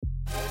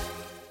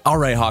All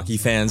right, hockey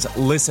fans,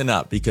 listen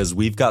up because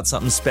we've got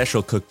something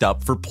special cooked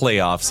up for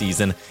playoff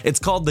season. It's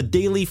called the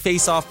Daily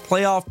Face-Off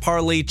Playoff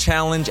Parlay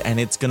Challenge, and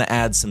it's going to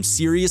add some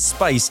serious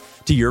spice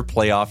to your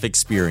playoff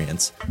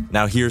experience.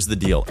 Now, here's the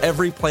deal.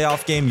 Every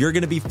playoff game, you're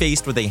going to be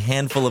faced with a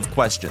handful of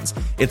questions.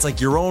 It's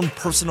like your own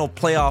personal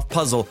playoff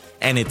puzzle,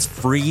 and it's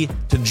free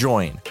to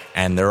join.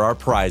 And there are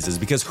prizes,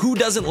 because who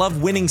doesn't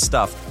love winning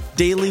stuff?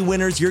 Daily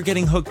winners, you're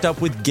getting hooked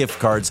up with gift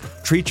cards.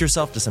 Treat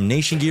yourself to some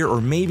Nation gear or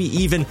maybe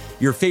even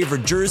your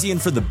favorite jersey.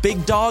 And for the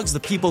big dogs, the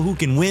people who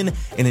can win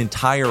an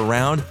entire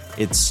round,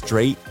 it's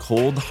straight,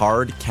 cold,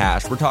 hard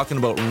cash. We're talking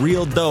about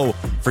real dough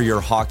for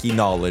your hockey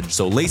knowledge.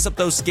 So lace up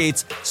those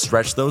skates,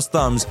 stretch those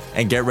thumbs,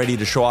 and get ready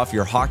to show off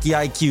your hockey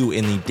IQ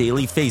in the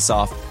Daily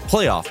Face-Off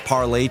Playoff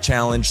Parlay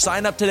Challenge.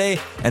 Sign up today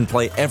and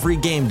play every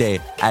game day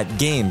at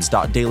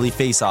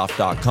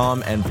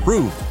games.dailyfaceoff.com and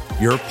prove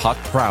your puck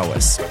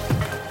prowess.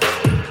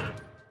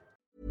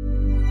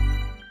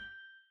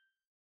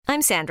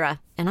 I'm Sandra,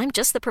 and I'm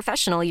just the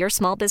professional your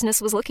small business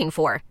was looking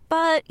for.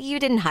 But you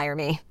didn't hire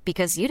me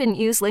because you didn't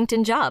use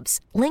LinkedIn Jobs.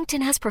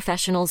 LinkedIn has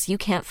professionals you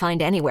can't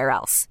find anywhere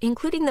else,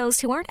 including those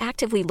who aren't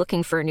actively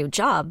looking for a new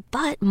job,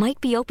 but might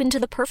be open to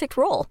the perfect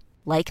role,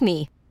 like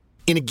me.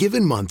 In a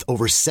given month,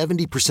 over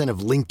 70% of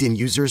LinkedIn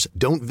users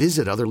don't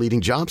visit other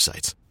leading job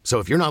sites. So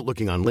if you're not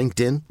looking on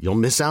LinkedIn, you'll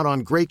miss out on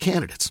great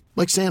candidates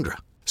like Sandra.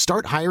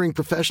 Start hiring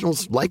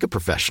professionals like a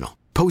professional.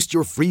 Post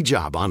your free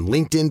job on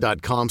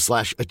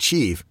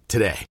linkedin.com/achieve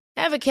today.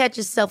 Ever catch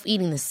yourself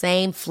eating the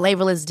same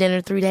flavorless dinner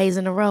 3 days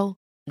in a row?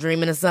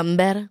 Dreaming of something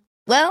better?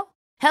 Well,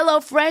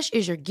 HelloFresh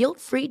is your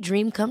guilt-free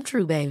dream come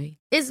true, baby.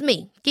 It's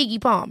me,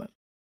 Keke Palmer.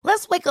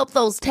 Let's wake up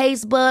those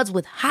taste buds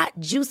with hot,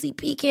 juicy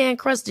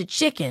pecan-crusted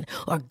chicken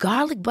or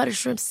garlic butter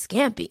shrimp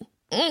scampi.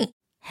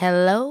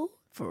 Hello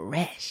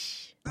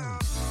Fresh.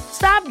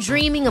 Stop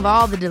dreaming of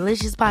all the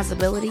delicious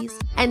possibilities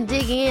and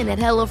dig in at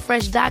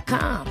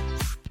HelloFresh.com.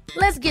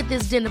 Let's get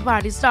this dinner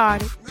party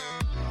started.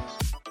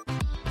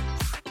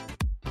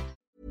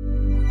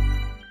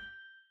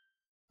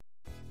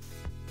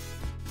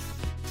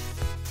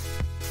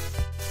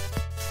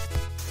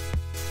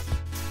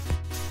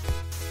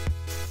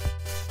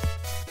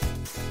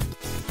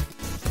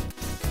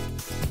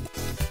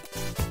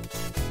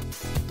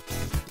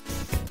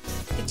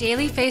 The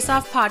Daily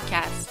Face-Off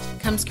podcast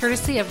comes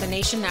courtesy of the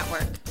Nation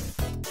Network.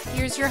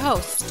 Here's your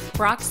host,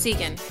 Brock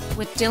Segan,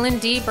 with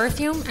Dylan D.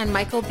 Berthium and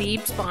Michael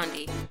Beebs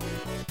Bondy.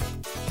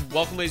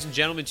 Welcome, ladies and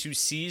gentlemen, to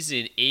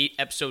Season 8,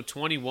 Episode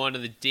 21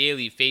 of the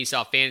Daily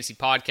Face-Off Fantasy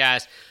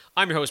Podcast.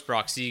 I'm your host,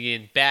 Brock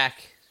Segan,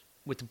 back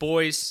with the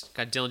boys.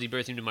 Got Dylan D.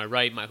 Berthium to my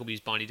right, Michael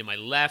Beebs Bondy to my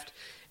left.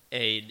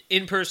 An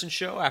in-person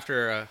show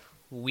after a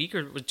week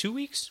or 2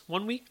 weeks?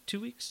 1 week? 2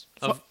 weeks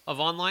of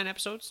online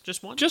episodes?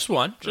 Just one? Just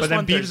one. But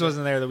then Thursday. Beebs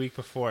wasn't there the week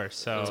before,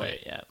 so... That's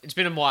right, yeah. It's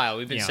been a while.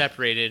 We've been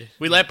separated.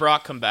 We let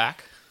Brock come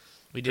back.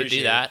 We did Appreciate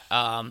do that.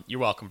 You're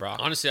welcome, Brock.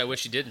 Honestly, I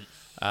wish you didn't.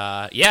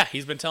 Yeah,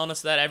 he's been telling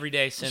us that every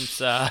day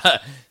since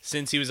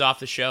since he was off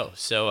the show.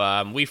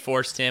 So we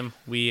forced him.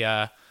 We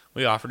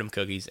offered him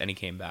cookies, and he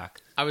came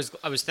back. I was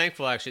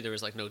thankful, actually, there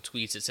was like no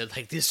tweets that said,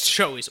 like, this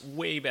show is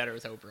way better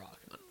without Brock.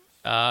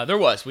 There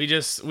was. We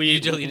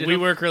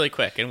work really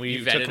quick, and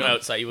we took him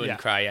out so you wouldn't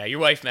cry. Yeah, your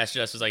wife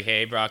messaged us, was like,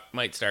 "Hey, Brock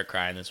might start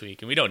crying this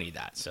week," and we don't need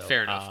that. So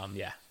fair enough.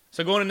 Yeah.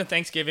 So going into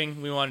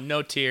Thanksgiving, we wanted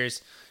no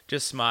tears,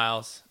 just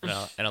smiles,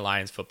 and a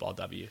Lions football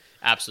W.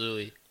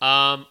 Absolutely.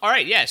 All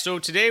right, yeah. So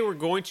today we're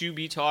going to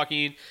be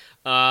talking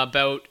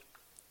about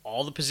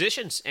all the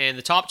positions and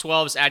the top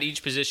 12s at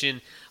each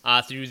position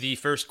through the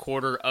first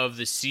quarter of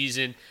the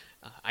season.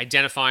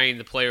 Identifying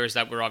the players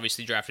that were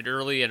obviously drafted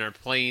early and are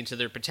playing to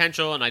their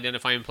potential, and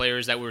identifying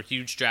players that were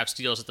huge draft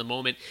steals at the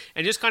moment,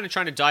 and just kind of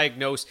trying to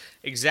diagnose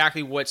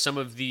exactly what some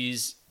of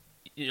these,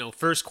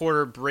 first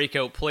quarter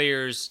breakout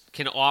players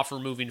can offer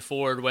moving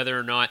forward, whether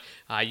or not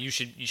you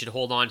should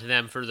hold on to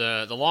them for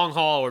the long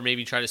haul, or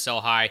maybe try to sell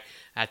high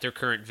at their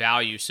current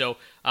value. So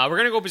we're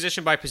going to go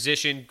position by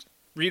position,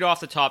 read off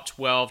the top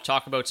 12,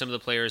 talk about some of the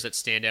players that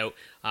stand out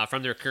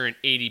from their current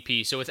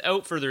ADP. So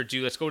without further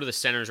ado, let's go to the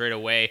centers right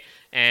away.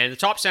 And the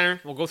top center,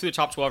 we'll go through the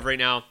top 12 right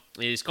now,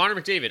 is Connor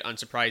McDavid,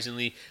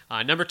 unsurprisingly.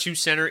 Number 2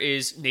 center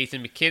is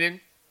Nathan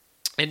MacKinnon.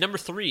 And number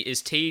 3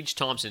 is Tage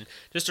Thompson.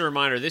 Just a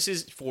reminder, this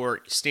is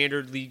for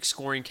standard league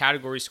scoring,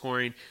 category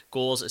scoring,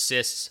 goals,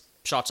 assists,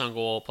 shots on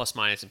goal, plus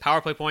minus, and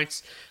power play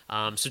points.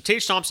 So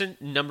Tage Thompson,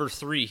 number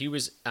 3, he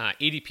was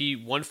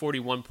ADP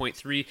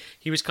 141.3.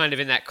 He was kind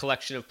of in that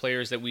collection of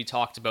players that we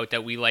talked about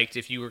that we liked.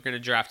 If you were going to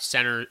draft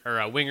center or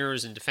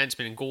wingers and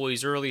defensemen and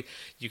goalies early,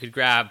 you could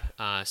grab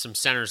some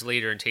centers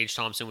later, and Tage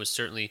Thompson was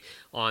certainly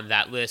on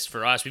that list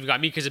for us. We've got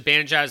Mika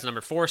Zibanejad,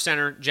 number 4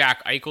 center,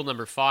 Jack Eichel,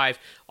 number 5,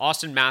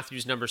 Austin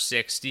Matthews, number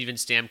 6, Steven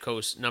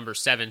Stamkos, number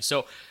 7.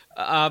 So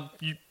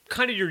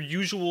kind of your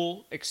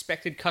usual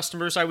expected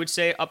customers, I would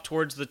say, up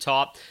towards the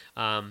top.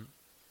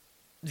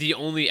 The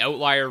only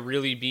outlier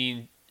really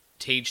being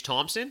Tage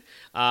Thompson.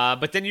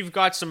 But then you've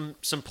got some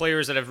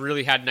players that have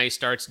really had nice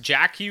starts.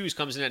 Jack Hughes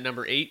comes in at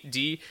number 8,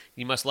 D.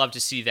 You must love to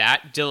see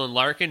that. Dylan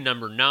Larkin,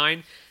 number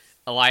 9.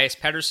 Elias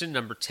Pettersson,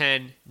 number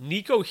 10.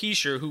 Nico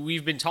Hischier, who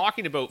we've been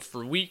talking about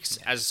for weeks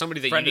as somebody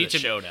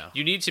that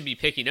you need to be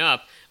picking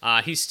up.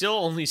 He's still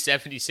only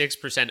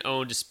 76%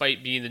 owned,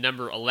 despite being the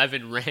number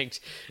 11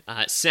 ranked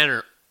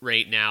center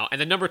right now.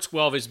 And the number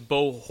 12 is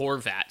Bo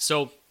Horvat.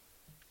 So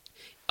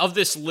of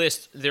this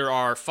list, there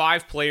are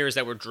 5 players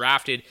that were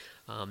drafted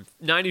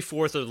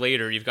 94th or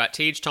later. You've got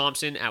Tage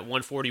Thompson at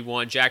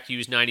 141, Jack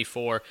Hughes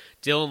 94,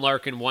 Dylan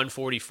Larkin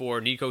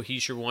 144, Nico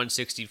Hischier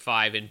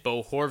 165, and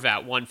Bo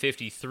Horvat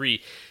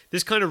 153.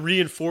 This kind of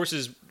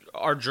reinforces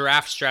our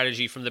draft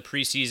strategy from the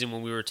preseason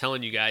when we were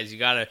telling you guys, you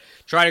got to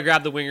try to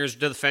grab the wingers,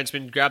 the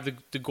defensemen, grab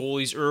the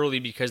goalies early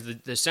because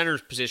the center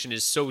position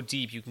is so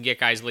deep. You can get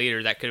guys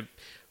later that could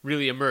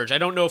really emerge. I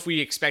don't know if we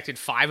expected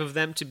 5 of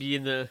them to be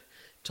in the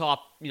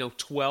top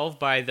 12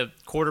 by the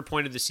quarter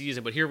point of the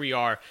season, but here we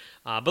are.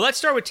 But let's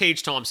start with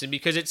Tage Thompson,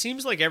 because it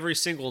seems like every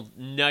single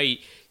night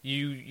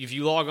if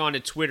you log on to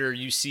Twitter,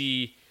 you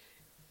see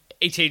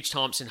a Tage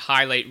Thompson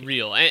highlight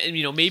reel. And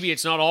maybe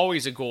it's not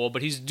always a goal,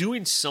 but he's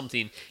doing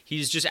something.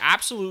 He's just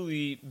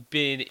absolutely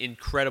been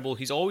incredible.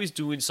 He's always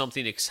doing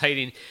something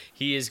exciting.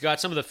 He has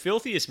got some of the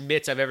filthiest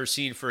mitts I've ever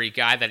seen for a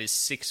guy that is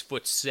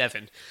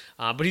 6'7".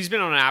 But he's been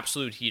on an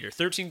absolute heater.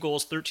 13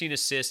 goals, 13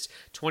 assists,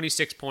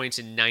 26 points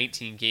in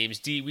 19 games.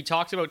 D, we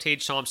talked about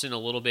Tage Thompson a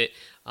little bit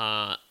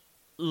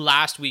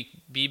last week,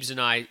 Beebs and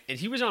I, and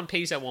he was on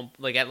pace at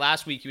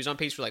last week, he was on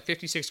pace for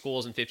 56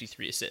 goals and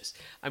 53 assists.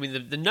 I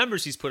mean, the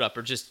numbers he's put up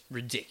are just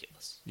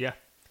ridiculous. Yeah.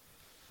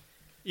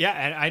 Yeah,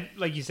 and I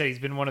like you said, he's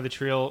been one of the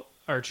true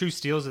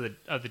steals of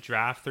the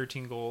draft.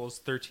 13 goals,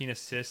 13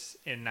 assists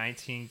in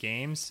 19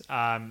 games.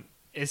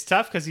 It's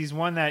tough because he's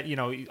one that,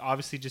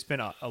 obviously just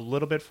been a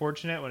little bit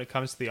fortunate when it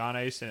comes to the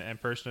on-ice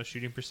and personal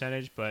shooting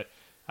percentage, but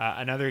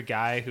another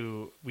guy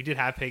who we did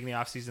have pick in the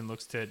offseason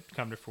looks to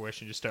come to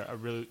fruition, just a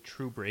really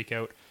true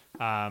breakout.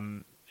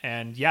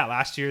 And yeah,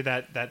 last year,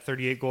 that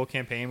 38-goal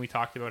campaign, we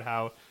talked about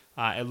how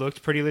it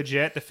looked pretty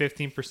legit. The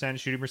 15%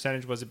 shooting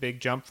percentage was a big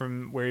jump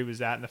from where he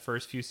was at in the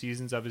first few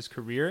seasons of his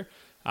career.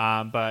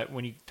 But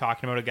when you're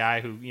talking about a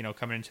guy who,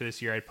 coming into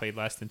this year had played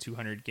less than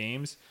 200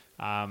 games,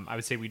 I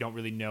would say we don't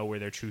really know where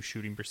their true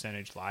shooting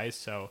percentage lies.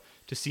 So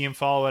to see him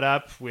follow it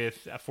up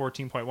with a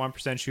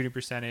 14.1% shooting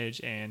percentage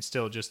and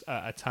still just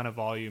a ton of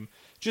volume,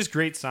 just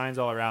great signs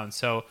all around.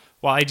 So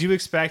while I do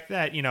expect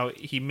that,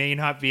 he may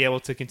not be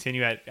able to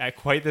continue at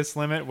quite this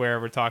limit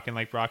where we're talking,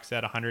 like Brock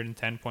said,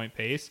 110-point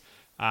pace,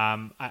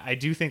 I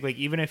do think,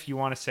 even if you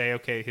want to say,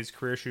 okay, his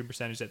career shooting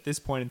percentage at this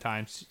point in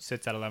time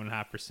sits at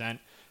 11.5%,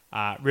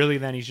 really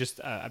then he's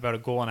just about a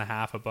goal and a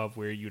half above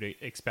where you'd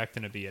expect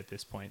him to be at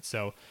this point.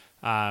 So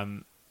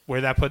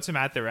where that puts him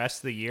at the rest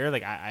of the year,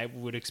 I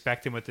would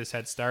expect him with this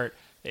head start,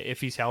 if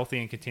he's healthy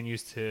and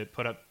continues to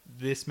put up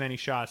this many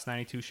shots,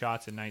 92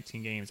 shots in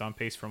 19 games, on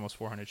pace for almost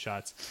 400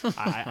 shots,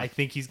 I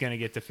think he's going to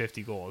get to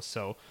 50 goals.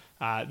 So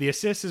the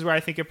assist is where I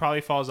think it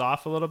probably falls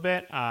off a little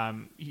bit.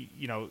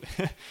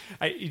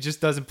 He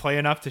just doesn't play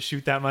enough to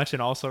shoot that much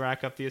and also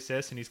rack up the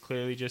assists, and he's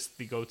clearly just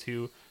the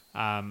go-to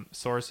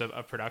source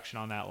of production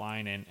on that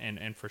line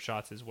and for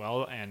shots as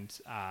well. And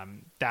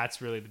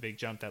that's really the big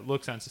jump that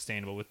looks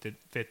unsustainable with the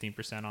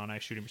 15%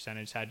 on-ice shooting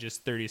percentage. Had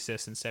just 30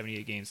 assists in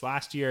 78 games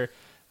last year.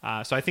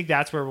 So I think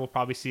that's where we'll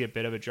probably see a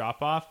bit of a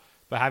drop-off.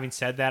 But having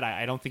said that,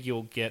 I don't think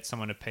you'll get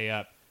someone to pay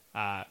up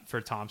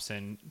for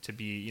Thompson to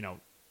be,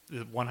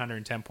 the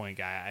 110-point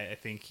guy. I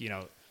think,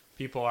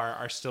 people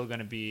are still going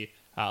to be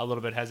a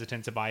little bit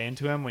hesitant to buy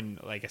into him when,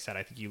 like I said,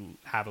 I think you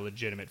have a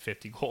legitimate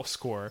 50-goal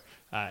scorer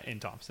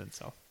in Thompson.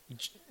 So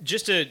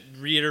just to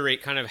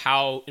reiterate kind of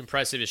how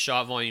impressive his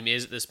shot volume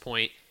is at this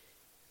point,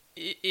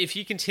 if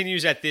he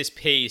continues at this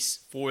pace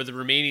for the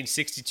remaining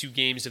 62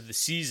 games of the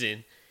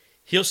season,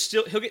 he'll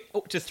get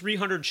up to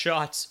 300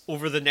 shots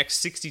over the next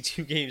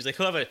 62 games.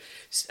 He'll have a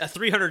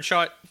 300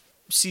 shot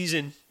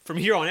season from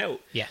here on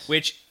out. Yes.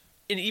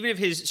 And even if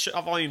his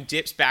shot volume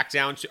dips back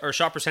down to, or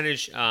shot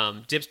percentage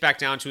dips back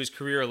down to his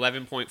career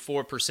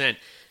 11.4%,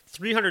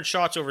 300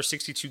 shots over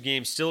 62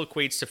 games still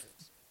equates to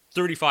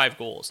 35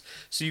 goals.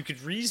 So you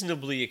could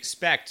reasonably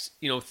expect,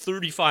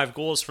 35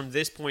 goals from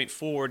this point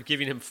forward,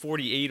 giving him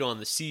 48 on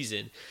the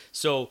season.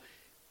 So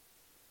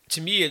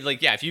to me,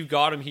 if you've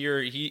got him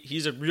here,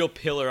 he's a real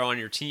pillar on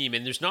your team,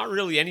 and there's not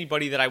really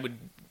anybody that I would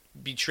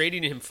be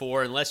trading him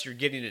for unless you're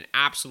getting an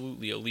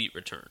absolutely elite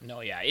return.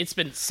 No, yeah, it's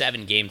been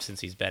 7 games since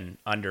he's been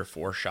under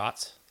 4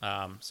 shots.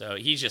 So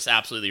he's just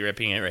absolutely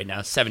ripping it right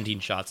now. 17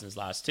 shots in his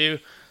last 2.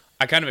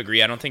 I kind of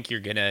agree. I don't think you're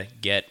gonna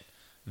get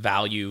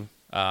value.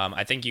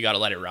 I think you got to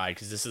let it ride,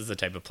 because this is the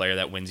type of player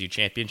that wins you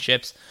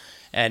championships.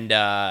 And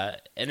the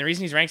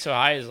reason he's ranked so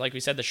high is, like we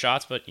said, the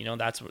shots, but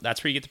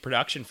that's where you get the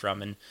production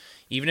from. And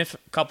even if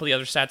a couple of the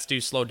other stats do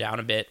slow down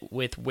a bit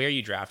with where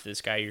you draft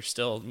this guy, you're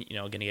still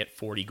going to get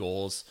 40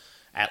 goals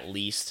at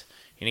least.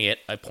 You're going to get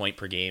a point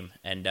per game,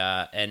 and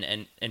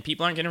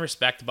people aren't going to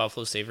respect the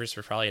Buffalo Sabres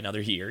for probably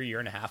another year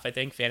and a half, I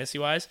think, fantasy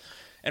wise.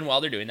 And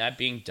while they're doing that,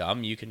 being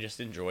dumb, you can just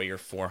enjoy your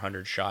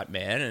 400 shot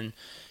man.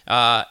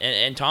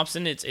 And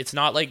Thompson, it's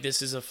not like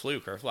this is a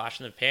fluke or a flash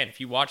in the pan. If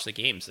you watch the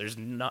games,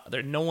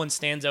 no one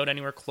stands out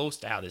anywhere close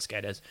to how this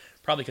guy does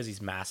probably because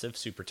he's massive,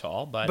 super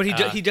tall. But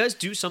he does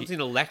do something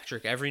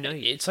electric every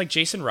night. It's like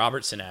Jason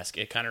Robertson-esque.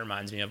 It kind of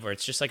reminds me of where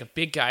it's just like a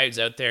big guy who's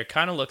out there,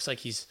 kind of looks like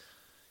he's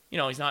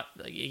not,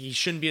 he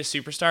shouldn't be a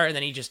superstar, and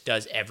then he just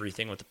does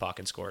everything with the puck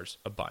and scores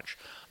a bunch.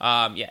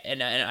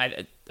 And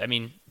I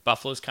mean,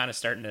 Buffalo's kind of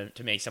starting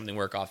to make something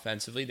work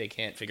offensively. They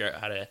can't figure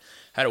out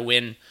how to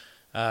win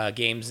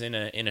games in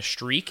a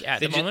streak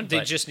at the moment. They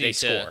but just need they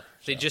score.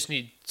 They just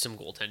need some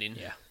goaltending.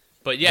 Yeah.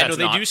 But yeah, That's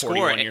they not do score.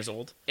 41 years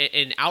old.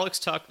 And Alex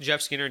Tuch,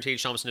 Jeff Skinner, and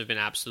Tage Thompson have been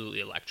absolutely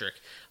electric.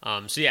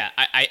 So yeah,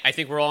 I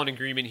think we're all in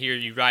agreement here.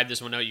 You ride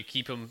this one out. You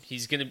keep him.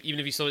 He's gonna, even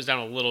if he slows down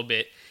a little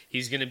bit,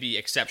 he's gonna be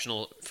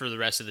exceptional for the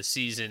rest of the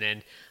season.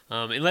 And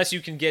unless you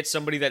can get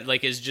somebody that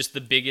like is just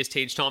the biggest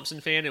Tage Thompson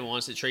fan and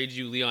wants to trade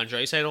you Leon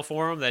Draisaitl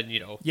for him, then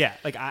Yeah,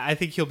 like I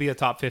think he'll be a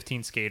top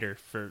 15 skater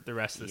for the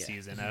rest of the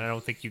season. And I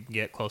don't think you can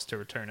get close to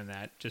returning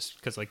that just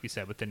because, like we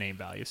said, with the name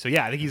value. So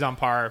yeah, I think he's on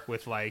par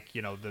with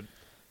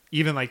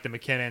even like the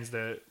McKinnons,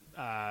 the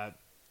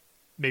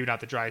maybe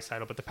not the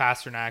Draisaitl, but the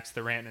Pasternaks,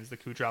 the Rantanens, the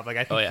Kucherov. Like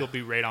I think he'll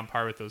be right on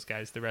par with those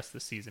guys the rest of the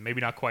season. Maybe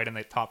not quite in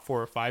the top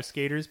 4 or 5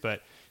 skaters,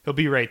 but he'll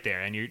be right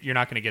there, and you're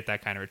not going to get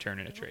that kind of return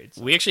in a trade.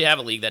 So. We actually have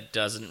a league that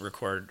doesn't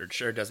record, or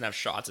sure doesn't have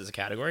shots as a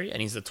category,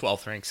 and he's the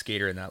 12th ranked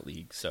skater in that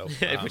league. So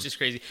which is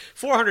crazy.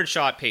 400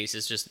 shot pace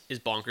is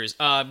bonkers.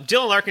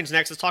 Dylan Larkin's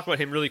next. Let's talk about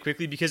him really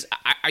quickly because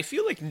I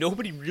feel like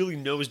nobody really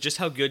knows just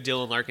how good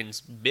Dylan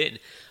Larkin's been.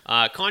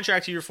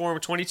 Contract year for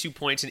him, 22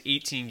 points in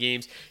 18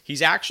 games.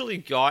 He's actually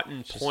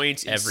gotten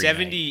points in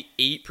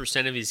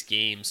 78% of his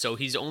games. So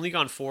he's only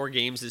gone 4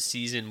 games this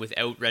season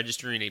without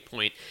registering a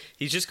point.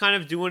 He's just kind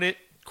of doing it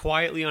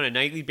quietly on a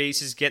nightly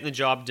basis, getting the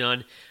job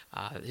done.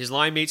 His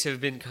line mates have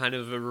been kind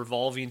of a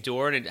revolving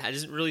door, and it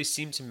doesn't really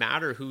seem to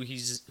matter who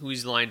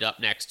he's lined up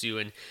next to.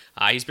 And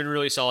he's been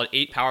really solid.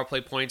 8 power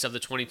play points of the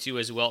 22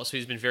 as well, so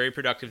he's been very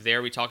productive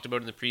there. We talked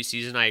about in the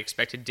preseason. I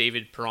expected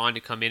David Perron to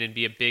come in and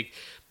be a big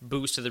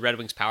boost to the Red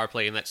Wings power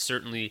play, and that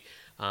certainly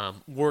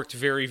worked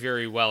very,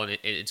 very well, and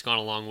it's gone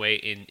a long way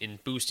in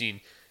boosting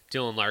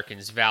Dylan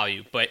Larkin's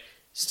value. But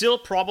still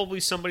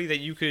probably somebody that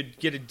you could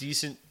get a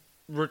decent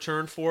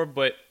return for,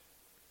 but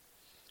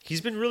he's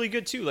been really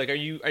good too. Like, are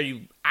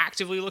you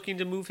actively looking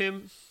to move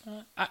him?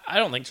 I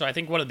don't think so. I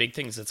think one of the big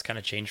things that's kind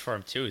of changed for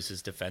him too is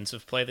his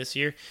defensive play this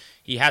year.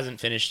 He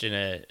hasn't finished in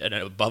an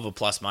above a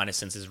plus minus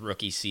since his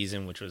rookie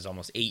season, which was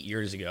almost 8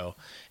 years ago,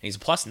 and he's a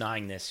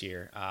 +9 this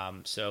year.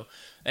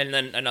 And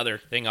then another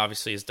thing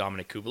obviously is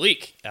Dominic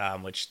Kubalik,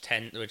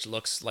 which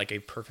looks like a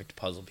perfect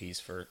puzzle piece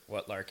for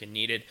what Larkin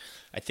needed.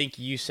 I think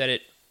you said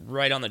it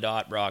right on the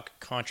dot, Brock.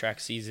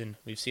 Contract season.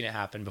 We've seen it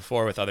happen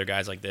before with other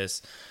guys like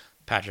this.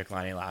 Patrick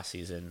Laine last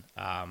season,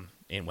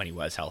 and when he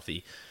was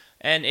healthy,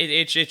 and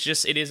it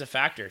is a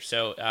factor.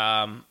 So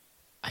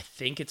I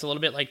think it's a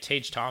little bit like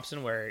Tage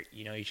Thompson, where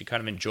you should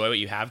kind of enjoy what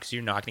you have because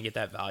you're not going to get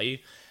that value.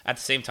 At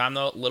the same time,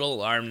 though, a little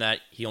alarmed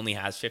that he only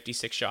has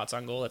 56 shots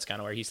on goal. That's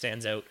kind of where he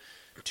stands out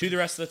to the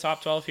rest of the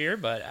top 12 here.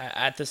 But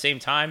at the same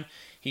time,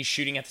 he's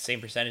shooting at the same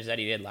percentage that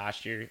he did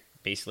last year,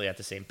 basically at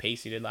the same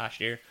pace he did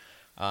last year.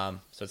 So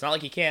it's not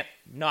like he can't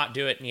not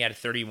do it. And he had a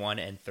 31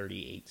 and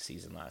 38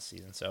 season last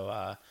season.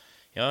 So.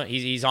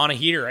 He's on a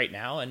heater right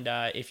now, and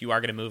if you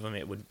are going to move him,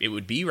 it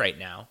would be right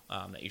now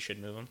that you should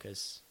move him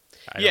because.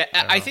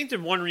 I think the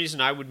one reason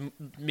I would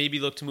maybe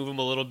look to move him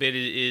a little bit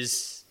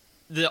is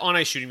the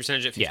on-ice shooting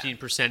percentage at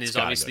 15% is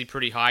obviously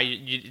pretty high.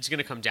 It's going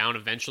to come down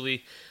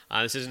eventually.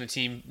 This isn't a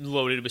team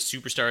loaded with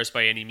superstars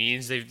by any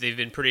means. They've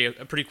been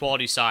a pretty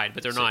quality side,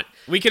 but they're not.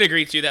 We could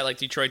agree too that like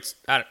Detroit's.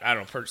 I don't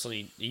know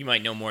personally. You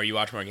might know more. You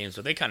watch more games,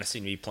 but they kind of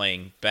seem to be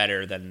playing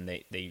better than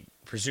they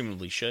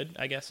presumably should.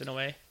 I guess in a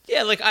way.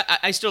 Yeah, like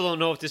I still don't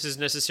know if this is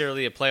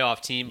necessarily a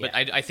playoff team, but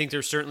I think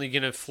they're certainly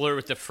going to flirt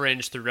with the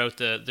fringe throughout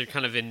they're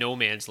kind of in no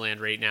man's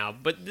land right now.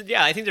 But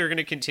yeah, I think they're going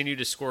to continue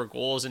to score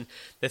goals. And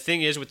the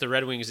thing is with the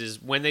Red Wings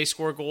is when they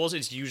score goals,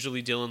 it's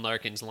usually Dylan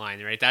Larkin's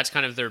line, right? That's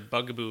kind of their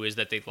bugaboo is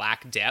that they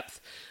lack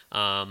depth.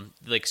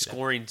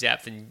 Scoring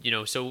depth, and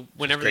so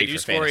whenever they do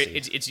score,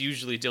 it's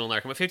usually Dylan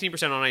Larkin. But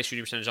 15% on ice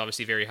shooting percentage is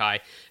obviously very high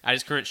at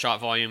his current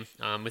shot volume.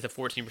 With a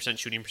 14%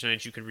 shooting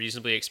percentage, you could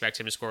reasonably expect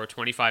him to score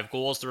 25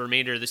 goals the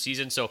remainder of the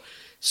season. So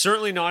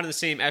certainly not in the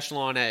same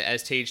echelon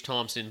as Tage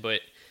Thompson, but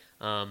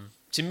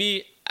to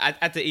me,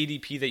 at the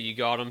ADP that you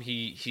got him,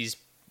 he's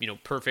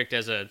perfect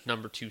as a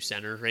number 2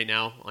 center right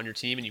now on your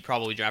team, and you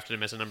probably drafted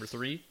him as a number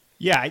 3.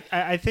 Yeah,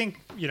 I think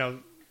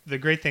the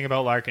great thing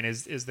about Larkin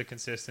is the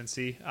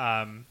consistency,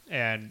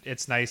 and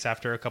it's nice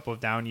after a couple of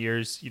down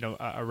years,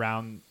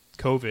 around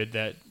COVID,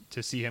 that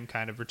to see him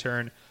kind of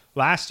return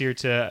last year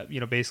to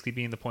basically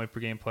being the point per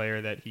game player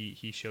that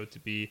he showed to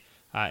be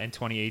in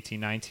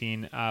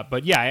 2018-19.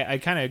 But yeah, I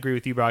kind of agree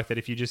with you, Brock, that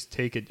if you just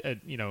take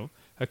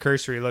a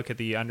cursory look at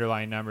the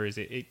underlying numbers,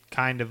 it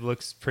kind of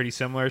looks pretty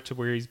similar to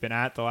where he's been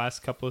at the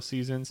last couple of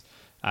seasons,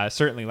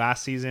 certainly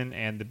last season,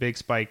 and the big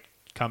spike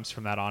comes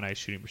from that on-ice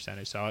shooting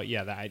percentage. So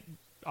yeah,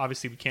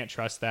 obviously we can't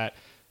trust that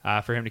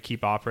for him to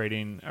keep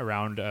operating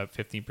around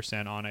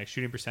 15% on a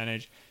shooting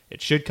percentage.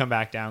 It should come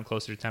back down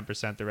closer to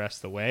 10% the rest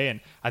of the way, and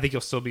I think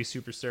he'll still be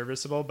super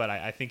serviceable, but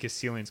I think his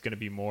ceiling is going to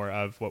be more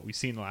of what we've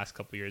seen the last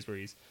couple of years, where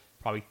he's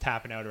probably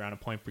tapping out around a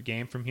point per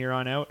game from here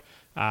on out.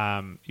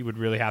 He would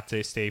really have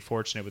to stay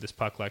fortunate with his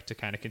puck luck to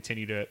kind of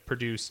continue to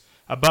produce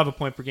above a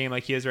point per game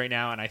like he is right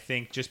now, and I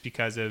think just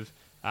because of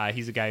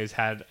he's a guy who's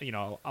had,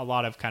 a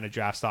lot of kind of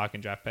draft stock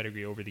and draft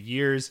pedigree over the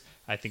years.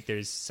 I think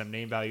there's some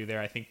name value there.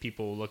 I think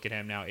people will look at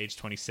him now, age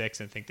 26,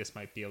 and think this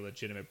might be a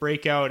legitimate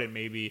breakout, and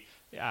maybe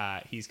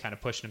he's kind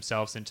of pushing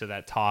himself into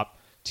that top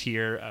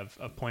tier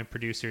of point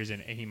producers,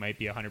 and he might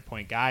be a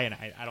 100-point guy, and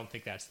I don't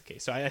think that's the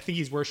case. So I think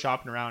he's worth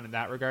shopping around in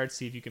that regard.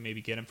 See if you can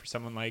maybe get him for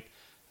someone like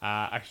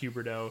a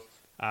Huberdeau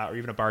or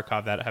even a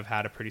Barkov that have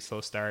had a pretty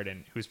slow start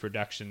and whose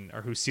production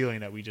or whose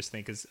ceiling that we just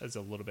think is a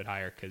little bit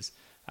higher, because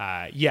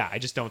I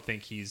just don't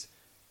think he's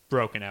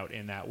broken out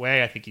in that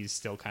way. I think he's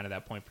still kind of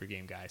that point per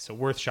game guy. So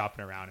worth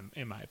shopping around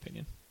in my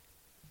opinion.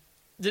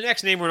 The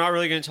next name we're not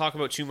really going to talk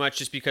about too much,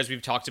 just because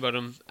we've talked about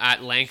him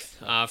at length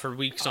for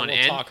weeks on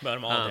end. We'll talk about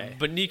him all day.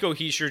 But Nico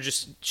Hischier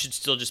should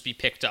still just be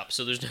picked up.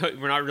 So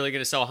we're not really going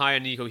to sell high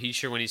on Nico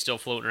Hischier when he's still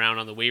floating around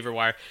on the waiver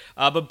wire.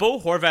 But Bo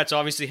Horvat's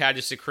obviously had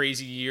just a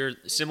crazy year,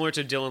 similar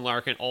to Dylan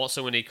Larkin,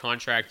 also in a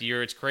contract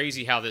year. It's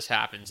crazy how this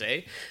happens,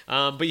 eh?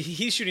 But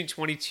he's shooting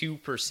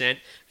 22%.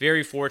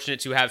 Very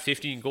fortunate to have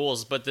 15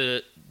 goals. But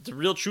the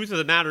real truth of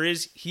the matter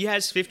is he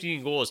has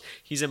 15 goals.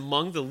 He's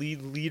among the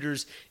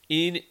leaders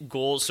in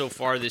goals so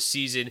far this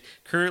season.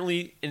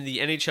 Currently in the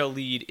NHL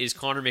lead is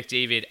Connor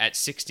McDavid at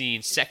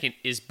 16. Second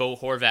is Bo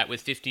Horvat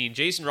with 15.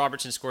 Jason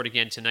Robertson scored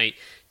again tonight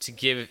to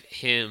give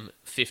him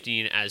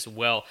 15 as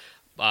well.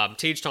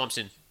 Tage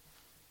Thompson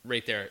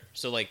right there.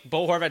 So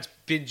Bo Horvat's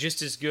been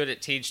just as good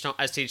at Tage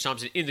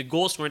Thompson in the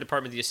goal scoring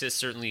department. The assists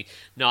certainly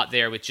not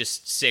there with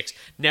just 6.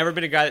 Never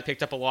been a guy that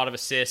picked up a lot of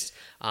assists.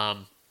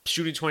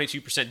 Shooting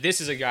 22%.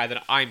 This is a guy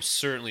that I'm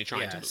certainly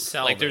trying to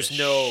move.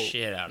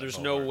 There's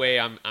no way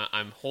I'm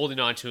holding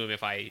on to him.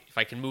 If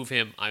I can move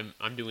him,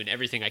 I'm doing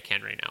everything I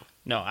can right now.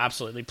 No,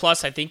 absolutely.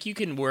 Plus, I think you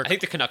can work. I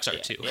think the Canucks are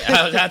too.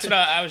 Yeah, that's what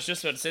I was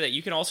just about to say. That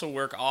you can also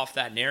work off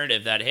that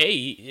narrative that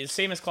hey,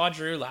 same as Claude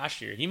Giroux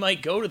last year. He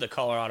might go to the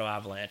Colorado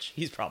Avalanche.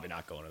 He's probably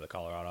not going to the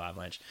Colorado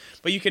Avalanche,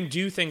 but you can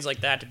do things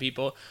like that to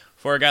people.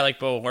 For a guy like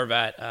Bo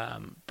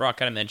Horvat, Brock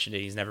kind of mentioned it.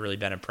 He's never really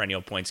been a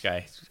perennial points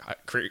guy.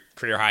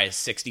 Career high is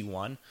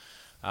 61.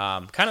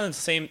 Kind of the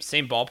same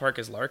ballpark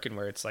as Larkin,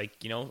 where it's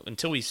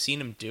until we've seen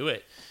him do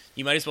it,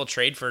 you might as well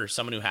trade for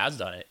someone who has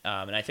done it.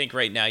 And I think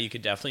right now you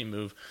could definitely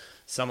move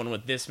someone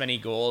with this many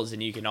goals,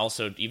 and you can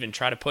also even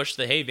try to push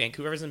the, hey,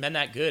 Vancouver hasn't been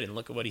that good, and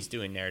look at what he's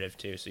doing narrative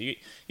too. So you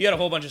got a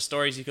whole bunch of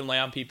stories you can lay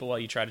on people while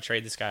you try to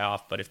trade this guy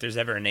off. But if there's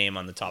ever a name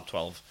on the top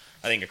 12,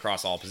 I think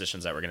across all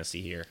positions that we're going to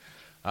see here,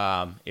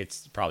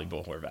 it's probably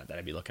Bo Horvat that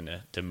I'd be looking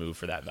to move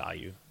for that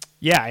value.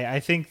 Yeah, I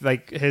think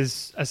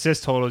his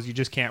assist totals, you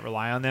just can't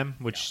rely on them,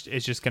 which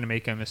is just going to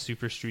make him a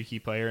super streaky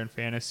player in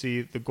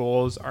fantasy. The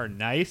goals are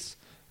nice,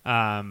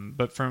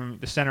 but from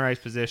the center ice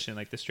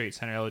position, the straight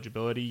center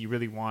eligibility, you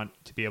really want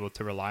to be able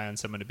to rely on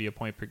someone to be a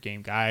point per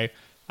game guy.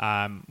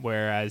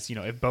 Whereas,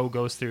 if Bo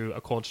goes through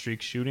a cold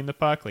streak shooting the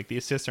puck, the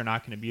assists are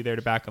not going to be there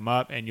to back him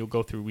up, and you'll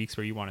go through weeks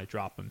where you want to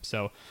drop him.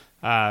 So,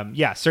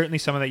 certainly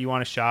someone that you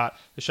want to shot.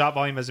 The shot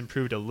volume has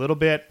improved a little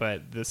bit,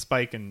 but the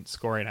spike in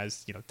scoring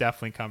has,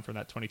 definitely come from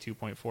that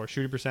 22.4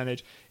 shooting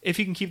percentage. If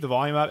he can keep the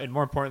volume up, and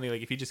more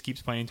importantly, if he just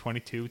keeps playing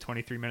 22,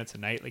 23 minutes a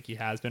night like he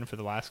has been for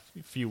the last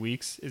few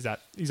weeks, he's up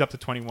to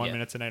 21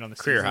 minutes a night on the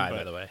career season. Career high,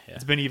 by the way. Yeah.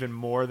 It's been even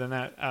more than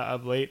that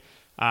of late.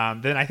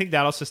 Then I think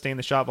that'll sustain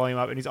the shot volume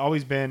up, and he's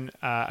always been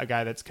a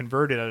guy that's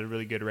converted at a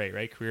really good rate,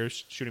 right? Career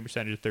shooting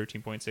percentage of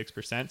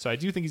 13.6%. So I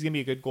do think he's going to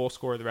be a good goal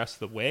scorer the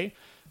rest of the way.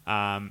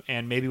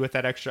 And maybe with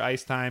that extra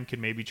ice time, can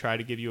maybe try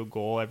to give you a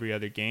goal every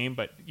other game.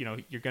 But,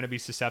 you're going to be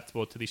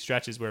susceptible to these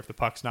stretches where if the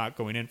puck's not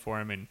going in for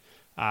him and,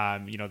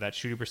 that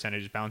shooting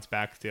percentage bounce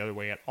back the other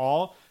way at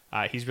all,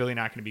 he's really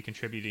not going to be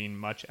contributing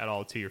much at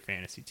all to your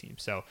fantasy team.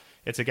 So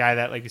it's a guy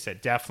that, like you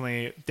said,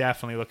 definitely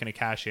looking to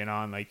cash in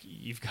on.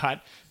 You've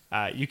got...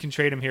 you can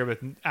trade him here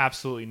with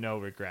absolutely no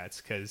regrets,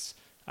 because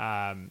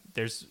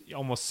there's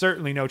almost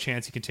certainly no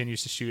chance he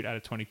continues to shoot at a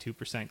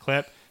 22%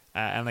 clip.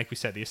 And like we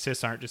said, the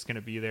assists aren't just going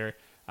to be there.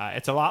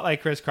 It's a lot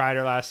like Chris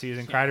Kreider last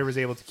season. Kreider was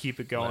able to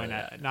keep it going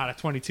at not at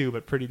 22,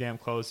 but pretty damn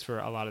close for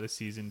a lot of the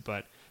season.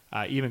 But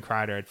even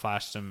Kreider had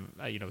flashed some,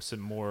 some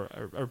more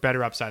or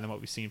better upside than what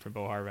we've seen from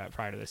Bo Horvat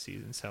prior to this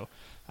season. So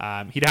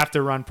he'd have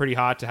to run pretty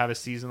hot to have a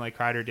season like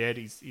Kreider did.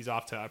 He's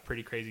off to a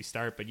pretty crazy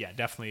start, but yeah,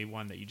 definitely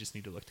one that you just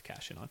need to look to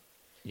cash in on.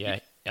 Yeah,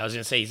 I was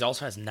going to say he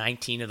also has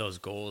 19 of those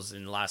goals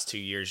in the last 2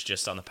 years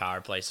just on the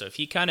power play. So if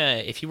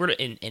he were to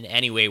in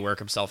any way work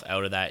himself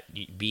out of that,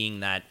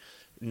 being that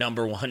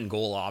number one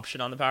goal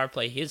option on the power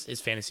play, his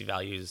fantasy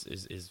value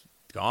is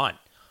gone.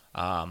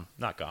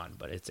 Not gone,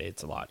 but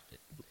it's a lot.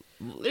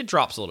 It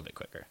drops a little bit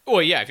quicker.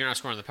 Well, yeah, if you're not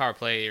scoring on the power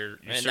play, you're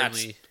certainly... that's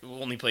the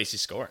only place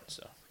he's scoring,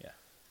 so yeah.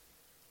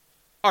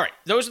 All right,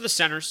 those are the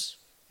centers.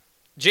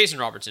 Jason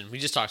Robertson, we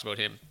just talked about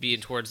him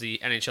being towards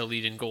the NHL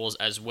lead in goals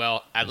as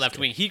well at left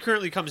wing. He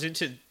currently comes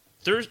into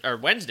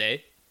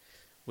Wednesday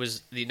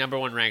was the number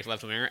 1 ranked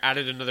left winger.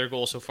 Added another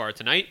goal so far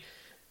tonight.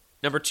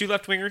 Number 2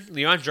 left winger,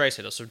 Leon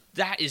Draisaitl. So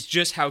that is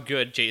just how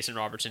good Jason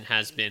Robertson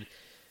has been.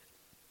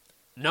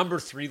 Number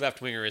 3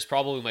 left winger is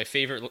probably my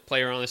favorite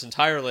player on this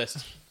entire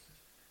list.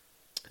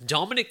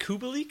 Dominik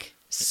Kubalik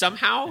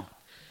somehow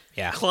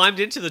climbed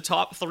into the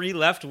top 3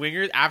 left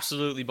wingers.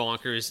 Absolutely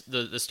bonkers,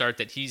 the start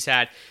that he's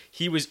had.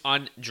 He was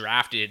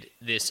undrafted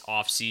this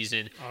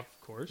offseason. Of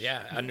course.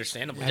 Yeah,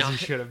 understandable. As he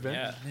should have been.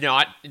 Yeah.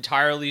 Not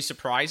entirely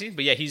surprising,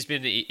 but yeah, he's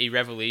been a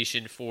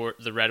revelation for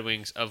the Red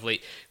Wings of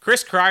late.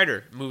 Chris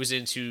Kreider moves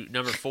into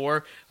number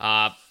 4.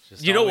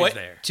 You know what?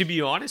 There. To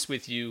be honest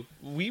with you,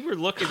 we were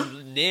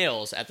looking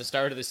nails at the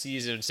start of the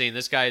season saying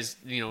this guy's,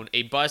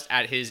 a bust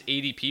at his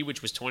ADP,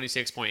 which was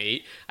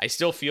 26.8. I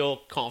still feel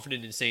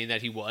confident in saying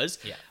that he was.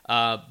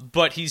 Yeah.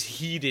 But he's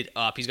heated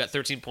up. He's got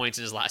 13 points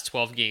in his last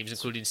 12 games,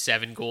 including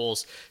 7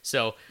 goals.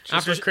 So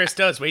That's what Chris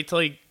does. Wait till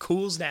he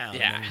cools down.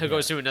 Yeah, he'll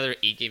go through another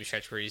 8-game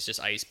stretch where he's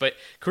just ice. But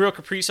Kirill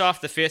Kaprizov,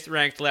 the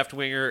 5th-ranked left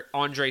winger,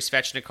 Andrei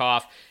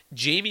Svechnikov,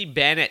 Jamie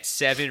Benn at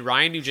 7,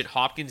 Ryan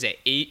Nugent-Hopkins at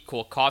 8,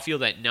 Cole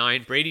Caulfield at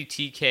 9, Brady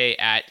TK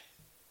at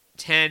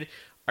 10,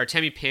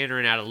 Artemi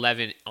Panarin at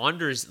 11,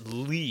 Anders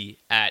Lee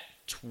at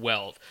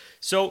 12.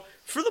 So,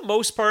 for the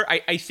most part,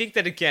 I think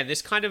that, again,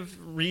 this kind of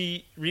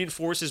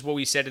reinforces what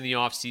we said in the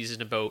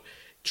offseason about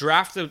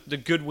draft the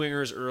good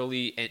wingers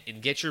early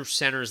and get your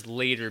centers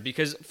later,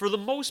 because for the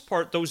most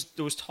part,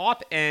 those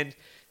top-end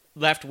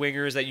left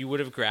wingers that you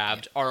would have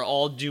grabbed are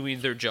all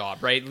doing their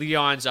job, right?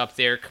 Leon's up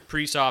there,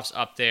 Kaprizov's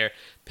up there,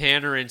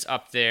 Panarin's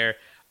up there,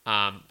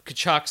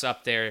 Kachuk's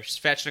up there,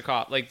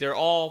 Svechnikov, like they're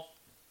all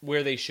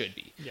where they should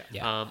be.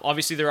 Yeah.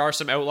 Obviously, there are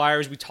some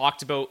outliers. We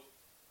talked about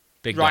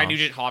Big Ryan Dom.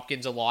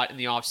 Nugent-Hopkins a lot in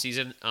the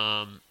offseason,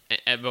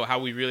 about how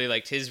we really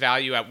liked his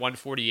value at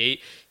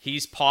 148.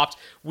 He's popped.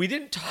 We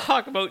didn't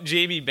talk about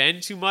Jamie Benn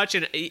too much,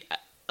 and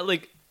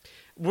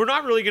we're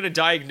not really going to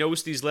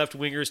diagnose these left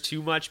wingers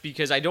too much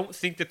because I don't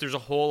think that there's a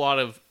whole lot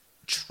of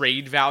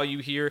trade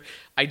value here.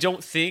 I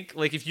don't think,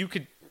 if you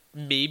could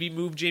maybe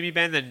move Jamie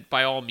Benn, then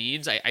by all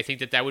means, I think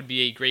that would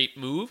be a great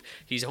move.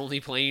 He's only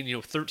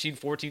playing, 13,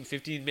 14,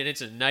 15 minutes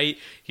a night.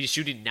 He's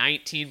shooting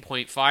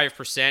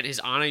 19.5%. His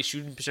on-ice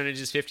shooting percentage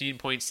is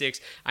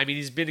 15.6. I mean,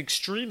 he's been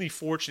extremely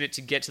fortunate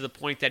to get to the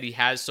point that he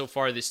has so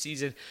far this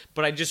season,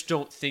 but I just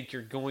don't think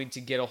you're going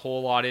to get a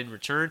whole lot in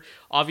return.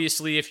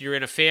 Obviously, if you're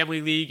in a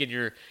family league and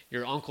your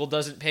uncle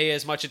doesn't pay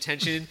as much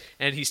attention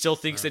and he still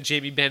thinks that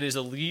Jamie Benn is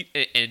elite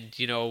and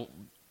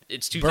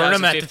it's 2015. Burn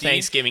him at the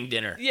Thanksgiving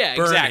dinner. Yeah,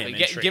 Burn exactly. him in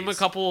Give him a trades.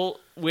 couple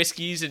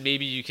whiskeys and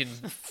maybe you can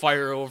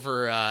fire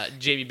over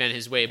Jamie Benn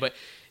his way. But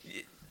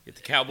Get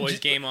the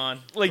Cowboys game on.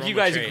 you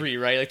guys agree,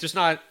 right? There's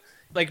not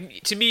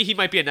to me he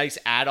might be a nice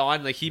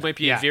add-on. He might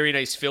be a very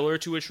nice filler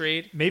to a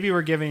trade. Maybe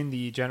we're giving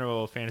the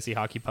general fantasy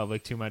hockey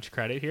public too much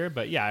credit here,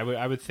 but yeah,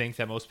 I would think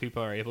that most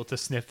people are able to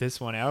sniff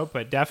this one out.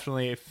 But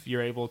definitely, if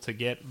you're able to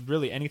get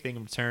really anything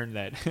in return,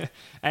 that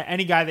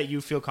any guy that you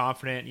feel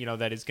confident,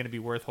 that is going to be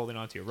worth holding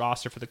onto your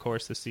roster for the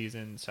course of the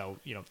season. So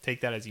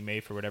take that as you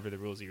may for whatever the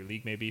rules of your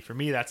league may be. For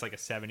me, that's like a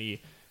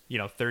 70,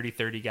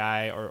 30-30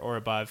 guy or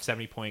above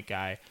 70-point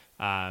guy.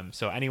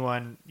 So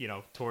anyone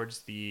towards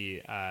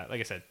the like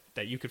I said,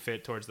 that you could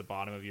fit towards the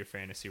bottom of your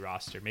fantasy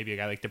roster. Maybe a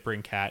guy like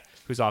DeBrincat,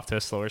 who's off to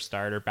a slower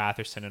start, or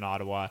Batherson in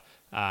Ottawa,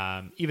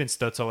 even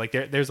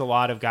Stützle. There's a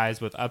lot of guys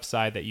with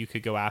upside that you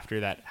could go after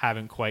that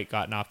haven't quite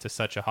gotten off to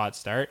such a hot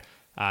start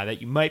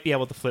that you might be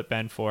able to flip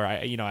Ben for.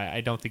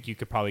 I don't think you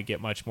could probably get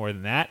much more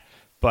than that,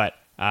 but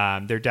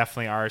there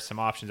definitely are some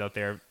options out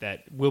there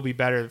that will be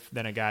better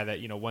than a guy that,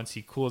 once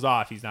he cools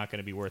off, he's not going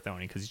to be worth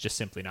owning because he's just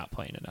simply not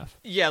playing enough.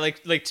 Yeah,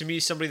 like to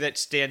me, somebody that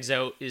stands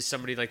out is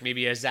somebody like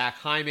maybe a Zach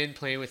Hyman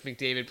playing with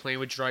McDavid, playing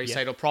with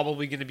Draisaitl,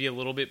 probably going to be a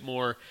little bit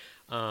more,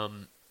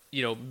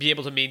 be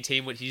able to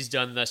maintain what he's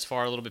done thus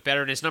far a little bit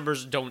better, and his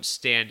numbers don't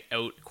stand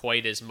out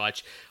quite as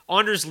much.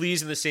 Anders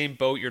Lee's in the same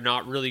boat. You're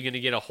not really going to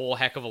get a whole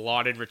heck of a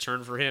lot in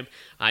return for him.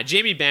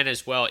 Jamie Benn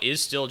as well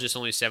is still just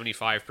only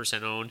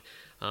 75% owned.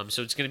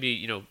 So it's going to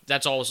be,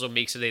 that's also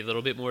makes it a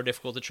little bit more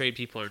difficult to trade.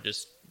 People are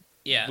just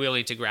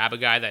willing to grab a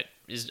guy that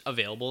is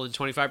available in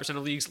 25%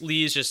 of leagues.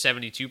 Lee is just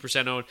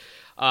 72%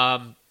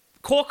 owned.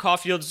 Cole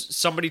Caulfield's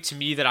somebody to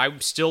me that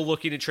I'm still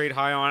looking to trade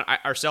high on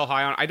or sell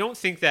high on. I don't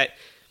think that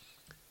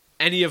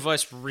any of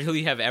us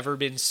really have ever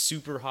been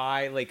super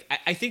high.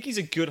 I think he's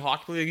a good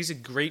hockey player. He's a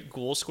great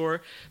goal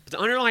scorer. But the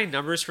underlying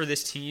numbers for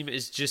this team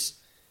is just,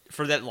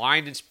 for that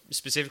line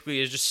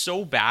specifically, is just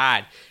so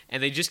bad.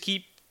 And they just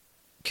keep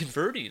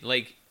converting.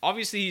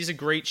 Obviously he's a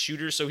great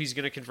shooter, so he's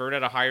going to convert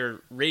at a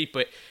higher rate,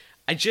 but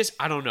I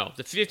don't know.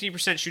 The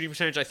 15% shooting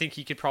percentage, I think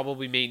he could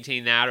probably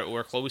maintain that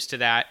or close to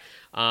that.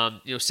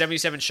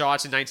 77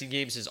 shots in 19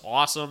 games is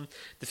awesome.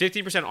 The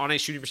 15% on-ice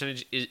shooting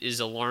percentage is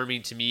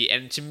alarming to me,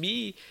 and to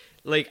me,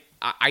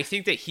 I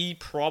think that he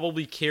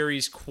probably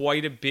carries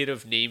quite a bit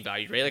of name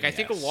value, right? I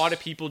think a lot of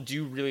people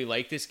do really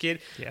like this kid.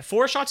 Yeah.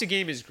 4 shots a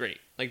game is great.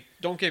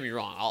 Don't get me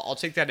wrong. I'll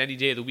take that any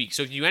day of the week.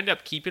 So if you end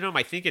up keeping him,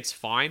 I think it's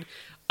fine.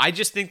 I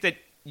just think that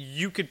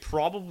you could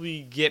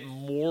probably get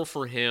more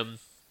for him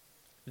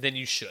than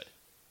you should.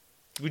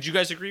 Would you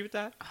guys agree with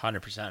that?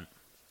 100%.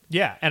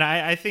 Yeah, and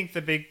I think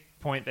the big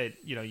point that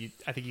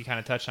I think you kind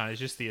of touched on is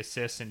just the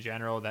assists in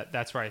general.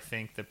 That's where I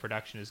think the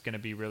production is going to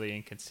be really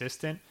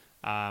inconsistent.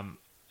 I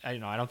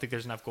don't think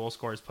there's enough goal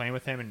scorers playing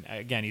with him, and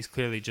again, he's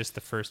clearly just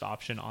the first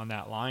option on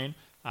that line.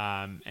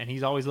 And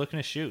he's always looking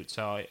to shoot.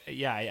 So,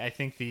 yeah, I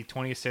think the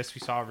 20 assists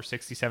we saw over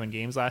 67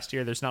 games last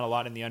year, there's not a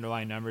lot in the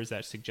underlying numbers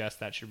that suggest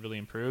that should really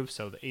improve.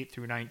 So the 8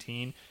 through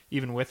 19,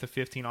 even with a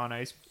 15 on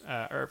ice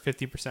or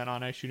 50%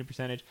 on ice shooting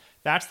percentage,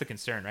 that's the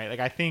concern, right?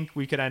 Like, I think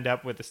we could end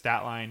up with a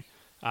stat line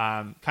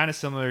kind of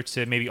similar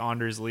to maybe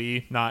Anders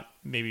Lee, not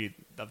maybe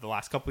of the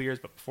last couple of years,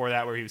 but before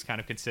that, where he was kind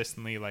of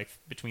consistently like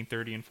between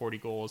 30 and 40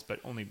 goals,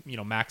 but only,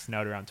 maxing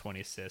out around 20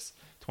 assists,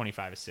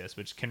 25 assists,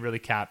 which can really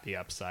cap the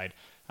upside.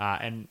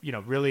 And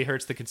really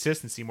hurts the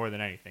consistency more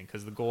than anything,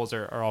 because the goals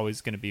are always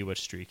going to be what's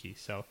streaky.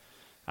 So,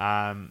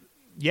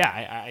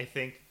 I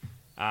think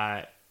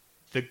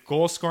the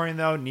goal scoring,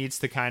 though, needs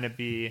to kind of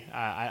be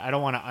I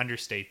don't want to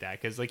understate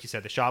that, because like you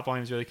said, the shot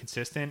volume is really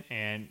consistent,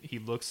 and he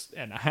looks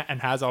and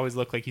has always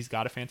looked like he's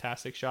got a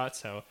fantastic shot.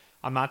 So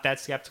I'm not that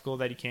skeptical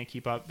that he can't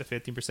keep up the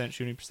 15%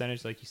 shooting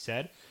percentage like you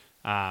said.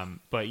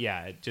 But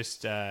yeah,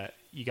 just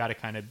you got to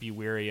kind of be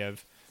wary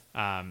of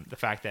the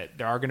fact that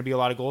there are going to be a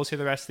lot of goals here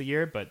the rest of the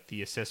year, but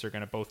the assists are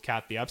going to both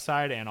cap the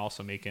upside and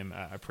also make him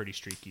a pretty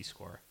streaky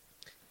scorer.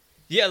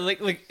 Yeah,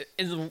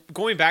 and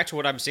going back to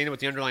what I'm saying about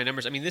the underlying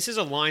numbers, I mean, this is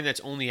a line that's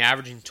only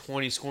averaging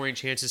 20 scoring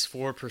chances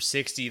for per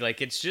 60. Like,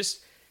 it's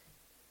just,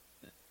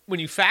 when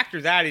you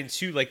factor that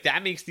into, like,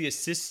 that makes the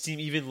assists seem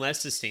even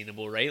less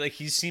sustainable, right? Like,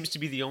 he seems to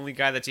be the only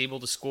guy that's able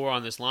to score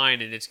on this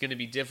line, and it's going to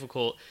be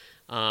difficult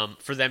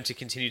for them to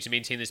continue to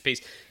maintain this pace.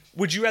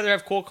 Would you rather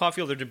have Cole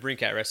Caulfield or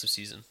DeBrincat rest of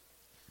season?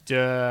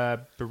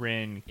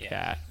 DeBrincat.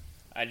 Yeah.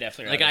 I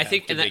definitely like. I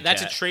think, and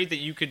that's a trade that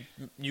you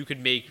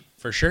could make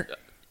for sure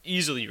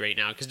easily right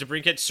now, because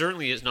DeBrincat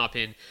certainly has not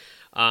been,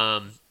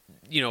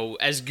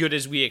 as good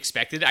as we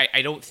expected.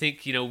 I don't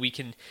think we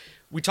can.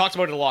 We talked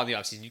about it a lot in the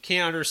offseason. You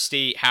can't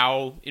understate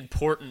how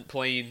important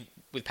playing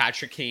with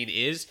Patrick Kane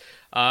is.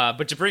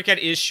 But DeBrincat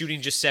is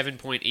shooting just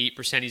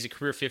 7.8%. He's a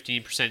career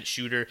 15%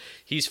 shooter.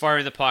 He's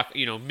firing the puck,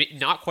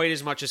 not quite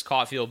as much as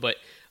Caulfield, but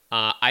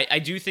I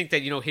do think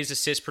that, his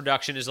assist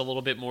production is a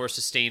little bit more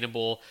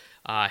sustainable.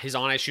 His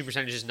on-ice shooting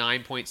percentage is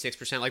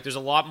 9.6%. Like, there's a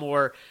lot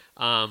more.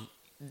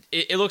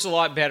 It looks a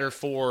lot better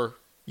for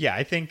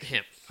I think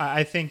him.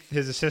 I think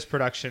his assist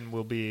production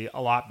will be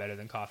a lot better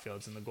than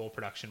Caulfield's, and the goal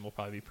production will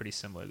probably be pretty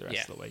similar the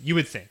rest of the way. You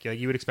would think.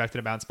 You would expect it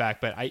to bounce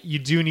back, but you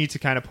do need to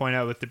kind of point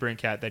out with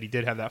DeBrincat that he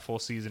did have that full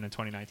season in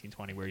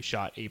 2019-20 where he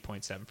shot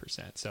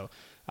 8.7%. So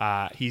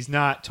he's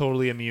not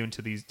totally immune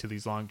to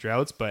these long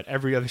droughts, but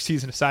every other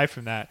season aside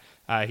from that,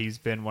 he's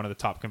been one of the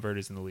top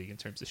converters in the league in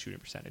terms of shooting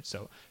percentage.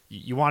 So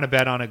you want to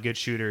bet on a good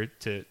shooter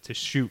to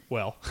shoot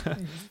well,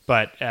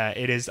 but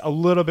it is a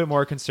little bit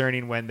more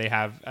concerning when they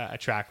have a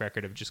track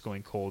record of just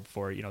going cold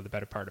for the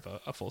better part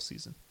of a full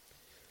season.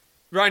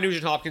 Ryan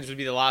Nugent-Hopkins would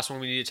be the last one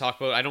we need to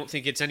talk about. I don't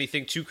think it's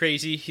anything too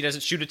crazy. He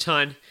doesn't shoot a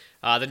ton.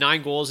 The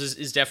 9 goals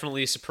is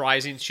definitely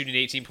surprising, shooting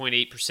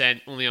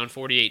 18.8%, only on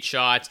 48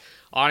 shots.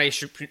 On-ice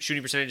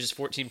shooting percentage is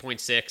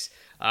 14.6.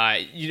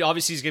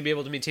 Obviously, he's going to be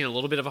able to maintain a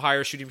little bit of a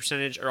higher shooting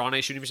percentage, or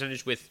on-ice shooting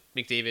percentage, with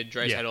McDavid,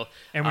 Draisaitl.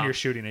 And when you're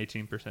shooting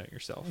 18%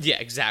 yourself. Yeah,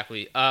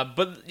 exactly.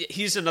 But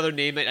he's another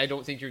name that I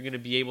don't think you're going to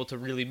be able to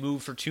really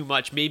move for too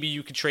much. Maybe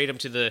you could trade him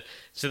to the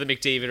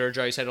McDavid or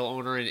Draisaitl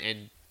owner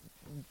and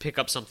pick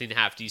up something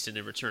half decent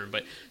in return,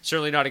 but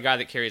certainly not a guy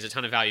that carries a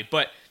ton of value.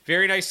 But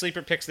very nice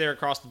sleeper picks there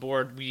across the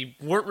board. We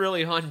weren't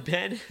really on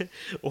Ben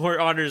or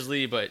Anders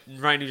Lee, but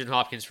Ryan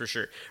Nugent-Hopkins for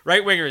sure.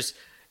 Right wingers,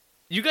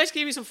 you guys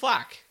gave me some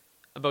flack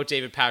about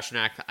David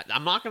Pastrnak.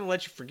 I'm not going to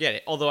let you forget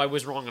it, although I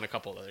was wrong on a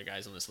couple of other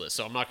guys on this list,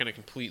 so I'm not going to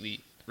completely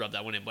rub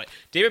that one in. But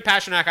David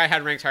Pastrnak I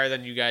had ranked higher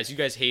than you guys. You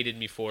guys hated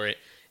me for it.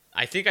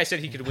 I think I said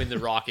he could win the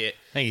Rocket.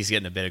 I think he's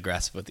getting a bit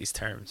aggressive with these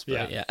terms,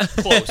 but yeah.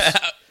 Close.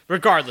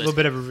 Regardless. A little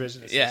bit of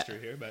revisionist history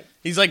here, but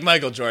he's like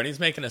Michael Jordan. He's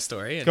making a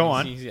story. And go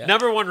on.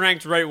 Number 1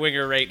 ranked right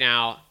winger right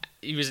now.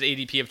 He was an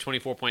ADP of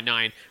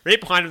 24.9. Right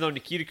behind him, though,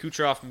 Nikita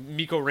Kucherov,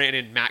 Mikko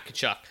Rantanen, Matt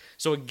Tkachuk.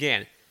 So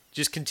again,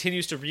 just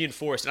continues to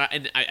reinforce.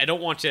 And I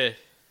don't want to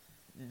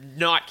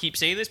not keep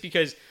saying this,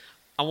 because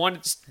I want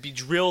it to be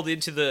drilled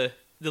into the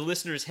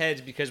listeners'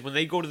 heads, because when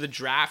they go to the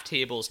draft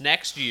tables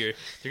next year,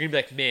 they're going to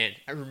be like, man,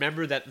 I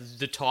remember that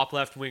the top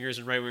left wingers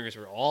and right wingers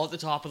were all at the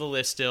top of the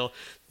list still.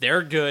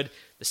 They're good.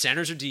 The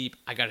centers are deep.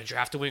 I got to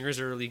draft the wingers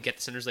early, get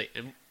the centers late.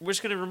 And we're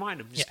just going to remind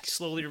them. Just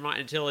slowly remind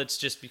until it's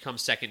just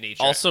becomes second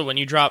nature. Also, when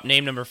you drop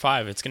name number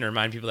 5, it's going to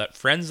remind people that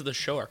friends of the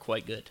show are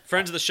quite good.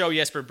 Friends of the show,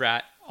 Jesper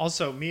Bratt.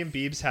 Also, me and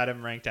Beebs had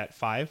him ranked at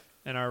 5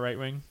 in our right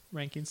wing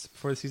rankings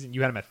before the season.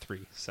 You had him at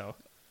 3, so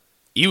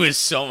he was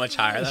so much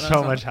higher than us.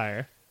 So much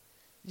higher.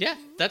 Yeah,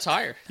 that's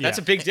higher. That's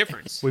a big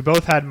difference. We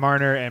both had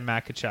Marner and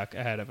Matt Tkachuk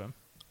ahead of him,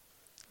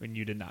 when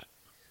you did not.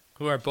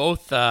 Who are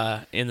both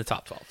in the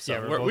top 12. So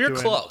yeah, we're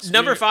close.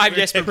 Number 5,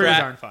 Jesper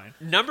Bratt. Aren't fine.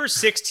 Number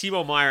 6,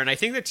 Timo Meier. And I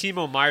think the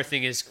Timo Meier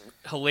thing is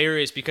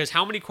hilarious because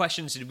how many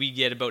questions did we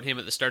get about him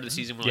at the start of the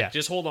season? We're like,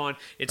 just hold on,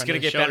 it's going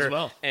to get better.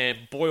 Well. And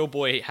boy, oh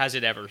boy, has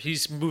it ever.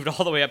 He's moved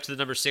all the way up to the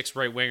number 6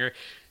 right winger.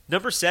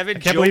 Number 7, I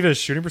can't believe his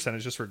shooting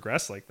percentage just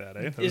regressed like that.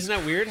 Isn't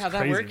that weird how that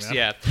crazy, works?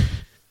 Man.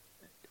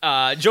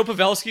 Yeah. Joe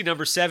Pavelski,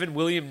 number 7.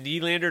 William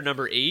Nylander,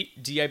 number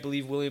 8. I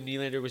believe William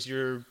Nylander was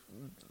your...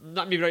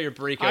 Maybe not your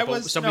breakout,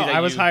 but somebody that I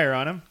was higher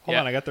on him. Hold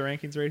Yeah. on, I got the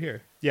rankings right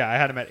here. Yeah, I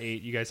had him at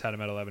 8. You guys had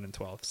him at 11 and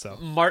 12. So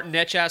Martin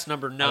Netchas,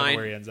 number 9. I don't know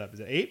where he ends up. Is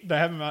it 8? Did I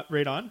have him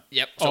right on?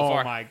 Yep, so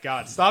far. Oh my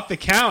God! Stop the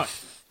count.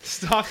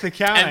 Stop the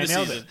count. End I the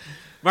nailed season. it.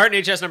 Martin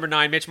Netchas, number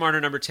 9. Mitch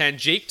Marner, number 10.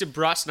 Jake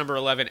DeBrusk, number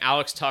 11.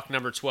 Alex Tuck,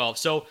 number 12.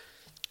 So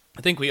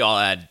I think we all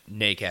had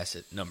Nakes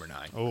at number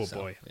 9. Oh so,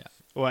 boy. Yeah.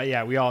 Well,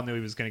 yeah, we all knew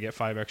he was going to get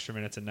 5 extra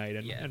minutes a night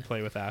and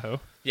play with Aho.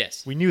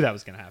 yes, We knew that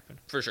was going to happen.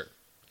 for sure.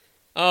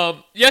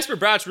 Jesper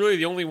Bratt's really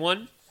the only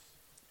one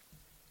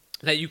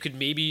that you could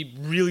maybe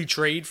really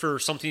trade for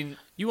something.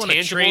 You want to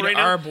tangible trade right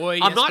now? our boy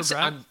I'm not. Jesper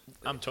sa- Bratt?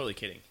 I'm totally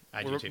kidding.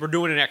 I do We're, too. we're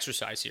doing an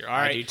exercise here. All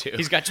right. do too.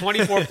 He's got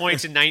 24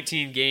 points in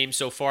 19 games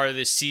so far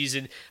this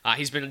season.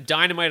 He's been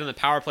dynamite on the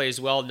power play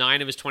as well.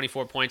 9 of his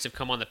 24 points have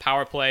come on the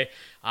power play.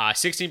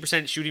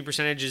 16% shooting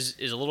percentage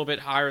is a little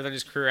bit higher than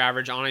his career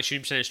average. On ice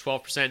shooting percentage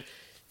 12%.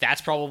 That's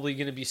probably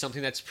going to be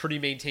something that's pretty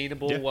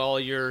maintainable while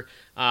you're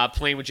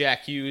playing with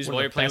Jack Hughes, One of while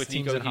the you're playing best with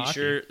teams Nico in hockey.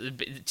 Hischier,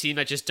 the team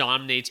that just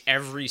dominates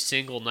every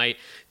single night.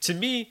 To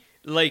me,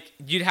 like,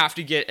 you'd have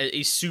to get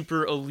a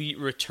super elite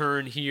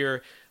return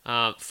here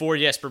for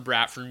Jesper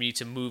Bratt for me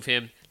to move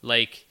him.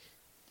 Like,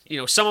 you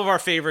know, some of our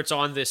favorites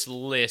on this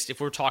list,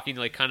 if we're talking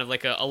like kind of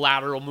like a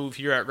lateral move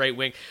here at right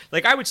wing,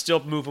 like I would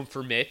still move him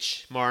for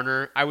Mitch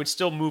Marner. I would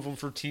still move him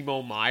for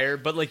Timo Meier,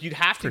 but like you'd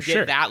have to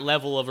get that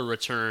level of a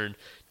return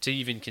to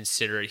even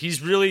consider it.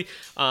 He's really,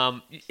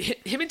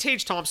 him and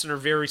Tage Thompson are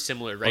very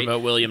similar, right? What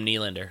about William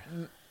Nylander?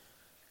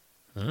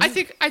 I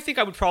think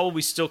I would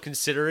probably still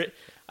consider it.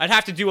 I'd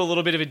have to do a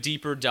little bit of a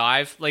deeper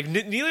dive. Like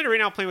Nylander right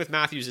now playing with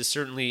Matthews is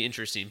certainly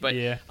interesting, but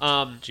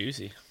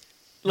Juicy.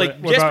 like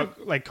what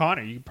about like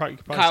Connor? You could probably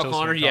Kyle still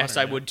Connor, swing yes,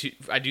 I yeah. would too.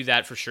 I do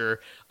that for sure.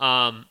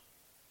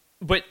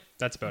 But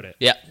That's about it.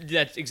 Yeah.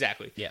 that's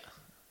exactly. Yeah.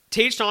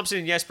 Tage Thompson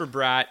and Jesper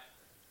Bratt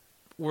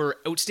were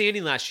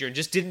outstanding last year and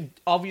just didn't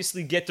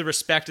obviously get the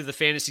respect of the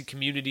fantasy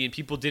community, and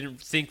people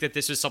didn't think that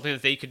this was something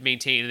that they could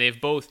maintain. And they've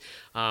both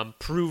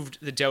proved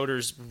the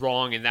doubters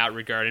wrong in that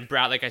regard. And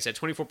Bratt, like I said,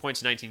 24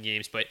 points in 19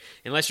 games, but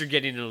unless you're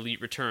getting an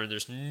elite return,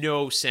 there's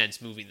no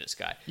sense moving this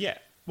guy. Yeah.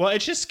 Well,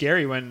 it's just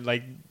scary when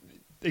like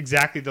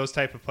exactly those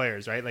type of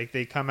players, right? Like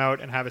they come out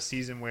and have a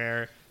season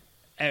where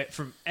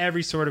from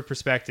every sort of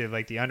perspective,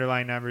 like the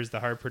underlying numbers, the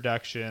hard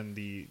production,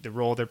 the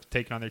role they're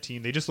taking on their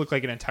team, they just look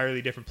like an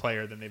entirely different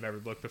player than they've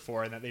ever looked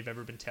before and that they've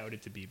ever been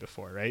touted to be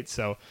before, right?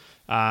 So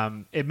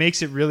it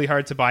makes it really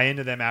hard to buy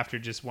into them after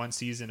just one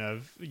season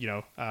of, you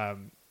know,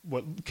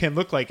 what can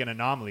look like an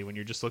anomaly when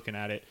you're just looking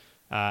at it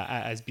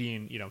as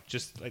being, you know,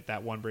 just like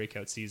that one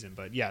breakout season.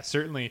 But yeah,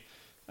 certainly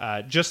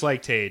just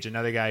like Tage,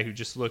 another guy who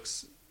just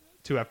looks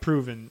to have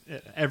proven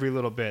every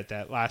little bit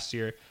that last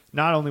year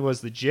not only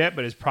was legit,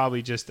 but is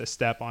probably just a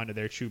step onto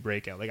their true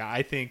breakout. Like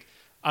I think,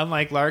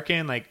 unlike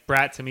Larkin, like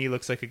Bratt to me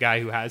looks like a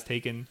guy who has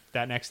taken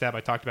that next step.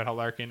 I talked about how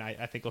Larkin,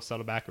 I think will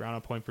settle back around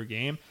a point per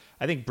game.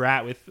 I think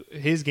Bratt, with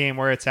his game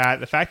where it's at,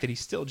 the fact that he's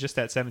still just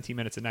at 17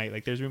 minutes a night,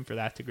 like there's room for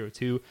that to grow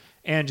too.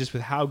 And just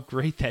with how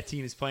great that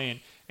team is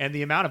playing and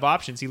the amount of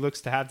options he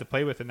looks to have to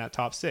play with in that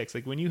top 6.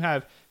 Like when you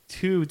have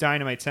 2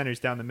 dynamite centers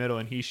down the middle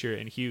in Hischier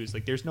and Hughes,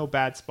 like there's no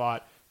bad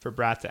spot for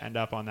Bratt to end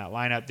up on that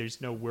lineup. There's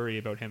no worry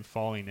about him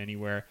falling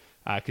anywhere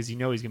because you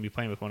know he's going to be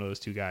playing with one of those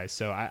 2 guys.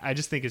 So I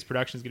just think his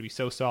production is going to be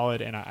so solid,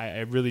 and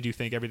I really do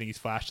think everything he's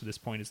flashed to this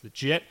point is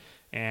legit,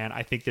 and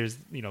I think there's,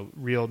 you know,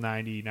 real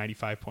 90,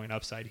 95-point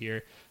upside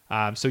here.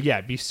 So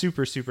yeah, be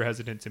super, super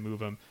hesitant to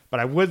move him, but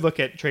I would look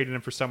at trading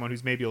him for someone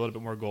who's maybe a little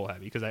bit more goal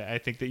heavy because I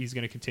think that he's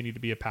going to continue to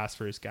be a pass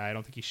first guy. I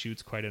don't think he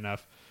shoots quite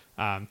enough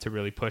to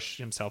really push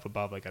himself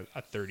above like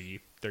a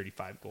 30,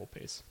 35 goal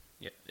pace.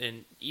 Yeah,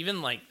 and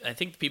even like I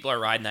think people are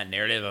riding that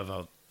narrative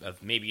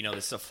of maybe, you know,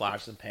 this is a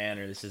flash in the pan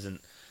or this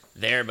isn't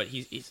there, but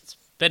he's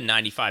been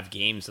 95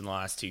 games in the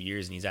last 2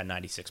 years and he's at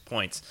 96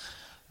 points.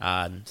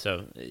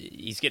 So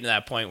he's getting to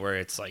that point where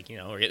it's like, you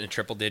know, we're getting the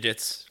triple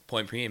digits,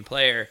 point per game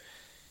player.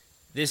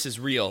 This is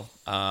real.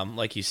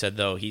 Like you said,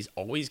 though, he's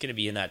always going to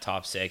be in that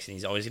top 6, and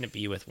he's always going to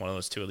be with one of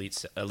those 2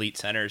 elite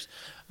centers.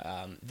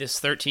 This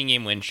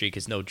 13-game win streak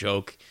is no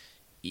joke.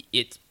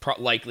 It's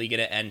likely going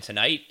to end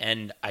tonight,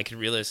 and I could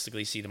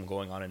realistically see them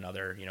going on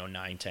another, you know,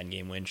 9-10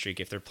 game win streak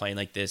if they're playing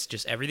like this.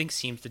 Just everything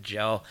seems to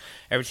gel,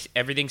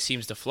 everything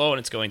seems to flow, and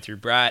it's going through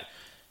Bratt.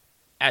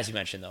 As you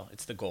mentioned, though,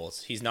 it's the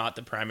goals. He's not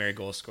the primary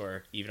goal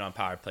scorer, even on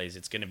power plays.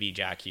 It's going to be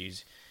Jack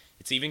Hughes.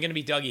 It's even going to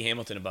be Dougie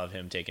Hamilton above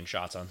him taking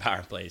shots on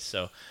power plays.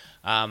 So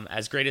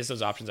as great as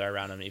those options are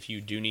around him, if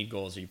you do need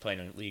goals or you play in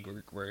a league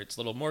where it's a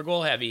little more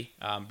goal heavy,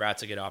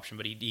 Bratt's a good option,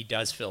 but he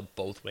does fill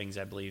both wings,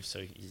 I believe.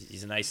 So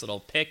he's a nice little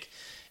pick.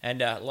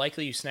 And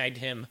likely you snagged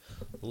him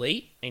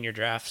late in your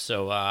draft.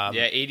 So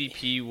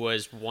ADP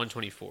was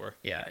 124.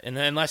 Yeah, and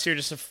then unless you're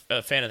just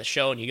a fan of the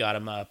show and you got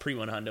him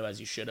pre-100 as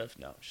you should have.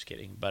 No, just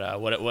kidding.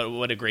 But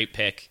what a great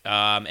pick.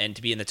 And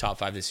to be in the top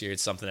 5 this year,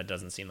 it's something that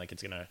doesn't seem like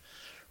it's going to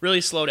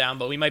really slow down.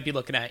 But we might be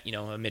looking at,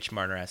 a Mitch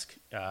Marner-esque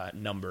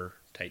number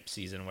type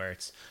season where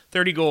it's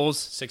 30 goals,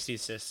 60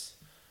 assists,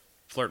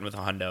 flirting with a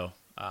hundo.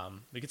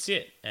 We could see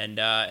it. And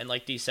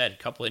like Dee said, a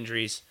couple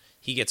injuries.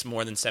 He gets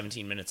more than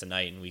 17 minutes a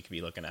night, and we could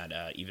be looking at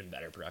even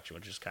better production,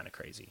 which is kind of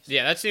crazy.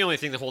 Yeah, that's the only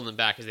thing that's holding them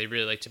back is they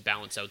really like to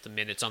balance out the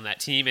minutes on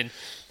that team, and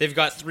they've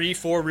got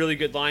 3-4 really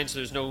good lines, so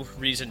there's no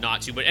reason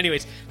not to. But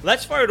anyways,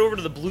 let's fire it over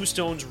to the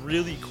Bluestones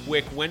really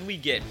quick. When we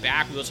get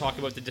back, we'll talk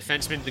about the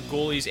defensemen, the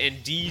goalies,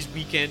 and Dee's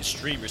weekend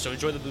streamers. So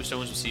enjoy the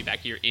Bluestones. We'll see you back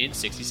here in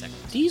 60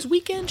 seconds. Dee's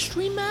weekend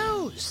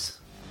streamers.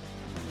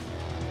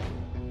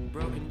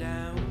 Broken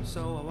down,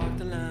 so I walk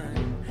the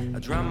line. I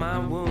drown my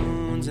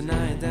wounds and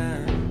I ain't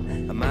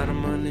down. I'm out of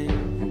money,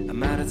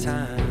 I'm out of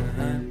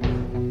time.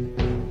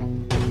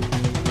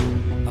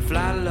 I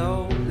fly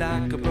low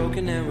like a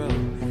broken arrow.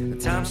 The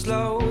time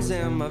slows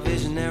and my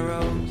vision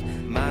narrows.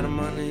 I'm out of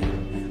money,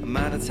 I'm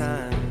out of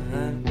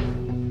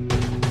time.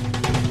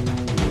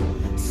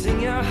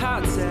 Sing your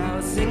hearts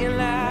out, sing it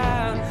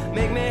loud.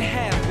 Make me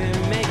happy,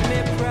 make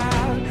me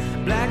proud.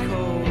 Black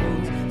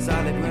holes,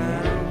 solid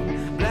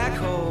ground. Black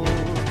holes,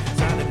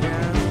 solid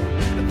ground.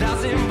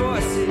 1,000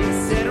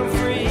 voices set them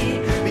free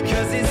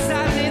because this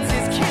silence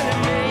is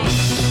killing me.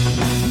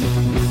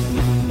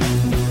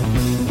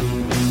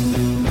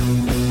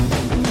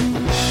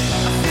 I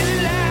feel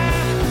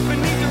alive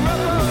beneath the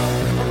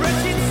rubble. A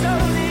wretched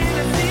soul in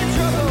a sea of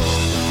trouble.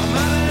 I'm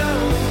all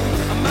alone,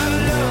 I'm all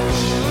alone.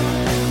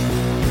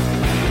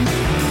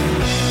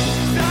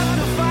 Start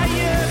the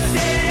fire,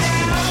 set it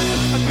out.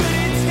 A good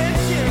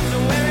intentions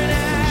are wearing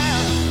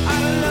out.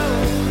 All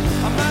alone,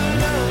 I'm all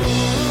alone.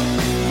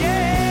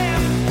 Yeah.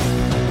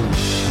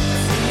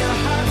 Sing your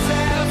hearts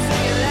out,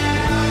 sing it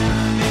loud. Make me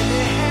happy,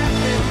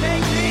 make me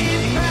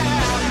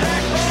proud.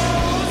 Black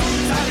holes,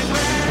 solid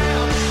ground.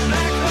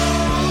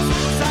 Black holes,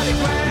 solid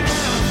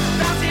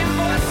ground. 1,000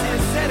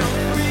 voices set them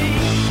free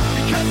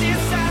because this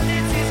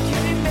silence is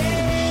killing me.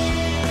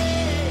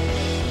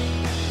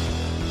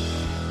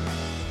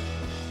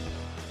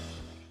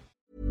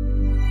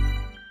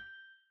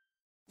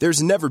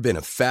 There's never been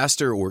a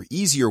faster or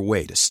easier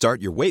way to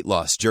start your weight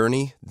loss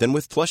journey than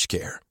with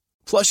PlushCare.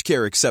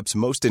 PlushCare accepts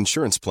most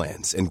insurance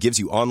plans and gives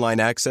you online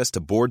access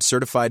to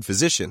board-certified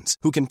physicians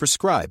who can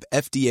prescribe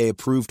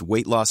FDA-approved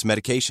weight loss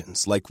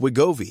medications like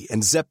Wegovy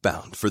and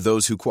Zepbound for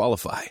those who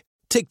qualify.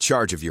 Take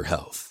charge of your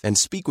health and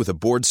speak with a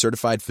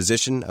board-certified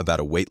physician about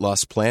a weight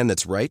loss plan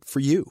that's right for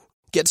you.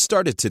 Get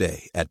started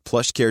today at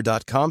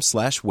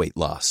plushcare.com/weight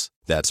loss.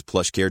 That's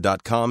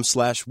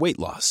plushcare.com/weight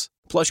loss.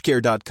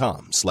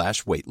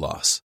 plushcare.com/weight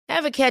loss.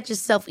 Ever catch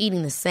yourself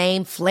eating the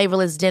same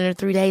flavorless dinner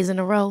 3 days in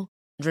a row?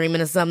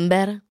 Dreaming of something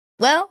better?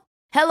 Well,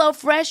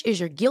 HelloFresh is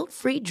your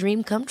guilt-free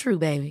dream come true,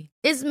 baby.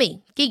 It's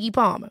me, Keke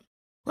Palmer.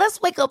 Let's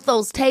wake up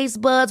those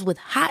taste buds with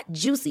hot,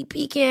 juicy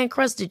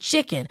pecan-crusted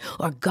chicken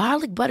or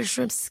garlic butter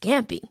shrimp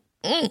scampi.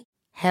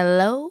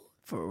 Hello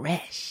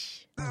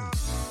Fresh.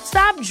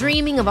 Stop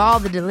dreaming of all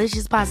the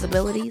delicious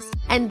possibilities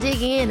and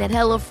dig in at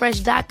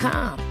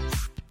HelloFresh.com.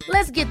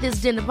 Let's get this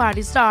dinner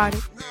party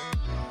started.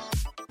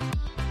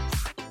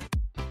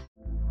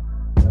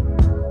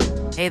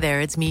 Hey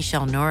there, it's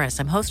Michelle Norris.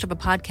 I'm host of a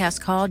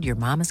podcast called Your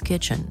Mama's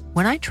Kitchen.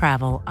 When I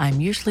travel,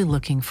 I'm usually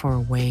looking for a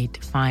way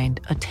to find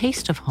a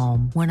taste of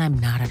home when I'm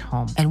not at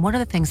home. And one of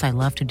the things I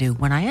love to do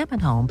when I am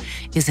at home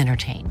is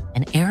entertain.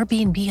 And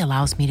Airbnb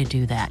allows me to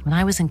do that. When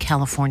I was in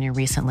California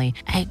recently,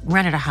 I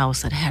rented a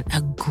house that had a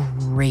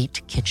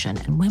great kitchen.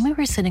 And when we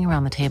were sitting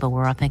around the table, we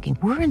were all thinking,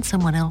 we're in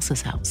someone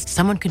else's house.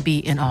 Someone could be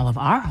in all of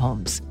our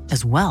homes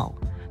as well.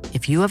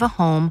 If you have a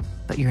home,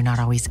 but you're not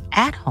always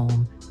at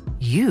home,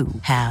 you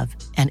have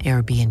an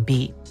Airbnb.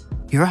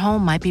 Your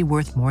home might be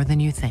worth more than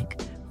you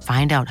think.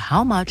 Find out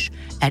how much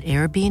at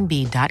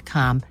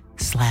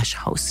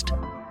airbnb.com/host.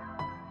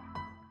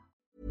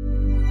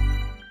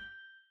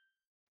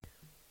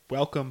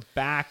 Welcome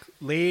back,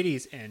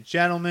 ladies and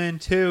gentlemen,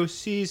 to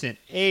Season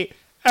 8,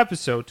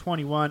 Episode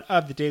 21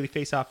 of the Daily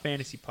Face-Off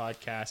Fantasy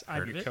Podcast.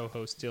 I'm your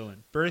co-host, Dylan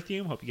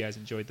Berthium. Hope you guys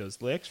enjoyed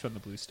those licks from the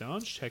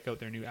Bluestones. Check out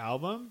their new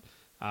album.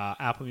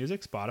 Apple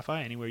Music,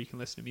 Spotify, anywhere you can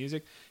listen to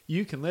music,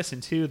 you can listen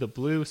to the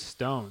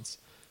Bluestones.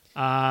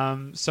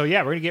 So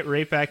yeah, we're going to get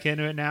right back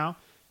into it now.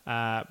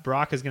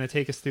 Brock is going to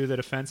take us through the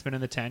defensemen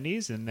and the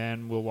tendies, and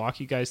then we'll walk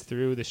you guys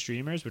through the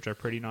streamers, which are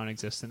pretty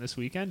non-existent this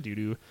weekend due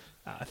to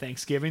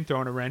Thanksgiving,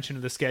 throwing a wrench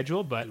into the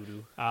schedule, but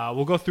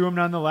we'll go through them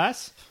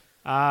nonetheless.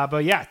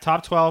 But yeah,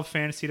 top 12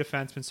 fantasy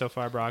defensemen so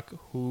far, Brock.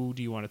 Who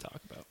do you want to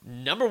talk about?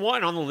 Number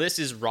 1 on the list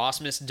is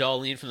Rasmus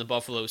Dahlin from the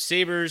Buffalo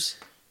Sabres.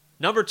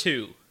 Number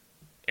 2,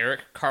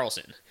 Erik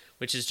Karlsson.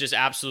 which is just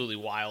absolutely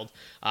wild.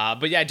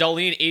 But yeah,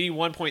 Dahlin,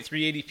 81.3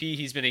 ADP.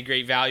 He's been a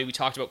great value. We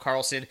talked about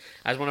Karlsson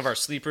as one of our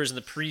sleepers in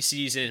the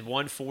preseason,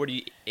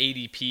 140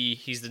 ADP.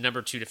 He's the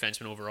number 2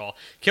 defenseman overall.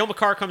 Cale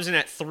Makar comes in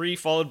at 3,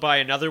 followed by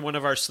another one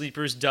of our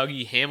sleepers,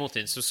 Dougie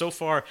Hamilton. So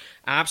far,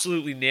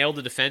 absolutely nailed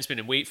the defenseman,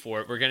 and wait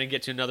for it. We're going to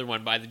get to another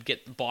one by the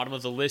bottom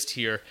of the list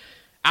here.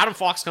 Adam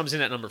Fox comes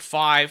in at number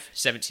 5,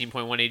 17.1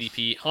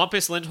 ADP.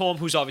 Hampus Lindholm,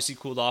 who's obviously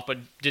cooled off, but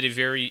did a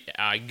very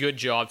good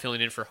job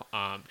filling in for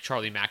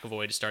Charlie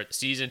McAvoy to start the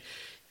season.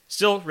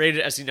 Still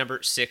rated as the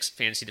number 6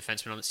 fantasy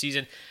defenseman on the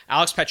season.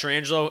 Alex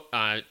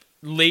Pietrangelo,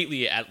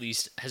 lately at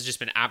least, has just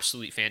been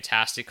absolutely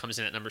fantastic. Comes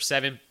in at number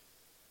 7.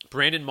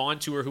 Brandon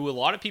Montour, who a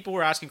lot of people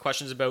were asking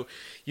questions about,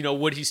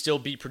 would he still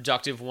be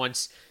productive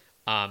once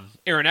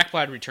Aaron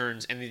Ekblad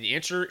returns, and the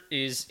answer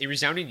is a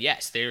resounding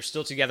yes. They are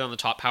still together on the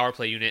top power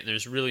play unit, and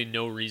there's really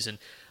no reason.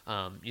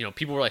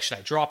 People were like, should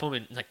I drop him?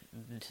 And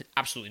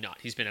absolutely not.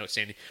 He's been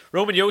outstanding.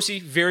 Roman Josi,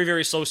 very,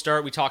 very slow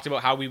start. We talked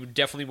about how we would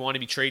definitely want to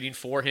be trading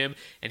for him,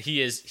 and he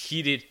has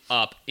heated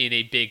up in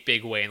a big,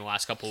 big way in the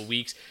last couple of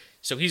weeks.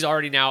 So he's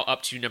already now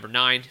up to number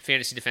 9,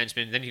 fantasy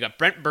defenseman. Then you got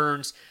Brent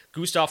Burns,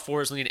 Gustav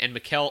Forsling, and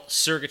Mikhail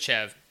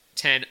Sergachev,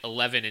 10,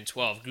 11, and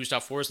 12.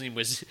 Gustav Forsling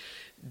was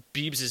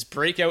Beebs'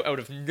 breakout out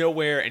of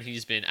nowhere, and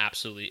he's been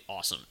absolutely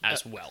awesome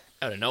as well.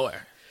 Out of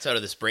nowhere. It's out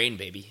of this brain,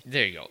 baby.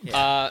 There you go.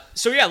 Yeah.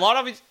 A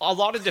lot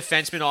of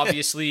defensemen,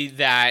 obviously,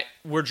 that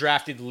were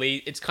drafted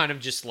late. It's kind of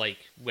just like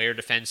where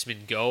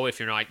defensemen go if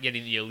you're not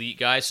getting the elite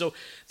guys. So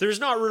there's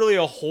not really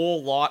a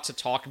whole lot to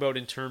talk about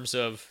in terms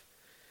of,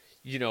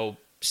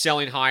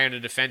 selling high on a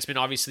defenseman.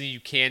 Obviously, you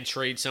can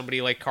trade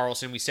somebody like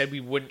Karlsson. We said we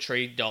wouldn't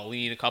trade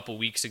Dahlin a couple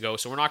weeks ago,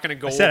 so we're not going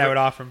to go. I said I would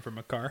offer him for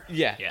Makar.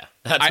 Yeah.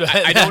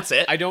 That's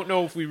it. I don't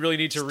know if we really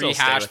need to Still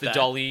rehash stay the with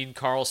Dahlin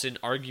Karlsson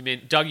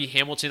argument. Dougie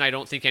Hamilton, I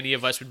don't think any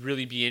of us would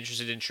really be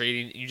interested in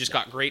trading. You just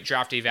got great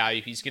draft day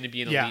value. He's going to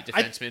be an elite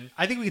defenseman.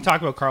 I think we can talk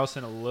about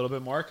Karlsson a little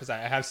bit more because I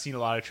have seen a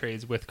lot of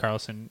trades with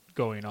Karlsson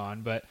going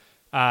on, but.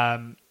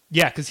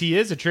 Because he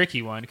is a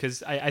tricky one.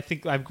 Because I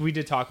think we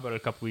did talk about it a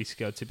couple weeks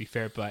ago, to be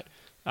fair, but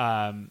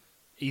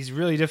he's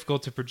really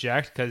difficult to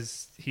project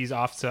because he's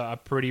off to a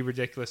pretty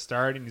ridiculous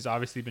start, and he's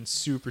obviously been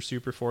super,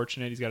 super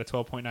fortunate. He's got a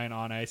 12.9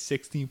 on ice,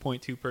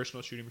 16.2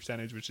 personal shooting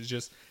percentage, which is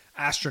just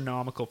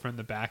astronomical from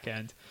the back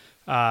end.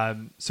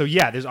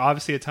 There's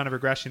obviously a ton of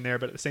regression there,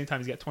 but at the same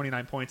time, he's got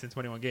 29 points in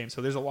 21 games.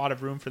 So there's a lot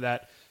of room for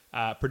that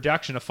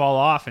production to fall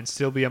off and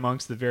still be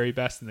amongst the very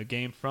best in the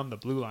game from the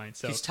blue line.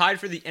 So he's tied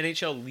for the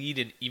NHL lead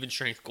in even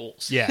strength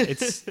goals. Yeah,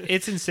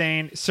 it's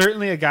insane.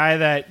 Certainly a guy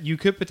that you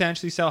could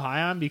potentially sell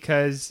high on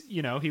because,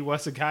 he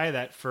was a guy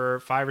that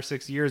for 5 or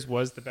 6 years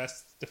was the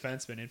best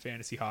defenseman in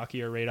fantasy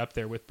hockey, or right up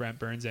there with Brent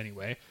Burns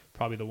anyway,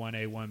 probably the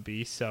 1A,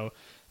 1B. So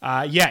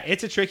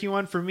it's a tricky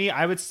one for me.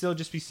 I would still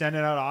just be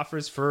sending out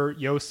offers for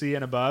Josi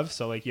and above.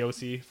 So like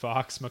Josi,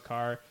 Fox,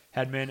 Makar,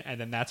 Hedman, and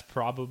then that's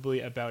probably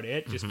about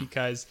it, just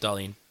because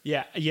Dahlin.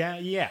 Yeah.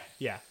 Yes.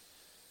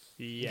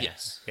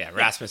 Yeah,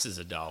 Rasmus is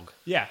a dog.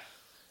 Yeah.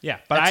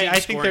 But I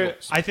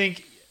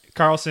think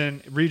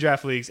Karlsson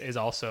redraft leagues is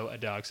also a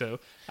dog. So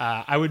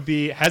I would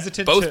be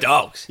hesitant. Both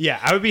dogs. Yeah,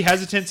 I would be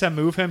hesitant to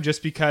move him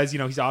just because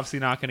he's obviously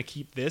not going to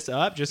keep this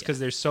up, just because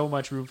there's so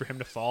much room for him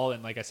to fall,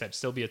 and like I said,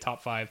 still be a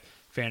top 5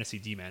 fantasy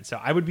D-man. So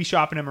I would be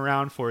shopping him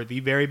around for the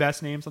very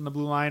best names on the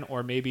blue line,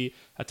 or maybe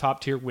a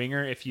top tier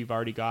winger if you've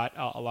already got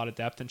a lot of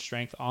depth and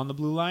strength on the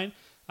blue line.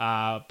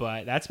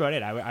 But that's about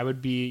it. I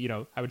would be,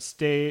 I would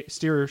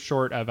steer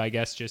short of, I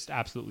guess, just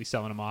absolutely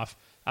selling him off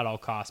at all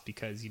costs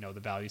because, the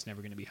value is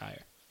never going to be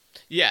higher.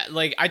 Yeah,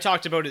 like I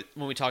talked about it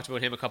when we talked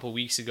about him a couple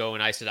weeks ago,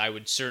 and I said I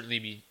would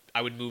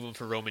move him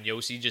for Roman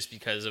Josi just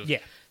because of,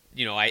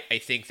 I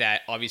think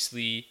that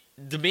obviously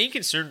the main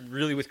concern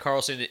really with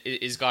Karlsson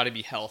is got to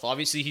be health.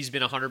 Obviously, he's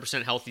been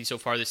 100% healthy so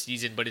far this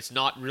season, but it's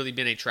not really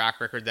been a track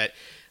record that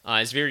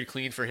is very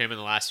clean for him in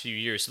the last few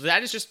years. So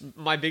that is just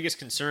my biggest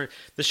concern.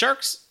 The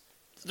Sharks,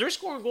 they're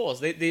scoring goals.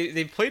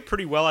 They've played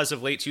pretty well as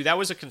of late, too. That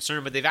was a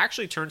concern, but they've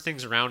actually turned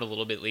things around a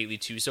little bit lately,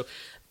 too. So,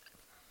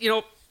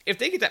 if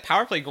they get that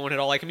power play going at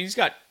all, he's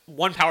got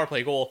 1 power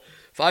play goal,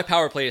 5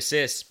 power play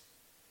assists.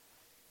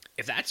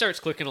 If that starts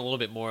clicking a little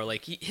bit more,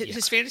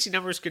 his fantasy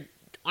numbers could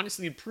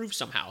honestly improve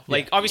somehow.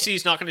 Obviously,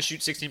 he's not going to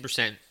shoot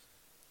 16%.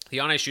 The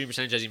on-ice shooting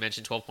percentage, as you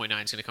mentioned, 12.9 is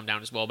going to come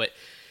down as well. But,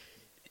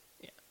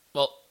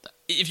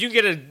 if you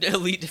get an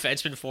elite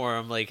defenseman for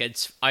him,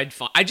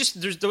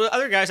 there's the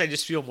other guys I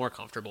just feel more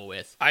comfortable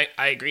with. I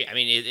agree. I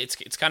mean, it's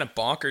kind of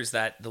bonkers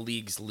that the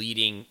league's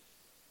leading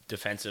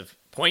defensive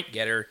point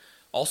getter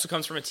also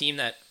comes from a team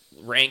that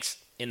ranks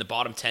in the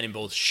bottom 10 in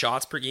both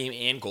shots per game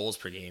and goals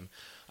per game.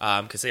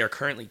 Because they are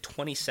currently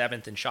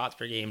 27th in shots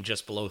per game,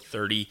 just below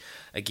 30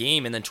 a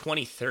game, and then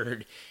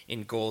 23rd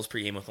in goals per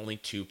game with only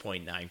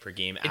 2.9 per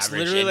game average. It's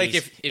literally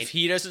if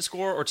he doesn't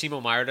score or Timo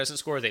Meier doesn't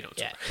score, they don't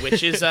score.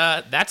 Which is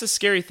that's a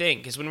scary thing,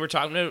 because when we're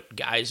talking about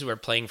guys who are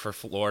playing for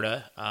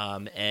Florida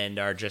and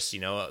are just,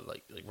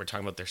 like we're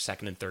talking about their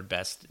second and third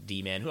best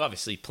D-man, who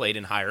obviously played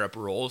in higher up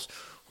roles,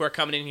 who are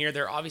coming in here,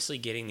 they're obviously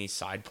getting these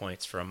side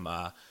points from,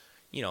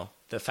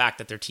 the fact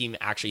that their team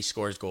actually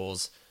scores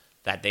goals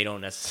that they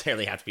don't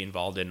necessarily have to be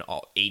involved in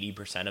all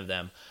 80% of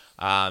them.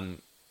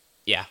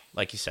 Yeah,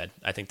 like you said,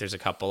 I think there's a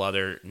couple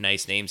other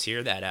nice names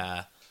here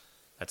that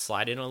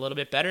slide in a little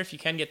bit better if you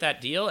can get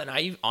that deal. And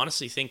I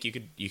honestly think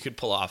you could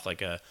pull off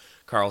like a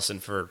Carlson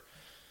for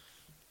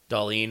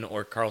Dahlin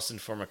or Carlson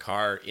for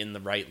Makar in the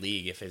right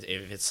league if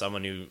it's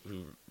someone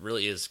who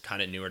really is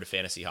kind of newer to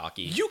fantasy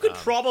hockey. You could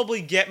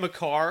probably get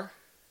Makar.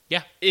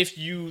 Yeah. If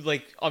you,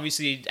 like,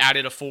 obviously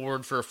added a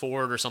forward for a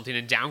forward or something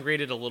and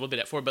downgraded a little bit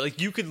at forward, but,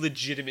 like, you could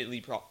legitimately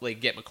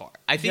get Makar.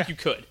 I think you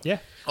could. Yeah.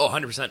 Oh,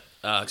 100%.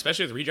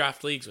 Especially with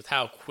redraft leagues, with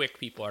how quick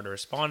people are to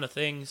respond to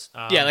things.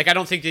 Yeah, like, I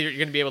don't think that you're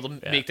going to be able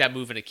to make that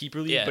move in a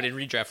keeper league, but in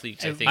redraft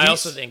leagues, I think I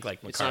also think,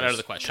 like, it's not out of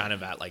the question. Kind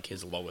of at, like,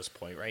 his lowest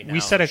point right now. We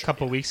said a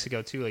couple weeks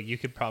ago, too, like, you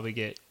could probably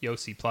get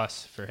Yossi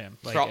Plus for him.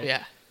 Like,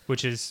 yeah.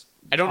 Which is...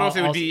 I don't know if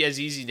it would be as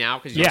easy now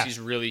because Yossi's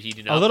really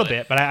heating up. A little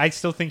bit, but I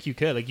still think you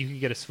could. Like, you could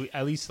get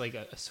at least like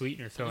a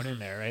sweetener thrown in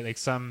there, right? Like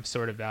some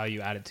sort of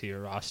value added to your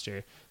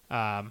roster.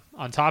 On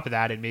top of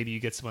that, and maybe you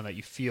get someone that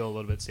you feel a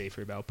little bit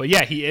safer about. But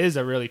yeah, he is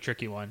a really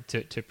tricky one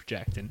to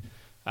project,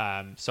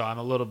 and so I'm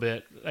a little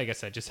bit, like I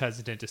said, just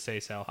hesitant to say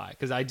sell high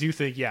because I do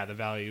think the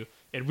value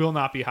it will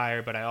not be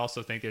higher, but I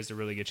also think there's a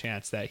really good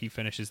chance that he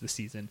finishes the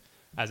season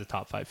as a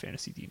top 5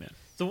 fantasy D-man.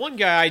 The one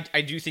guy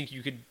I do think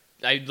you could.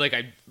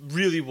 I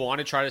really want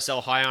to try to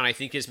sell high on, I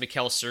think, is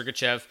Mikhail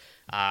Sergachev.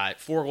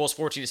 4 goals,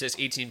 14 assists,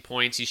 18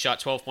 points. He shot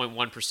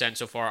 12.1%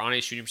 so far.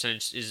 On-ice shooting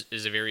percentage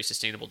is a very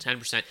sustainable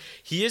 10%.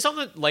 He is on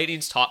the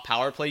Lightning's top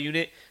power play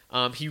unit.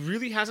 He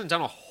really hasn't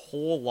done a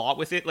whole lot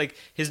with it. Like,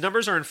 his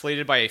numbers are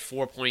inflated by a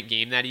 4-point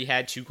game that he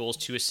had, 2 goals,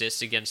 2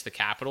 assists against the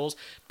Capitals.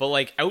 But,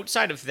 like,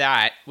 outside of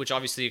that, which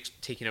obviously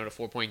taking out a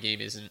 4-point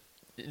game isn't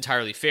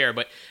entirely fair,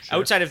 but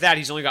outside of that,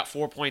 he's only got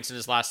 4 points in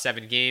his last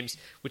 7 games,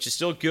 which is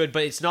still good,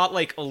 but it's not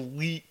like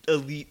elite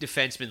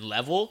defenseman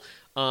level,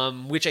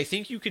 which I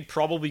think you could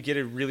probably get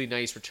a really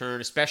nice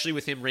return, especially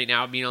with him right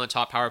now being on the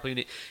top power play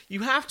unit.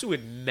 You have to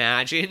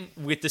imagine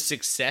with the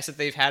success that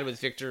they've had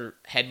with Victor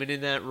Hedman in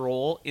that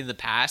role in the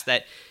past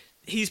that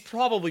he's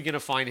probably going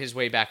to find his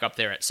way back up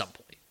there at some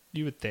point.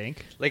 You would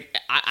think. Like,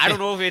 I don't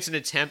know if it's an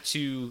attempt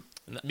to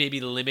maybe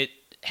limit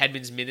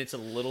Hedman's minutes a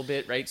little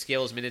bit, right?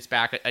 Scale his minutes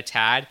back a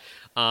tad.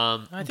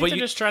 I think they're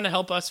just trying to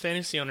help us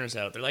fantasy owners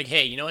out. They're like,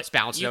 hey, you know what?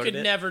 Bounce you out could a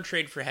bit. never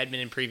trade for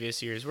Hedman in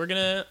previous years. We're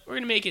gonna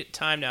make it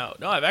time now.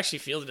 No, I've actually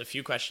fielded a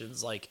few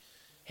questions like,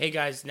 hey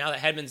guys, now that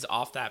Hedman's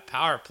off that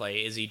power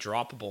play, is he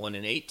droppable in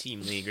an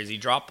 8-team league or is he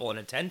droppable in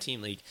a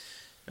 10-team league?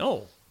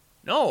 No,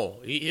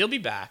 he'll be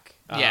back.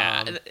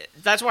 Yeah,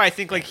 that's why I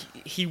think like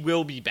he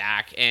will be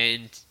back,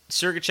 and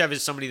Sergachev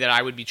is somebody that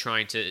I would be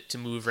trying to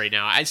move right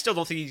now. I still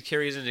don't think he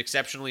carries an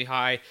exceptionally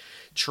high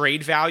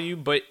trade value,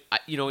 but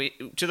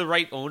to the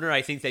right owner,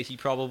 I think that you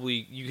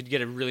could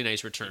get a really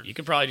nice return. You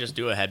could probably just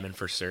do a Hedman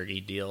for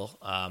Sergey deal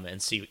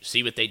and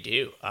see what they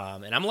do.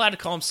 And I'm allowed to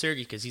call him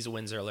Sergey because he's a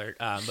Windsor alert.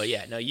 But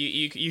yeah, no,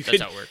 you That's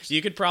could, how it works.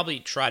 You could probably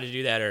try to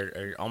do that,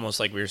 or almost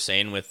like we were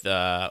saying with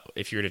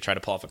if you were to try to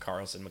pull off a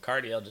Carlson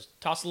McCarr deal,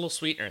 just toss a little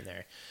sweetener in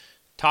there.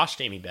 Toss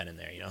Jamie Benn in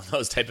there,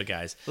 those type of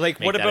guys. Like,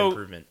 Make what that about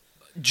improvement.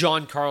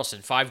 John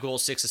Carlson, 5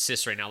 goals, 6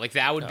 assists right now? Like,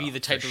 that would be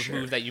the type of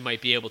move that you might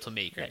be able to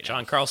make right now.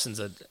 John Carlson's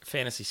a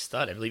fantasy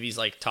stud. I believe he's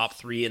like top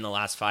 3 in the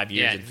last 5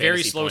 years. Yeah, in very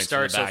fantasy slow points from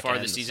start the so back far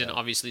end, this season. so.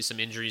 Obviously, some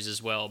injuries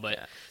as well,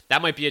 but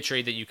that might be a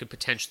trade that you could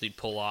potentially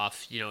pull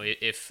off,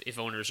 if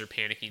owners are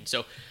panicking.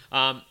 So,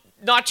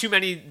 not too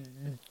many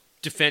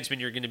defensemen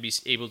you're going to be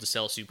able to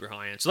sell super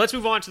high on. So let's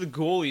move on to the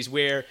goalies,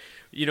 where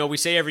we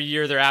say every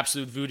year they're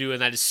absolute voodoo,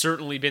 and that has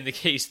certainly been the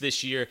case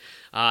this year.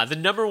 The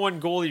number 1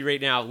 goalie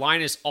right now,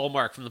 Linus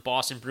Ullmark from the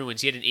Boston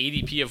Bruins. He had an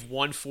ADP of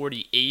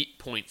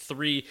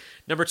 148.3.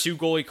 Number 2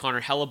 goalie,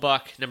 Connor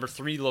Hellebuck. Number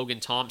 3, Logan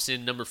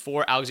Thompson. Number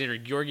 4, Alexander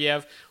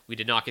Georgiev. We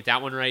did not get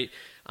that one right.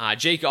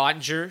 Jake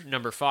Ottinger,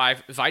 number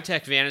 5.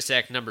 Vitek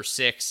Vanacek, number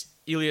 6.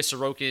 Ilya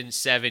Sorokin,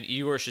 7.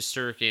 Igor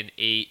Shesterkin,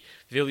 8.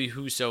 Ville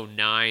Husso,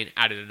 9.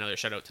 Added another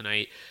shutout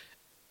tonight.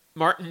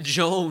 Martin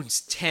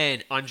Jones,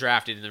 10,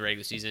 undrafted in the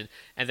regular season.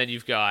 And then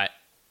you've got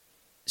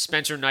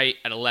Spencer Knight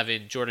at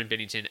 11, Jordan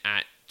Binnington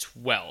at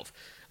 12.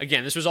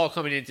 Again, this was all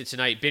coming into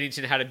tonight.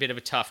 Binnington had a bit of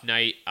a tough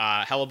night.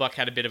 Hellebuck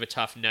had a bit of a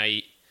tough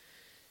night.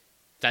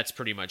 That's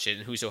pretty much it.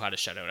 And Husso had a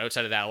shutout.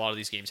 Outside of that, a lot of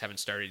these games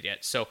haven't started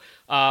yet. So,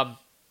 to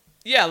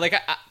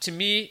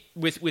me,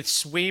 with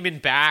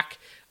Swayman back,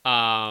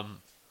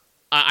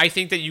 I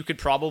think that you could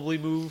probably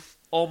move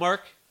Ullmark.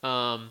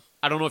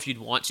 I don't know if you'd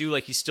want to.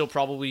 Like, he's still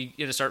probably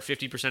going to start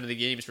 50% of the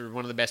games for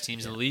one of the best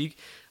teams in the league.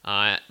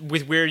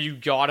 With where you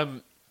got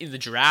him in the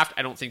draft,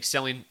 I don't think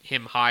selling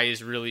him high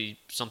is really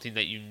something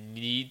that you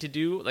need to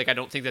do. Like, I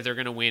don't think that they're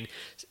going to win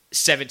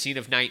 17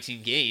 of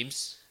 19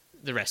 games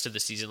the rest of the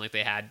season like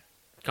they had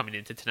coming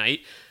into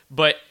tonight.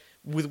 But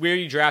with where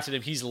you drafted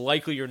him, he's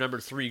likely your number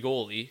 3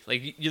 goalie.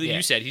 Like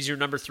you said, he's your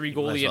number 3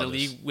 goalie in a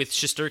league with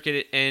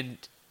Shesterkin and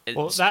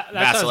well, that's what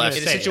I was going to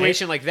in say. a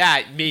situation like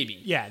that,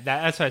 maybe. Yeah,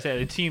 that's what I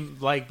said. A team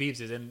like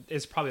Beebs is, and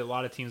it's probably a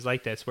lot of teams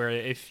like this, where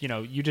if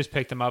you just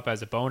picked him up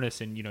as a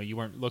bonus and you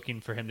weren't looking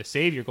for him to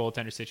save your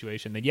goaltender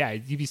situation, then yeah,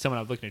 you'd be someone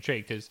I was looking to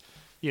trade because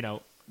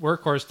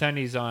workhorse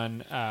tendies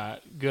on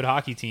good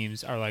hockey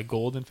teams are like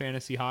gold in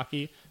fantasy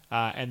hockey.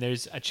 And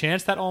there's a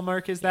chance that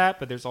Ullmark is that,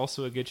 but there's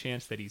also a good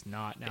chance that he's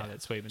not now that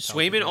Swayman's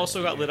Swayman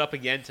also got lit up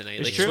again tonight.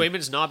 It's Like true.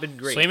 Swayman's not been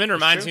great. Swayman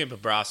reminds me of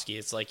Bobrovsky.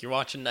 It's like you're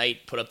watching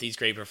Knight put up these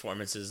great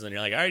performances, and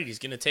you're like, all right, he's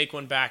going to take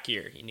one back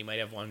here. And he might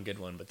have one good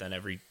one, but then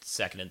every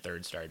second and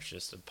third start's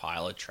just a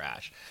pile of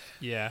trash.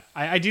 Yeah,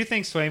 I do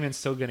think Swayman's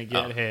still going to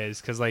get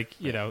his because, like,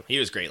 you know, He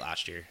was great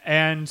last year.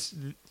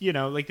 and you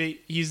know, like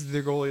he's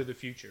the goalie of the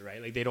future,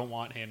 right? Like they don't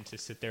want him to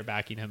sit there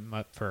backing him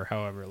up for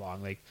however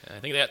long. Like I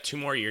think they got 2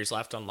 more years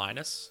left on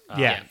Linus.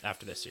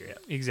 After this year,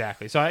 yeah.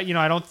 exactly. So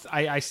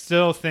I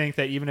still think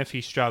that even if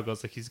he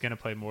struggles, like he's going to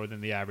play more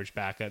than the average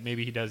backup.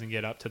 Maybe he doesn't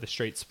get up to the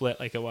straight split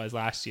like it was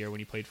last year when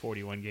he played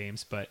 41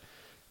 games, but.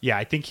 Yeah,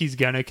 I think he's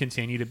going to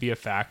continue to be a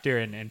factor,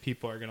 and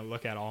people are going to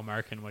look at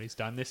Ullmark and what he's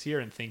done this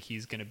year and think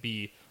he's going to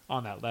be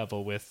on that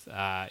level with,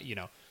 you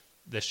know,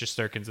 the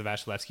Shesterkins of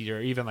Vasilevsky, or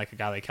even like a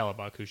guy like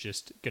Hellebuck, who's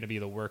just going to be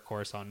the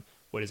workhorse on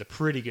what is a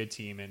pretty good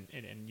team, and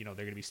you know,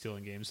 they're going to be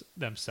stealing games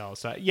themselves.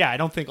 So, yeah, I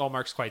don't think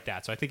Ullmark's quite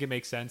that. So I think it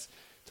makes sense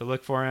to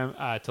look for him,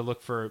 to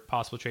look for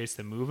possible trades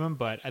to move him.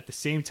 But at the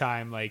same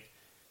time, like,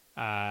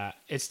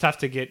 it's tough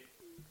to get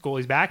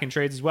goalies back in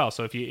trades as well.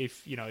 So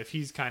if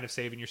he's kind of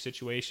saving your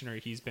situation, or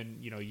he's been,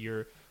 you know,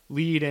 your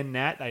lead in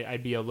net,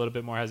 I'd be a little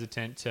bit more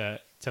hesitant to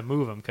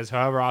move him, because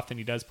however often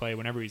he does play,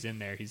 whenever he's in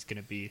there, he's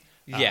going to be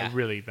a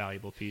really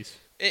valuable piece.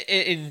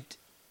 And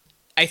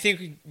I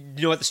think, you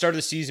know, at the start of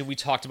the season, we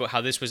talked about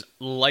how this was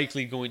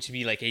likely going to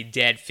be like a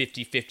dead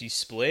 50-50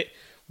 split,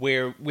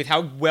 where with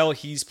how well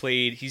he's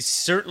played, he's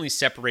certainly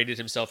separated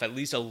himself at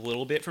least a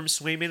little bit from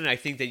Swayman, and I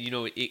think that, you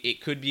know,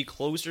 it could be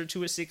closer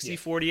to a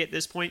 60-40 at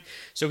this point.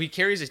 So he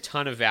carries a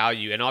ton of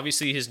value, and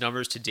obviously his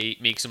numbers to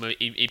date makes him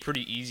a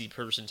pretty easy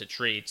person to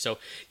trade. So,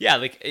 yeah,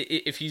 like,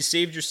 if he's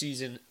saved your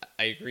season,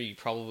 I agree, you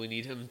probably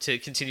need him to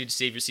continue to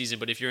save your season,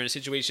 but if you're in a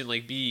situation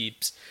like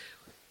Beebs,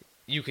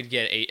 you could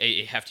get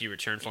a hefty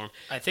return for him.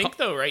 I think,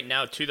 though, right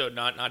now, too, though,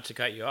 not to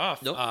cut you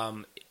off,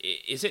 Nope.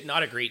 Is it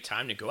not a great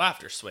time to go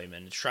after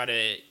Swayman, to try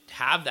to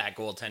have that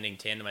goaltending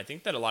tandem? I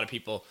think that a lot of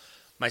people,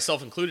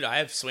 myself included, I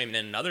have Swayman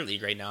in another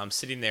league right now. I'm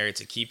sitting there.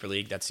 It's a keeper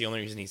league. That's the only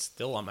reason he's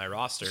still on my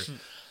roster.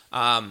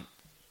 And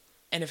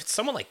if it's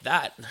someone like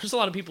that, there's a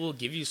lot of people who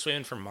give you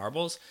Swayman for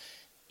marbles.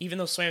 Even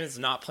though Swayman's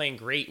not playing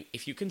great,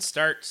 if you can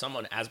start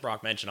someone, as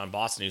Brock mentioned, on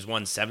Boston, who's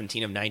won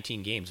 17 of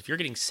 19 games, if you're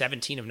getting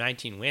 17 of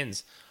 19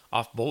 wins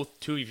off both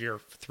 2 of your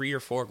 3 or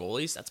 4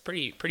 goalies, that's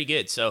pretty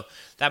good. So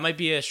that might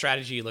be a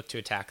strategy you look to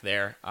attack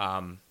there.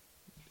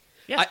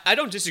 Yeah, I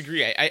don't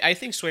disagree. I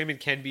think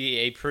Swayman can be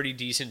a pretty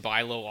decent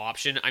buy low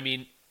option. I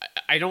mean,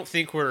 I don't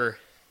think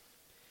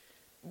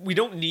we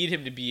don't need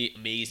him to be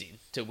amazing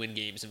to win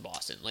games in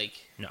Boston.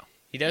 Like, no.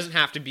 He doesn't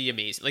have to be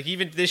amazing. Like,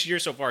 even this year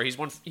so far,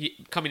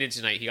 coming in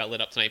tonight, he got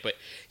lit up tonight, but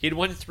he had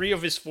won 3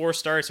 of his 4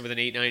 starts with an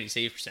 .890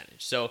 save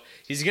percentage. So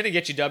he's going to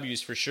get you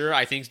W's for sure.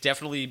 I think he's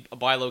definitely a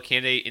buy low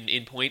candidate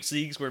in points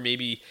leagues where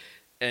maybe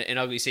an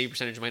ugly save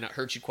percentage might not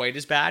hurt you quite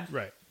as bad.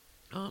 Right.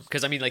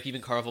 Because, I mean, like, even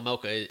Carl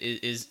Vejmelka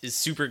is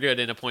super good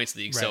in a points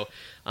league. Right.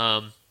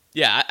 So,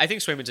 yeah, I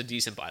think Swayman's a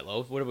decent buy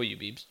low. What about you,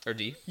 Beebs? Or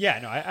D? Yeah,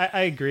 no,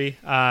 I agree.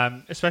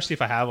 Especially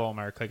if I have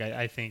Ullmark, like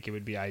I think it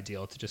would be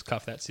ideal to just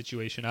cuff that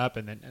situation up,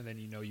 and then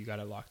you know you got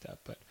it locked up.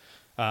 But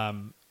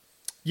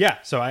yeah,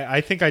 so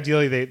I think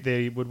ideally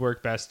they would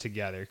work best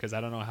together, because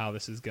I don't know how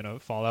this is gonna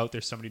fall out.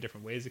 There's so many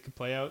different ways it could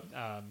play out.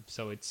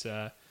 So it's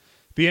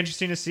be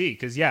interesting to see,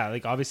 because yeah,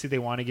 like obviously they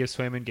want to give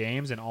Swayman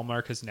games, and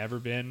Ullmark has never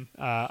been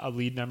a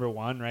lead number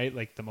 1, right?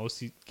 Like the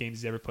most games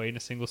he's ever played in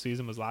a single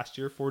season was last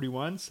year,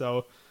 41.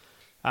 So.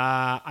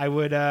 I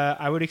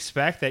would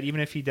expect that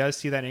even if he does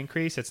see that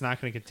increase, it's not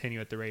going to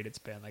continue at the rate it's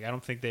been. Like, I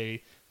don't think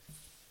they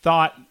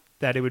thought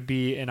that it would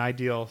be an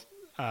ideal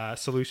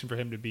solution for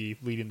him to be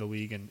leading the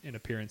league in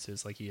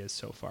appearances like he is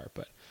so far.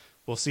 But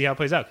we'll see how it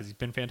plays out, because he's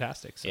been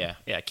fantastic. So.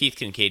 Yeah. Keith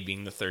Kincaid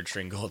being the 3rd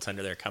string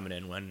goaltender there coming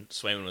in when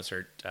Swayman was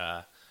hurt.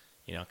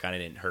 Kind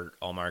of didn't hurt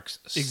Ullmark's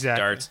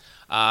starts.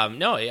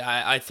 No,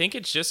 I think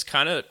it's just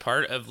kind of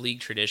part of league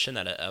tradition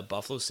that a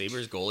Buffalo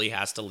Sabres goalie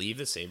has to leave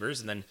the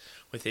Sabres and then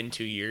within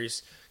 2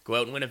 years go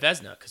out and win a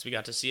Vezina, because we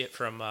got to see it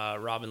from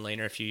Robin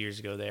Lehner a few years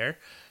ago there.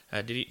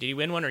 Did he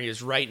win one, or he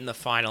was right in the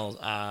final?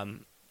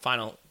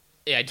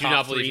 Yeah, I do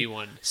not believe he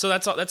won. So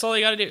that's all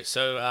you got to do.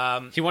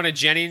 So he won at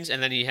Jennings,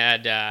 and then he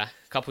had a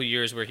couple of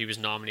years where he was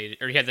nominated,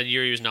 or he had the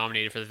year he was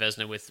nominated for the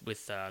Vezina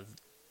with the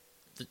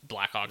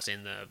Blackhawks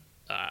and the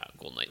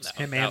Golden Knights.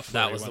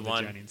 That was the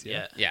one. Jennings,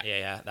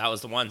 yeah. That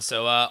was the one.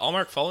 So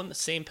Ullmark following the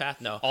same path.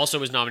 No, also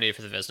was nominated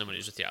for the Vezina when he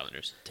was with the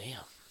Islanders.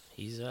 Damn,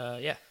 he's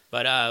yeah.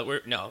 But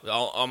Ullmark's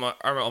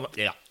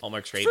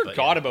great.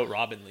 Forgot about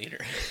Robin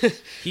Lehner.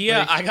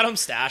 I got him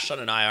stashed on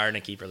an IR in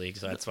a keeper league,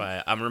 so that's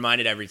why I'm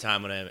reminded every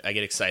time when I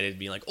get excited,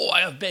 being like, oh, I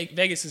have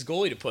Vegas'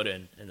 goalie to put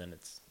in, and then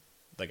it's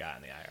the guy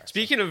in the IR.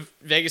 Speaking of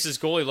Vegas'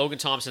 goalie, Logan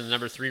Thompson, the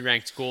number 3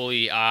 ranked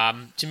goalie.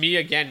 To me,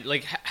 again,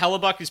 like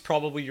Hellebuck is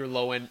probably your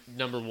low end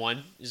number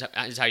 1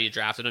 is how you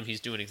drafted him. He's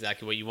doing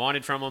exactly what you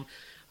wanted from him.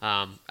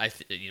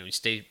 You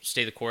stay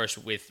the course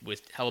with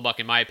Hellebuck,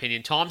 in my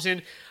opinion.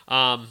 Thompson,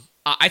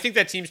 I think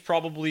that team's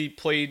probably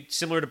played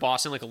similar to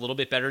Boston, like a little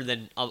bit better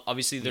than.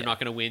 Obviously, they're not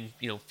going to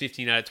win,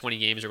 15 out of 20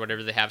 games or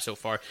whatever they have so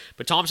far.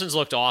 But Thompson's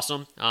looked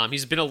awesome.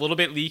 He's been a little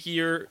bit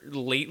leakier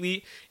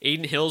lately.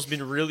 Aiden Hill's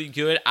been really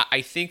good.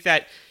 I think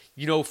that,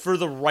 for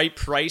the right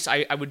price,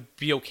 I would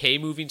be okay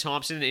moving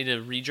Thompson in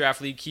a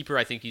redraft league keeper.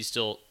 I think he's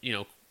still,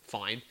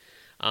 fine.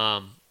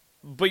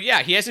 But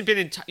yeah, he hasn't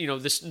been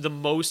the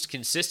most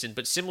consistent,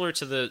 but similar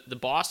to the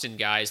Boston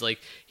guys, like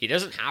he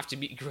doesn't have to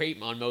be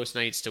great on most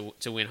nights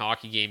to win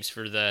hockey games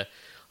for the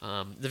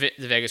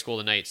Vegas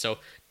Golden Knights. So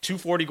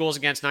 240 goals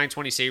against,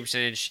 920 save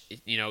percentage,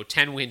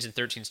 10 wins and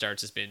 13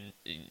 starts has been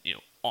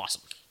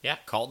awesome. Yeah,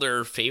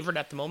 Calder favorite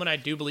at the moment, I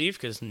do believe,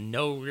 because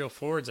no real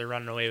forwards are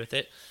running away with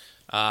it.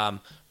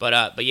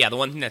 But yeah, the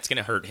one thing that's going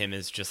to hurt him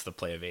is just the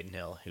play of Aiden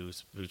Hill,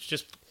 who's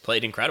just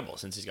played incredible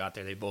since he's got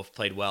there. They both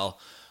played well.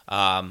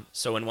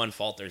 So when one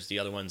falters, the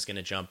other one's going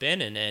to jump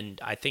in,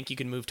 and I think you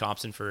can move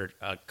Thompson for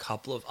a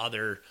couple of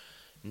other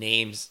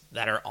names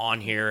that are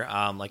on here,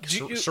 like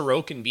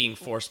Sorokin being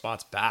 4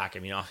 spots back. I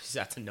mean, obviously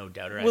that's a no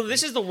doubter. Well,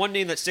 this is the one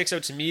name that sticks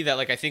out to me that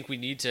I think we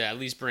need to at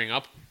least bring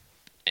up,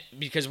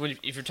 because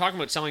if you're talking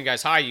about selling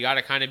guys high, you got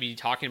to kind of be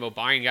talking about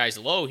buying guys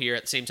low here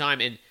at the same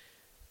time. And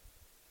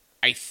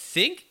I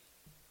think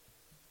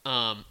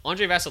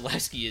Andrei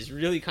Vasilevsky is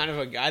really kind of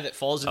a guy that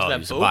falls into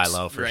that boat, buy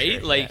low for right?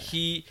 sure, Like yeah.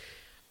 he.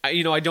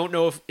 I don't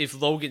know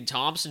if Logan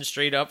Thompson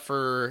straight up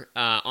for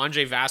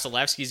Andrei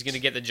Vasilevsky is going to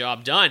get the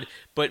job done,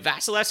 but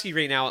Vasilevsky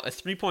right now, a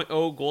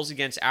 3.0 goals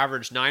against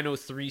average,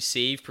 903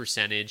 save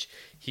percentage.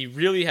 He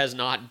really has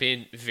not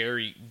been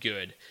very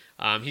good.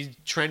 He's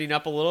trending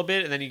up a little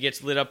bit, and then he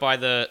gets lit up by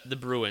the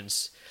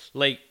Bruins.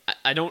 Like,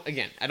 I don't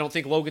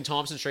think Logan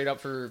Thompson straight up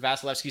for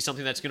Vasilevsky is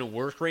something that's going to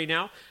work right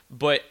now,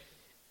 but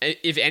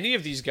if any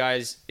of these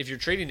guys, if you're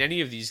trading any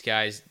of these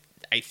guys,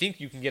 I think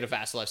you can get a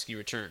Vasilevsky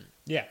return.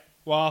 Yeah.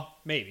 Well,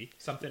 maybe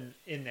something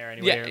in there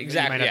anyway. Yeah, or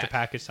exactly. You might have to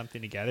package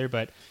something together,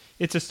 but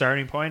it's a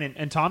starting point.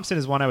 And Thompson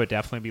is one I would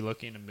definitely be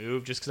looking to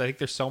move, just because I think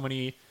there's so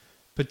many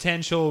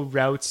potential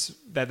routes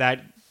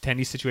that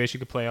Tendy situation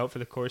could play out for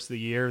the course of the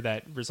year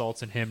that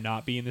results in him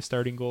not being the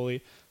starting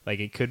goalie. Like,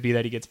 it could be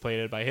that he gets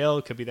played by Hill,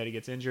 it could be that he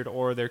gets injured,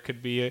 or there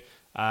could be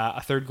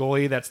a third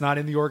goalie that's not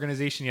in the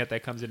organization yet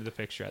that comes into the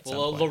picture at some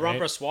point. Laurent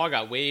right? Brossoit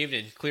got waived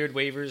and cleared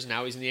waivers.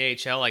 Now he's in the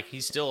AHL. Like,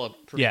 he's still a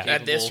pretty Yeah. capable.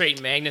 At this rate,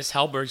 Magnus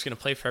Hellberg's going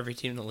to play for every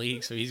team in the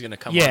league, so he's going to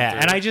come on Yeah,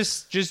 through. and I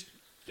just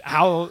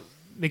how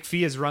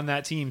McPhee has run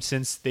that team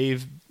since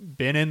they've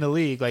been in the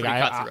league. Like, Pretty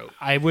cutthroat.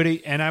 I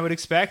would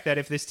expect that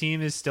if this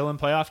team is still in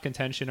playoff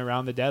contention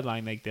around the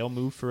deadline, like, they'll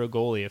move for a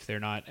goalie if they're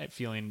not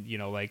feeling,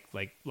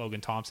 like Logan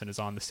Thompson is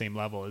on the same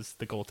level as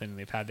the goaltending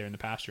they've had there in the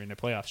past during their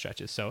playoff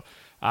stretches. So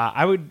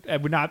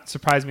it would not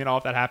surprise me at all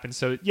if that happens.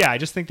 So yeah, I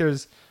just think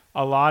there's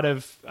a lot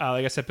of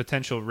like I said,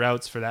 potential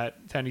routes for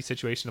that Tendy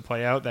situation to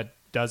play out that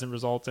doesn't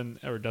result in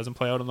or doesn't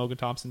play out in Logan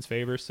Thompson's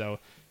favor. So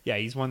yeah,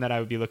 he's one that I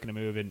would be looking to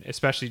move, and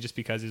especially just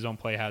because his own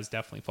play has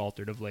definitely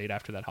faltered of late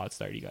after that hot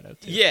start he got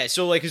out to. Yeah,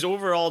 so like his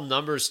overall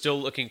numbers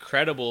still look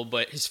incredible,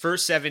 but his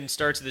first 7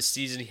 starts of the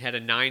season, he had a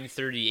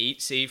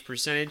 938 save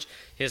percentage.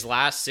 His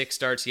last 6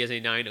 starts, he has a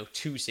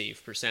 902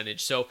 save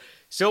percentage. So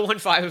still won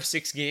 5 of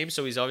 6 games,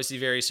 so he's obviously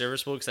very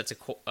serviceable because that's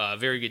a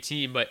very good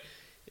team. But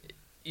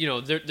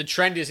the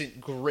trend isn't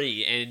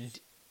great, and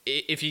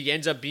if he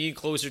ends up being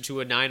closer to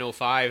a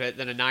 905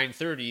 than a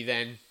 930,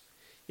 then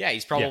yeah,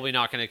 he's probably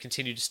not going to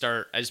continue to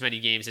start as many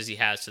games as he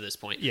has to this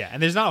point. Yeah,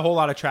 and there's not a whole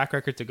lot of track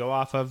record to go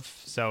off of.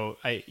 So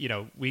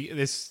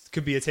this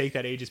could be a take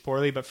that ages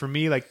poorly, but for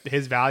me, like,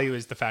 his value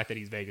is the fact that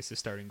he's Vegas'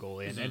 starting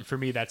goalie, and for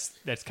me, that's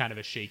kind of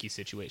a shaky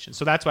situation.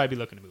 So that's why I'd be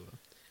looking to move him.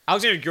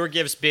 Alexander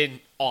Georgiev's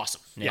been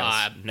awesome.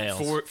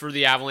 Nails. For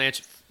the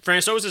Avalanche.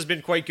 Francouz has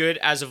been quite good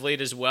as of late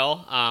as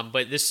well.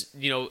 But this,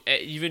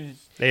 even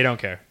They don't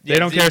care. Yeah, They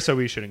don't care, so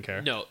we shouldn't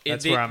care. No,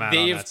 that's where I'm at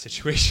on that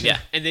situation. Yeah,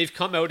 and they've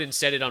come out and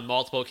said it on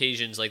multiple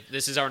occasions. Like,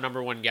 this is our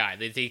number one guy.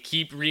 They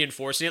keep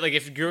reinforcing it. Like,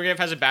 if Georgiev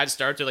has a bad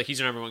start, they're like,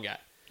 he's our number one guy.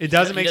 It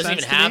doesn't make he doesn't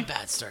sense even to have me.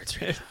 bad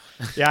starts right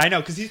now. Yeah, I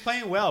know, because he's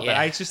playing well, but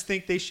Yeah. I just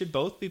think they should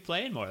both be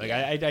playing more. Like,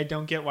 I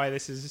don't get why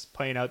this is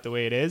playing out the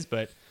way it is,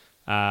 but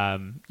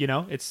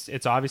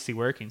it's obviously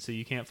working, so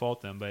you can't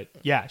fault them. But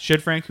yeah,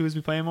 should Francouz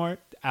be playing more?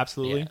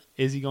 Absolutely. Yeah.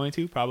 Is he going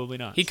to? Probably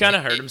not. He kind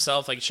of hurt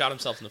himself. Like, he shot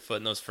himself in the foot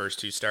in those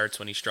first 2 starts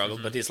when he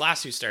struggled. But these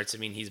last 2 starts, I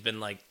mean, he's been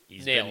like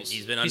he's Nails.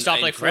 been he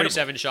stopped like incredible.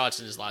 47 shots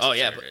in his last. Oh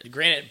yeah, start. but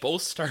granted,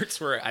 both starts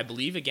were, I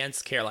believe,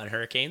 against Carolina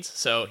Hurricanes.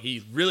 So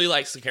he really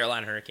likes the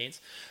Carolina Hurricanes.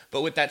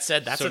 But with that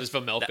said, that's So does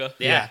Vejmelka.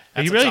 Yeah,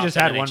 that's he a really top just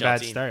 10 had one NHL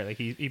bad team. start. Like,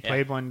 he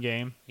played one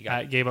game,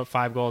 gave up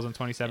 5 goals and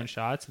 27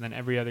 shots, and then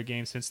every other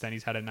game since then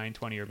he's had a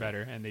 920 or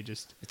better, and they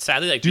just It's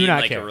sadly like do being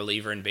not like care. a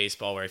reliever in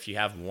baseball, where if you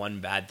have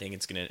one bad thing,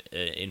 it's going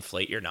to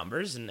inflate your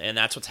numbers, and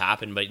that's what's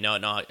happened. But no,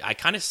 I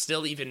kind of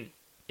still even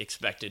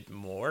expected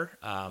more.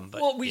 But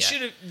Well, we yeah.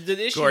 should have.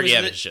 The issue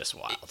Georgiev was is just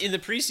wild. In the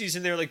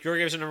preseason, they were like,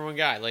 Georgiev's our number one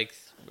guy. Like,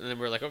 and then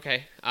we're like,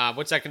 okay,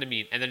 what's that going to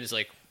mean? And then it's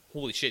like,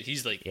 holy shit,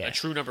 he's like Yeah. a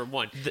true number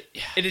one.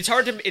 And it's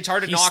hard to He's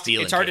knock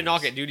stealing it,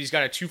 games. dude. He's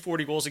got a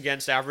 240 goals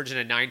against average and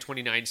a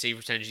 929 save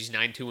percentage. He's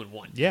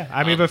 9-2-1. Yeah,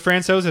 I mean, but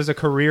Francouz has a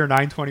career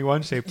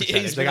 921 save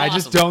percentage. he's Like, been I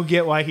just awesome. don't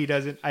get why he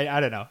doesn't. I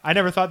don't know. I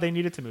never thought they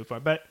needed to move for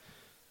him, but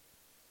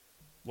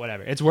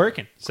whatever. It's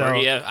working. So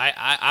Gorgiev,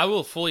 I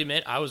will fully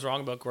admit I was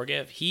wrong about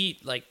Gorgiev. He,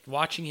 like,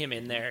 watching him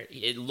in there,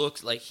 it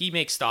looks like he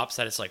makes stops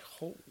that it's like,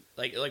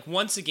 like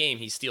once a game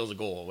he steals a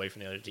goal away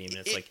from the other team, and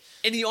it's like,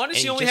 And he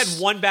honestly and only just-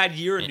 had one bad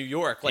year in New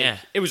York. Like Yeah.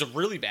 it was a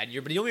really bad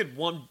year, but he only had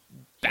one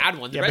bad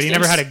one. The yeah, rest but he of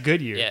never them had a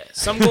good year. yeah,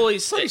 some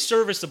goalies. pretty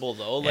serviceable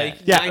though. Like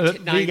Yeah,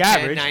 9, league 10,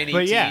 average. 9,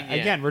 but 18, yeah,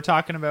 again, we're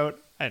talking about,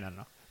 I don't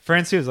know.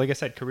 Francouz, like I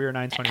said, career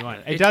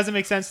 921. It doesn't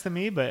make sense to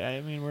me, but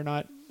I mean, we're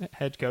not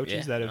head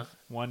coaches Yeah, that have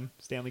won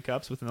Stanley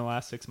Cups within the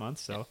last 6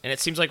 months. So And it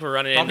seems like we're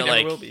running Probably into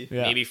never like will be.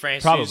 Yeah, maybe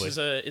Francis probably.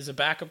 is a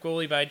backup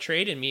goalie by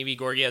trade, and maybe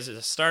Gorgiev is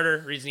a starter.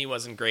 Reason he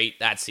wasn't great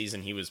that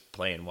season, he was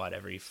playing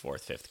every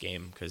fourth, fifth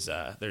game because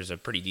there's a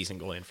pretty decent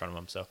goalie in front of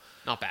him. So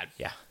not bad.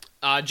 yeah,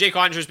 Jake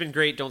Ottinger's been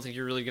great. Don't think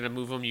you're really going to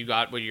move him. You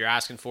got what you're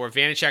asking for.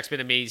 Vanacek's been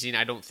amazing.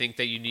 I don't think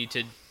that you need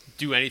to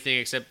do anything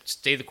except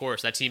stay the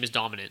course. That team is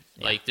dominant.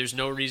 Like there's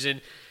no reason.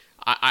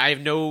 I have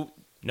no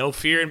no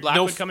fear in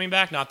Blackwood f- coming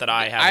back. Not that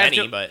I have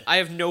any, but I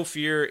have no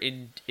fear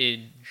in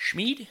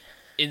Schmid.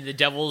 in the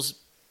Devils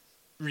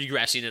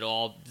regressing at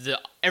all.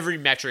 Every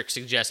metric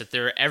suggests that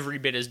they're every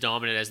bit as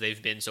dominant as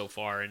they've been so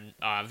far. And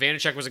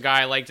Vanacek was a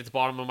guy I liked at the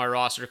bottom of my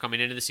roster coming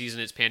into the season.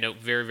 It's panned out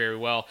very, very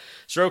well.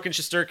 Sorokin and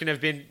Shesterkin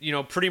have been,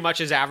 pretty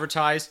much as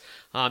advertised.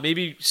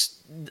 Maybe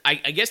I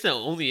guess the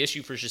only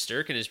issue for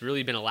Shesterkin has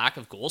really been a lack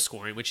of goal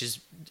scoring, which is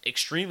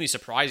extremely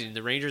surprising.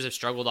 The Rangers have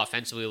struggled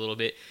offensively a little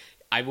bit.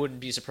 I wouldn't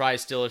be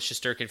surprised still if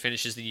Shesterkin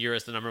finishes the year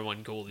as the number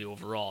one goalie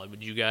overall.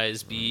 Would you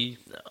guys be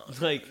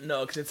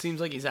No, because it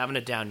seems like he's having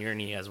a down year, and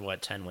he has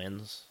 10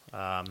 wins.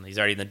 He's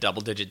already in the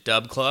double-digit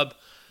dub club.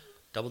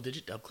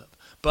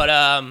 But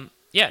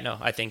yeah, no,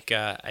 I think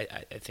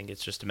I think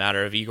it's just a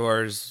matter of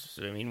Igor's.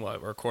 I mean,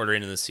 we're a quarter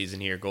into the season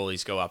here.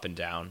 Goalies go up and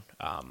down.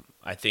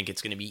 I think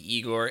it's going to be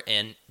Igor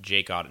and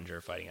Jake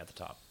Ottinger fighting at the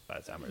top by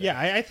the time we're there.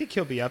 yeah, I think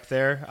he'll be up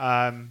there.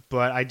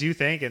 But I do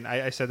think, and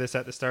I said this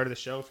at the start of the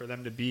show, for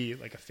them to be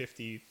like a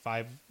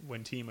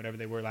 55-win team, whatever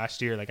they were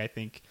last year, like I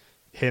think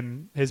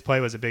his play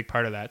was a big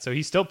part of that. So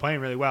he's still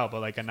playing really well,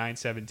 but like a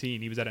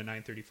 917, he was at a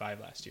 935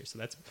 last year. So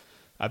that's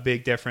a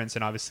big difference.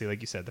 And obviously,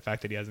 like you said, the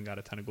fact that he hasn't got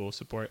a ton of goal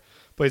support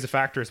plays a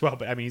factor as well.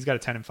 But I mean, he's got a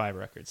 10-5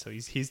 record, so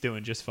he's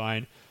doing just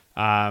fine.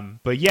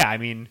 But yeah, I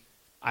mean,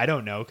 I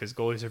don't know because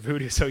goalies are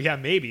voodoo. So yeah,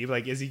 maybe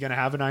like, is he going to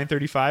have a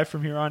 935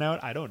 from here on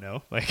out? I don't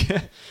know. Like,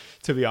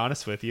 to be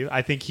honest with you,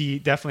 I think he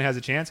definitely has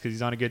a chance because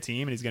he's on a good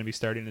team and he's going to be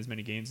starting as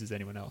many games as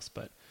anyone else.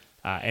 But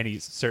and he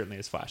certainly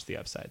has flashed the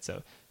upside.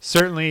 So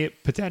certainly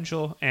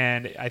potential,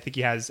 and I think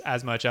he has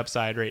as much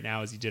upside right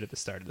now as he did at the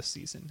start of the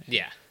season.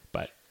 Yeah.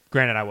 But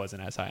granted, I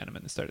wasn't as high on him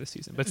at the start of the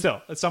season. But still,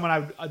 it's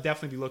someone I'd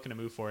definitely be looking to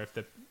move for if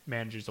the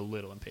manager's a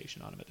little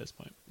impatient on him at this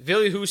point.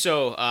 Ville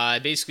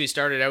Husso basically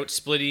started out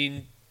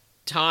splitting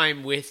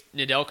time with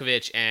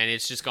Nedeljkovic, and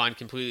it's just gone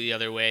completely the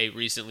other way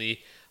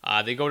recently.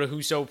 They go to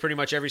Husso pretty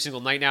much every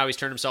single night now. He's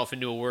turned himself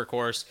into a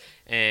workhorse,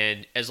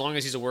 and as long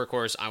as he's a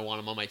workhorse, I want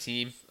him on my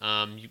team.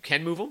 You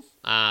can move him.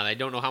 I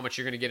don't know how much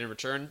you're going to get in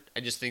return. I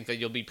just think that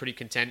you'll be pretty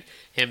content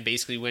him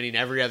basically winning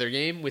every other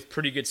game with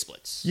pretty good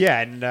splits. Yeah,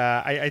 and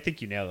I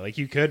think you nailed it. Like,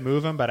 you could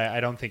move him, but I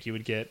don't think you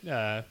would get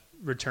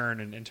return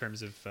in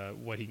terms of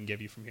what he can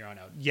give you from here on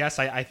out. Yes,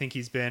 I think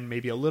he's been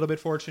maybe a little bit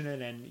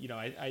fortunate, and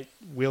I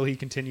will he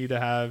continue to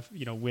have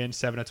win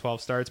 7 of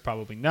 12 starts?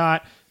 Probably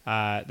not.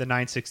 The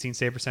 916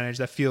 save percentage,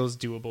 that feels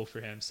doable for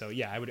him. So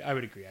yeah, I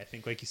would agree. I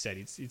think, like you said,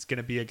 he's going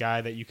to be a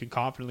guy that you can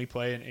confidently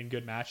play in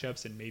good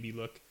matchups and maybe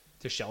look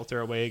to shelter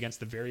away against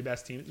the very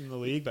best team in the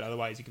league, but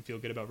otherwise you can feel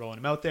good about rolling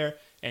him out there.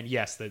 And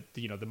yes, the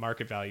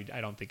market value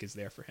I don't think is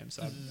there for him,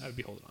 so I would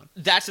be holding on.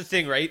 That's the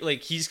thing, right?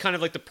 Like, he's kind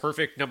of like the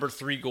perfect number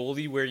 3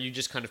 goalie where you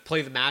just kind of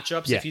play the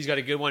matchups. Yeah. If he's got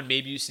a good one,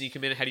 maybe you sneak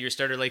him in ahead of your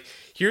starter. Like,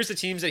 here's the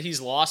teams that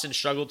he's lost and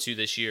struggled to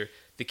this year.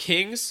 The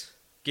Kings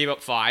gave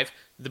up 5.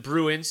 The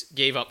Bruins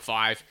gave up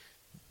 5.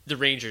 The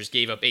Rangers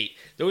gave up 8.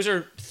 Those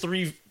are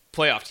 3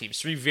 playoff teams,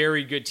 3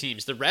 very good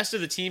teams. The rest of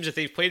the teams that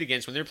they've played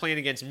against, when they're playing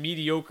against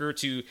mediocre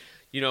to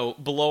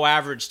below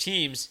average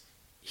teams,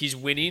 he's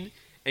winning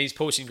and he's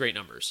posting great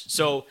numbers.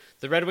 So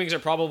the Red Wings are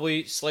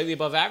probably slightly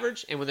above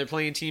average, and when they're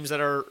playing teams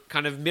that are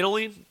kind of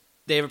middling,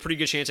 they have a pretty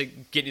good chance of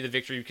getting you the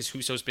victory because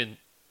Husso's been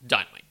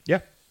dynamite. Yeah.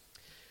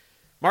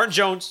 Martin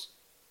Jones.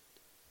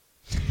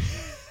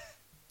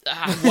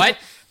 What?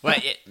 Well,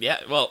 yeah.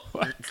 Well,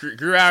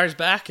 Grubauer's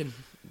back, and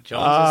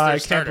Jones is their I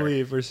can't starter.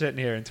 believe we're sitting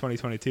here in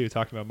 2022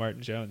 talking about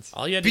Martin Jones.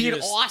 All you had to Being do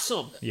is,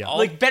 awesome. Yeah.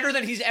 Like, better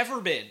than he's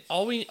ever been.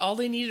 all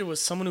they needed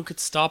was someone who could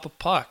stop a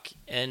puck,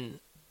 and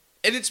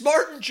And it's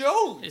Martin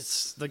Jones.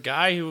 it's the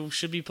guy who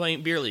should be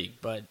playing beer league.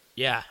 But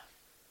yeah,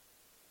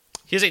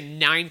 He has a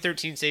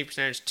 913 save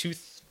percentage,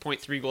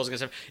 2.3 goals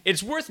against him.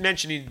 It's worth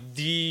mentioning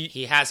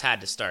he has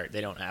had to start.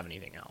 They don't have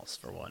anything else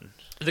for one.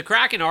 the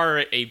Kraken are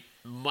a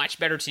much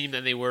better team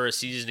than they were a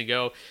season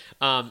ago.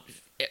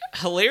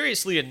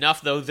 hilariously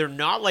enough, though, they're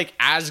not like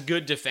as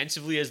good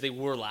defensively as they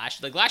were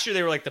last year. Like last year,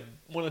 they were like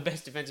one of the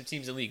best defensive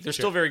teams in the league. They're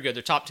still very good.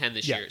 They're top 10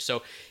 this year.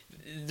 So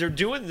they're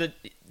doing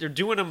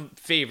them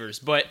favors.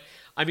 But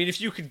I mean,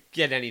 if you could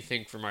get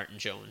anything for Martin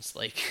Jones,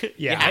 like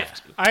you have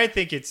to. I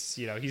think it's,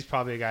 he's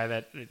probably a guy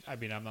that, I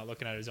mean, I'm not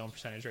looking at his own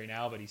percentage right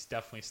now, but he's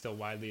definitely still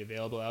widely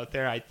available out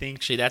there. I think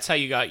Actually, that's how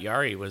you got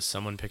Yari, was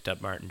someone picked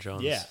up Martin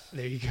Jones. Yeah,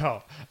 there you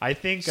go. I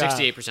think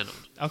 68% owned.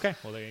 Okay,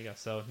 well there you go.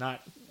 So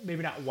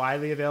maybe not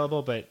widely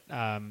available, but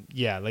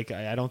like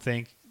I don't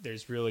think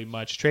there's really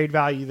much trade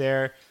value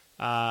there.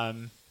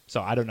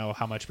 So I don't know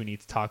how much we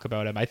need to talk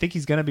about him. I think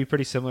he's going to be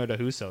pretty similar to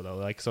Husso though.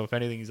 Like, so if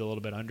anything, he's a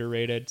little bit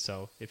underrated.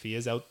 So if he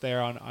is out there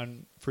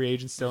on free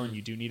agent still, and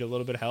you do need a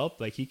little bit of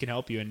help, like he can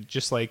help you. And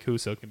just like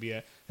Husso can be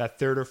that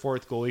third or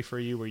fourth goalie for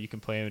you, where you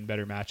can play him in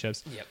better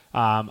matchups. Yep.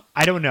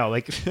 I don't know.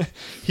 Like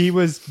he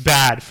was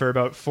bad for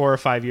about 4 or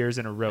 5 years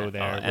in a row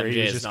there, where MJ he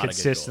was is just not a good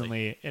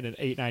consistently in an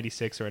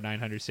 896 or a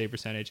 900 save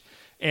percentage.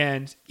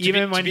 And To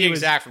even be, when to be he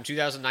was exact, from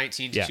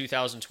 2019 to Yeah.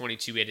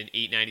 2022, he had an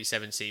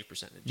 897 save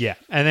percentage. Yeah,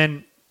 and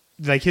then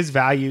like his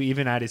value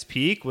even at his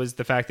peak was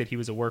the fact that he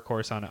was a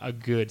workhorse on a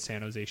good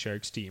San Jose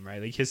Sharks team, right?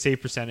 Like his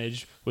save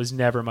percentage was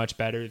never much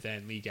better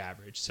than league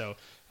average. So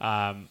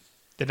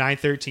the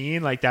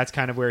 913, like that's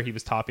kind of where he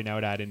was topping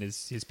out at in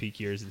his peak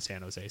years in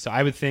San Jose. So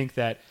I would think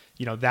that,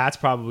 that's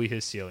probably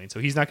his ceiling. So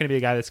he's not going to be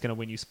a guy that's going to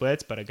win you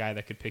splits, but a guy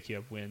that could pick you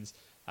up wins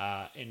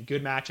in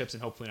good matchups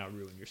and hopefully not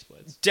ruin your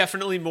splits.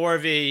 Definitely more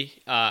of a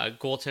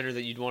goaltender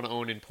that you'd want to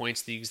own in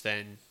points leagues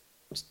than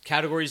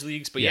categories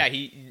leagues, but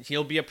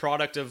he'll be a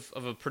product of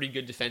a pretty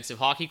good defensive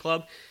hockey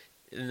club.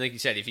 And like you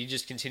said, if he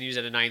just continues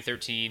at a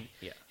 913,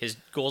 his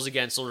goals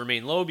against will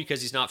remain low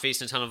because he's not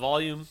facing a ton of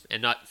volume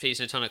and not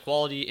facing a ton of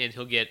quality, and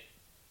he'll get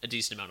a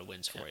decent amount of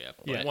wins for you.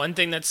 Yeah. One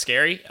thing that's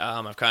scary,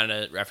 I've kind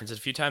of referenced it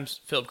a few times,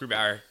 Philip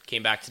Grubauer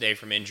came back today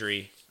from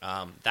injury.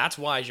 That's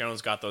why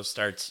Jones got those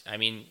starts. I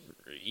mean,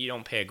 you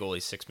don't pay a goalie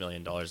 $6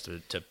 million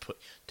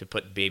to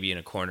put baby in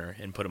a corner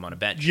and put him on a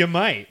bench. You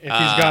might if he's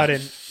got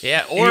an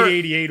or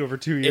 888 over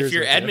 2 years. If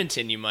you're right there.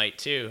 Edmonton, you might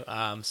too.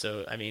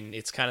 So I mean,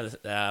 it's kind of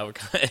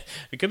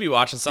we could be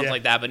watching something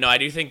like that. But no, I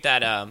do think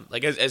that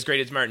like as great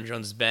as Martin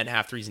Jones has been,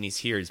 half the reason he's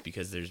here is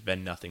because there's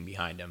been nothing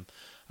behind him.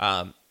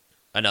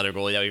 Another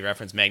goalie that we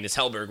referenced, Magnus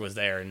Hellberg, was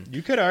there, and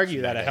you could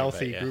argue that a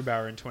healthy but,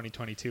 Grubauer in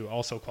 2022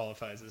 also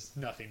qualifies as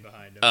nothing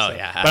behind him. Oh so.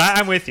 yeah, but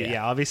I'm with you.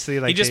 Yeah, obviously,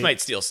 like he just might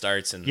steal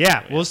starts, and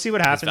we'll see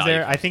what happens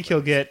there. I think he'll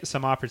comes. get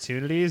some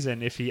opportunities,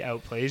 and if he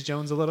outplays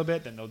Jones a little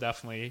bit, then they'll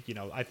definitely,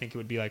 I think it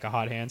would be like a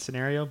hot hand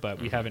scenario. But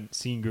we haven't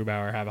seen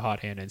Grubauer have a hot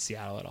hand in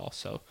Seattle at all,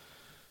 so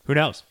who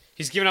knows?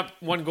 He's given up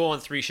 1 goal on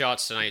 3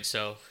 shots tonight,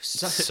 so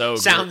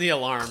sound good. the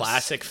alarms.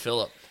 Classic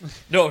Philip.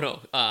 No.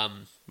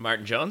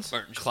 Martin Jones.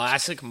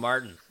 Classic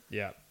Martin.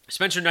 Yeah.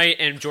 Spencer Knight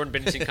and Jordan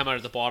Binnington come out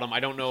at the bottom. I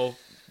don't know,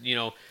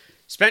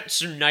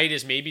 Spencer Knight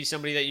is maybe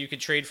somebody that you could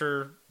trade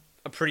for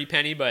a pretty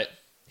penny, but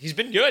he's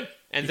been good,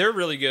 and they're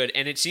really good,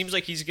 and it seems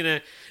like he's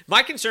going to...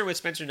 My concern with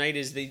Spencer Knight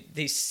is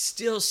they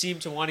still seem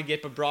to want to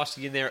get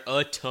Bobrovsky in there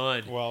a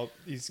ton. Well,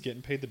 he's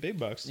getting paid the big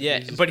bucks.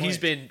 Yeah, but he's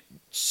been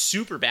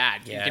super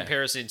bad in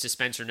comparison to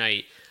Spencer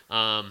Knight.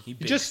 He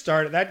just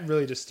started. That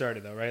really just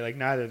started, though, right? Like,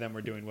 neither of them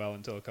were doing well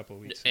until a couple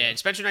of weeks ago. And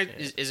Spencer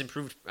Knight is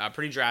improved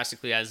pretty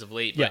drastically as of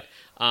late, but...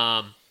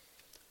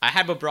 I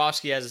had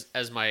Bobrovsky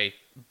as my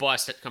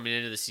bust coming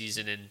into the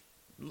season, and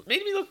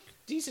made me look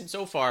decent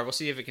so far. We'll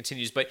see if it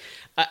continues. But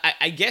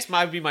I guess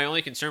would be my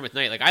only concern with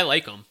Knight. Like, I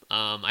like him.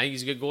 I think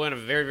he's a good goalie on a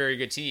very, very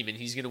good team, and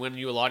he's going to win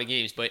you a lot of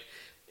games. But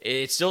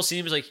it still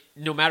seems like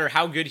no matter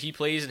how good he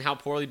plays and how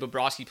poorly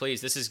Bobrovsky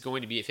plays, this is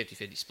going to be a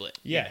 50-50 split.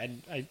 Yeah,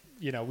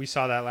 and we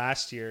saw that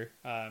last year,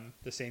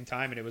 the same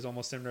time, and it was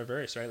almost in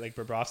reverse, right? Like,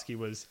 Bobrovsky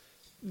was...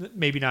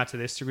 maybe not to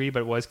this degree,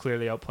 but was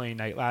clearly outplaying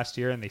Knight last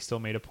year, and they still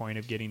made a point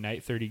of getting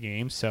Knight 30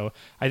 games. So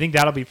I think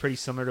that'll be pretty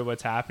similar to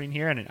what's happening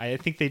here. And I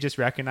think they just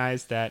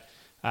recognize that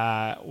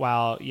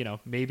while,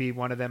 maybe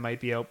one of them might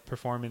be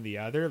outperforming the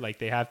other, like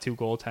they have 2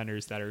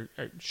 goaltenders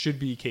that should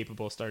be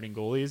capable of starting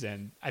goalies.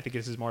 And I think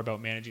this is more about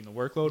managing the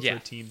workload for a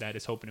team that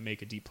is hoping to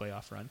make a deep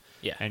playoff run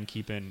and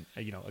keeping,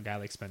 a guy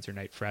like Spencer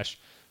Knight fresh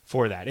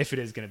for that, if it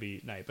is going to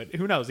be Knight. But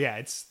who knows? Yeah,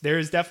 there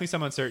is definitely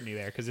some uncertainty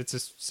there, because it's a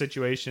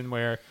situation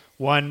where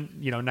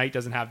Knight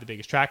doesn't have the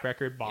biggest track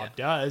record. Bob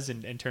does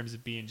in terms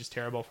of being just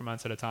terrible for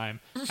months at a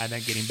time and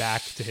then getting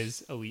back to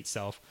his elite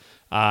self.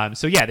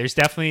 So yeah, there's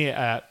definitely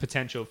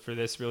potential for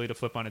this really to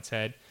flip on its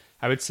head.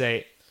 I would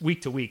say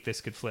week to week,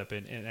 this could flip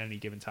in any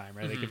given time,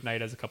 right? Like if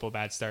Knight has a couple of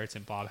bad starts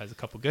and Bob has a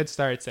couple good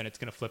starts, then it's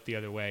going to flip the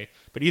other way.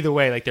 But either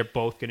way, like they're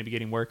both going to be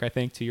getting work, I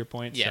think, to your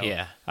point.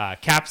 Yeah. So,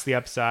 Cap's the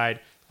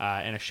upside.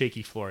 And a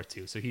shaky floor,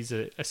 too. So he's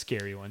a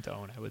scary one to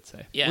own, I would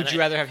say. Yeah, would you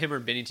rather have him or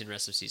Binnington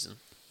rest of the season?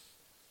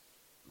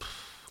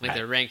 Like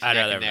they're ranked neck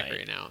and neck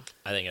right now.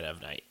 I think I'd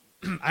have Knight.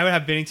 I would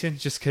have Binnington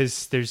just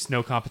because there's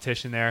no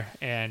competition there,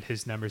 and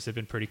his numbers have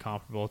been pretty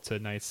comparable to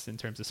Knight's in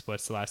terms of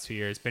splits the last 2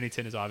 years.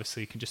 Binnington is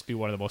obviously can just be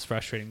one of the most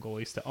frustrating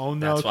goalies to own,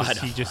 though, because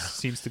he just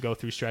seems to go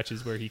through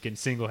stretches where he can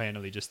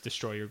single-handedly just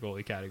destroy your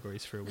goalie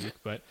categories for a week.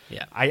 But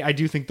I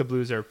do think the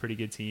Blues are a pretty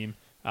good team.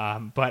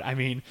 But I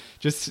mean,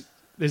 just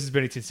this is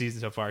Binnington's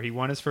season so far. He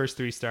won his first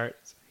 3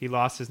 starts. He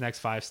lost his next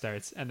 5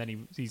 starts, and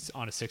then he's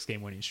on a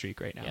 6-game winning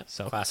streak right now. Yep.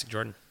 So Classic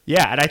Jordan.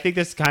 Yeah, and I think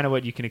that's kind of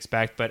what you can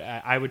expect, but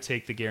I would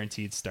take the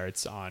guaranteed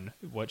starts on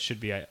what should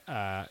be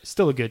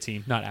still a good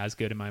team. Not as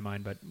good in my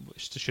mind, but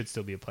should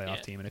still be a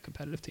playoff team and a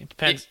competitive team.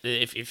 Depends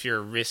if you're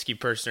a risky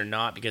person or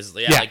not, because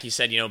like you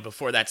said,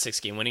 before that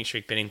 6-game winning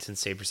streak, Binnington's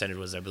save percentage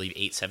was, I believe,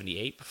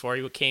 .878 before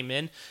he came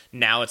in.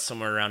 Now it's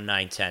somewhere around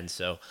 .910,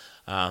 so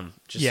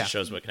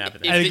shows what can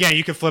happen there. And again,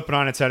 you could flip it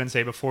on its head and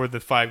say before the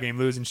 5-game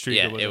losing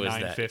streak, it was a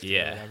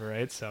 .950 or whatever,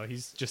 right? So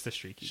he's just a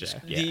streaky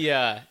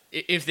guy.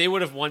 If they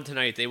would have won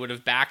tonight, they would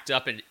have backed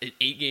up an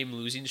 8-game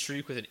losing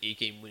streak with an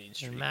 8-game winning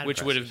streak,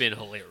 which would have been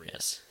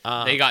hilarious.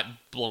 They got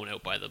blown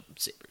out by the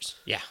Sabres.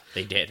 Yeah,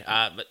 they did.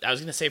 But I was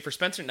going to say, for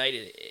Spencer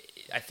Knight,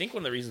 I think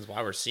one of the reasons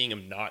why we're seeing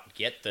him not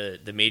get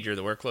the major of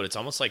the workload, it's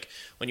almost like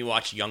when you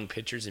watch young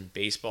pitchers in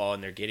baseball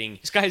and they're getting...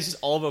 This guy's just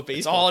all about baseball.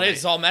 It's all it is.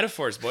 It's all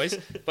metaphors, boys.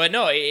 But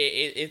no,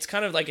 it's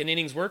kind of like an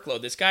innings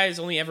workload. This guy has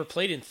only ever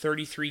played in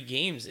 33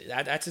 games.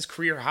 That's his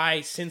career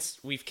high since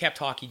we've kept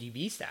Hockey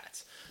DB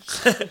stats.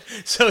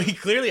 So he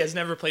clearly has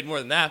never played more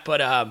than that.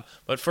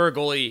 But for a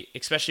goalie,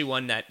 especially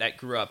one that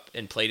grew up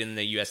and played in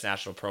the U.S.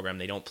 national program,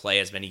 they don't play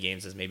as many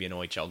games as maybe an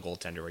OHL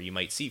goaltender where you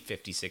might see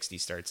 50, 60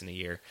 starts in a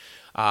year.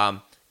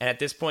 And at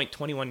this point,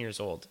 21 years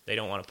old, they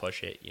don't want to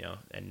push it,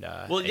 And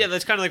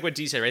that's kind of like what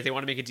D said, right? They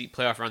want to make a deep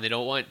playoff run. They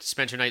don't want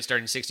Spencer Knight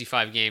starting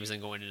 65 games and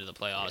going into the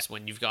playoffs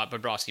when you've got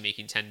Bobrovsky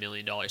making $10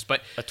 million.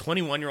 But a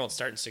 21-year-old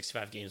starting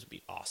 65 games would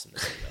be awesome.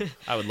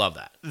 I would love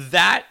that.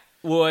 That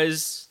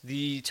was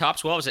the top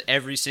 12s at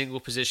every single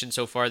position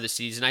so far this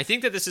season. I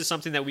think that this is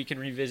something that we can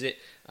revisit,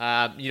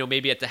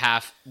 maybe at the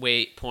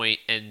halfway point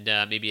and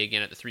maybe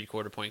again at the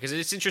 3/4 point, because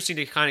it's interesting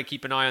to kind of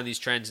keep an eye on these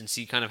trends and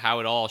see kind of how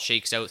it all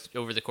shakes out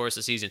over the course of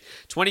the season.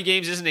 20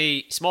 games isn't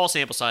a small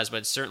sample size, but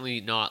it's certainly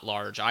not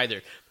large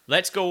either.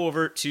 Let's go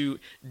over to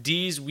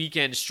D's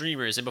weekend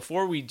streamers. And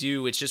before we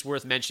do, it's just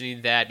worth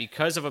mentioning that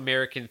because of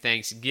American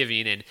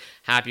Thanksgiving, and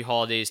happy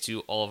holidays to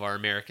all of our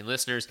American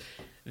listeners,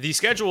 the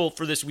schedule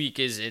for this week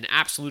is an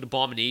absolute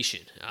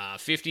abomination.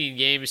 15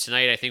 games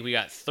tonight. I think we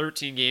got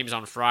 13 games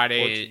on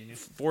Friday,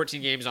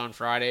 14 games on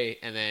Friday,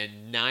 and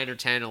then 9 or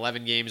 10,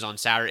 11 games on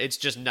Saturday. It's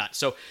just nuts.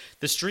 So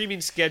the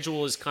streaming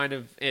schedule is kind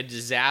of a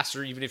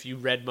disaster. Even if you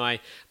read my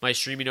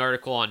streaming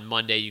article on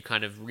Monday, you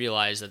kind of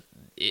realize that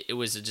it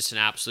was just an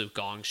absolute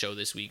gong show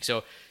this week.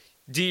 So,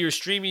 D, your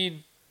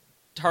streaming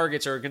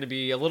targets are going to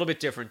be a little bit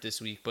different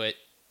this week, but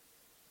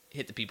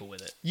hit the people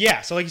with it.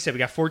 Yeah, so like you said, we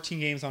got 14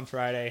 games on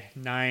Friday,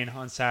 9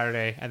 on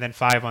Saturday, and then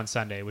 5 on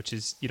Sunday, which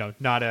is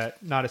not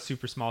a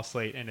super small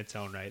slate in its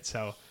own right.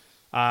 So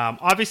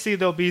obviously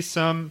there'll be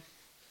some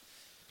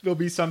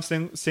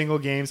single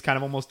games, kind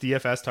of almost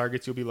DFS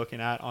targets you'll be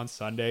looking at on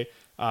Sunday.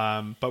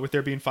 But with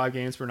there being 5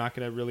 games, we're not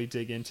going to really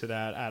dig into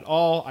that at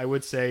all. I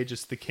would say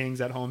just the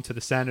Kings at home to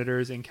the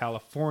Senators in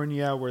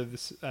California, where the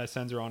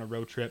Sens are on a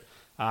road trip.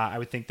 I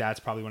would think that's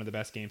probably one of the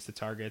best games to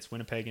target. It's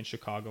Winnipeg and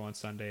Chicago on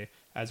Sunday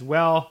as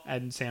well,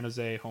 and San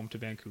Jose home to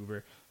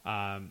Vancouver.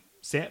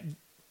 San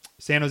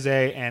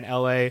Jose and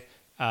LA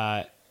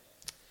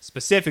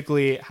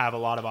specifically have a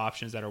lot of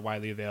options that are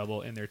widely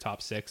available in their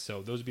top 6.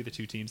 So those would be the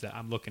 2 teams that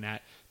I'm looking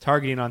at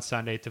targeting on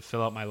Sunday to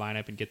fill out my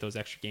lineup and get those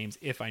extra games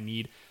if I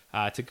need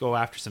to go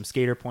after some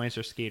skater points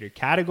or skater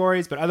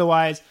categories. But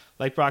otherwise,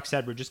 like Brock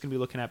said, we're just going to be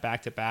looking at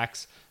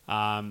back-to-backs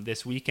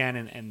this weekend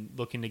and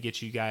looking to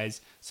get you guys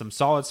some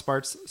solid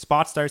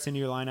spot starts into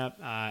your lineup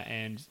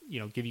and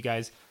give you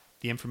guys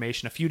the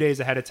information a few days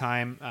ahead of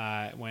time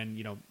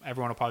when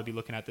everyone will probably be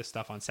looking at this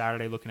stuff on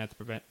Saturday, looking at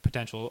the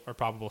potential or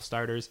probable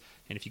starters.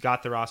 And if you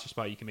got the roster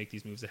spot, you can make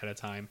these moves ahead of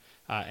time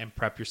and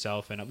prep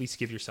yourself and at least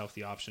give yourself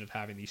the option of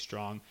having these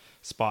strong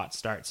spot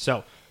starts.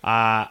 So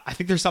I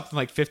think there's something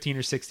like 15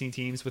 or 16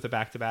 teams with a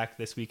back-to-back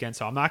this weekend.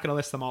 So I'm not going to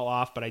list them all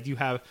off, but I do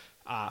have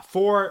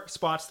 4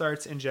 spot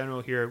starts in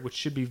general here, which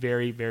should be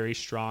very, very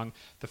strong.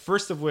 The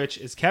first of which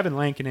is Kevin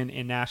Lankinen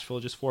in Nashville,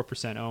 just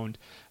 4% owned.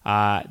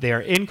 They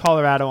are in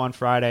Colorado on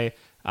Friday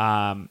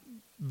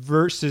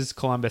versus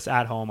Columbus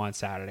at home on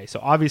Saturday.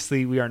 So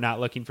obviously we are not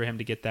looking for him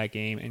to get that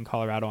game in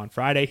Colorado on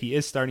Friday. He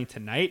is starting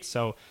tonight,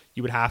 so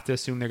you would have to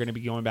assume they're going to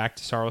be going back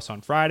to Saros on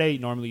Friday.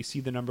 Normally you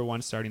see the number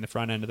 1 starting the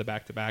front end of the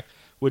back-to-back,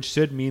 which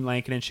should mean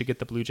Lankinen should get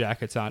the Blue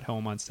Jackets at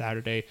home on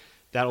Saturday.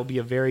 That'll be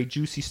a very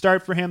juicy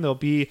start for him. There'll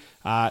be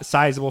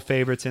sizable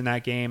favorites in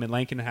that game, and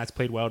Lankinen has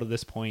played well to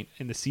this point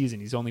in the season.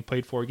 He's only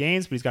played 4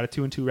 games, but he's got a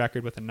 2-2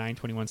 record with a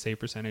 .921 save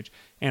percentage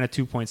and a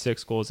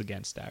 2.6 goals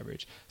against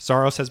average.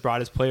 Saros has brought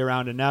his play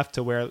around enough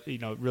to where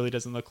it really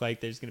doesn't look like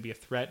there's going to be a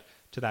threat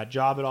to that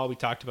job at all. We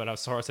talked about how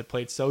Saros had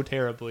played so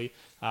terribly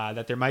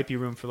that there might be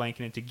room for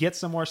Lankinen to get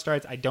some more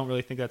starts. I don't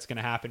really think that's going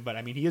to happen, but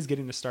I mean, he is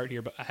getting the start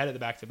here, but ahead of the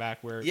back-to-back.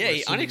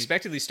 He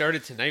unexpectedly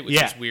started tonight,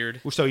 which is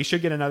weird. So he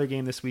should get another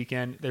game this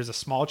weekend. There's a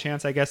small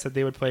chance, I guess, that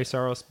they would play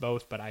Saros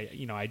both, but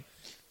I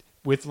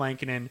with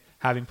Lankinen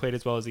having played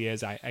as well as he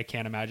is, I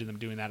can't imagine them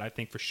doing that. I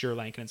think for sure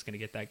Lankinen's going to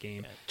get that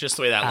game. Just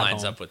the way that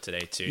lines home. up with today,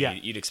 too. Yeah.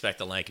 You'd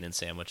expect a Lankinen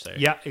sandwich there.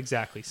 Yeah,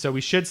 exactly. So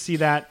we should see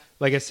that.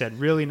 like I said,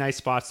 really nice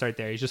spot start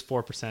there. He's just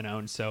 4%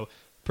 owned, so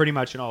pretty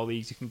much in all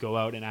leagues you can go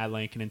out and add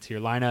Lankinen into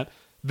your lineup.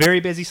 Very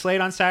busy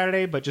slate on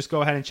Saturday, but just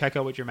go ahead and check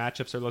out what your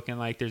matchups are looking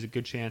like. There's a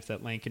good chance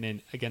that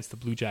Lankinen against the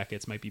Blue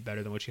Jackets might be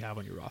better than what you have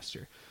on your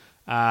roster.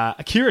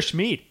 Akira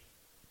Schmid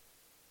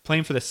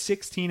playing for the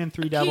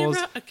 16-3 Devils.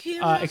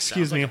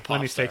 Excuse me,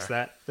 let me fix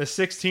that. The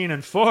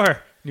 16-4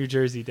 New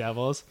Jersey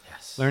Devils.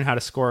 Yes. Learn how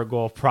to score a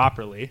goal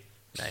properly.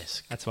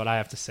 Nice. That's what I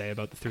have to say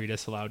about the 3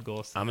 disallowed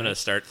goals. I'm going to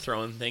start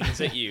throwing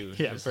things at you.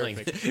 Yeah, Just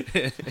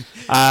perfect.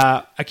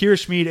 Akira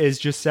Schmid is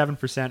just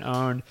 7%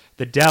 owned.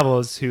 The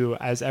Devils, who,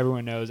 as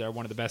everyone knows, are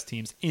one of the best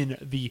teams in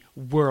the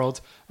world,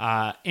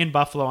 in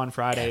Buffalo on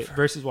Friday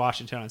versus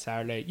Washington on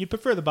Saturday. You'd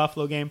prefer the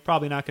Buffalo game.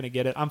 Probably not going to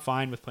get it. I'm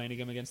fine with playing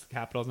them against the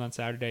Capitals on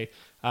Saturday.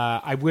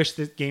 I wish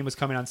this game was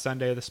coming on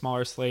Sunday, the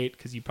smaller slate,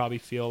 because you probably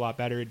feel a lot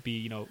better. It'd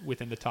be,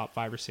 within the top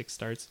 5 or 6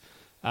 starts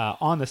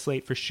on the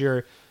slate for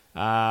sure.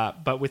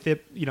 But with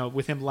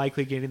him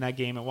likely getting that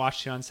game at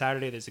Washington on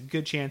Saturday, there's a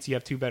good chance you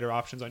have 2 better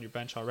options on your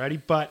bench already.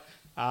 But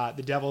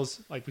the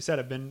Devils, like we said,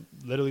 have been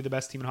literally the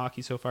best team in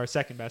hockey so far.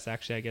 Second best,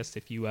 actually, I guess,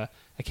 if you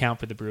account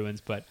for the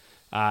Bruins. But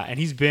and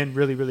he's been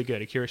really, really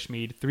good. Akira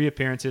Schmid, 3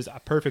 appearances, a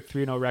perfect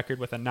 3-0 record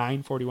with a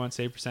 .941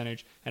 save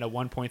percentage and a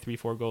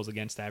 1.34 goals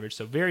against average.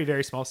 So very,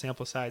 very small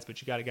sample size,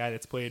 but you got a guy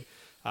that's played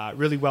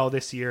really well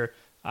this year,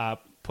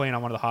 playing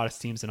on one of the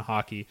hottest teams in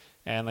hockey.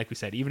 And like we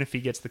said, even if he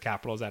gets the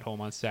Capitals at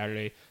home on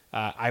Saturday,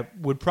 I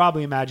would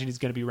probably imagine he's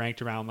going to be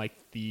ranked around like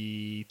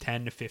the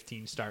 10 to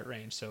 15 start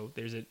range. So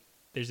there's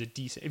a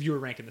decent, if you were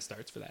ranking the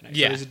starts for that night,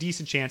 so there's a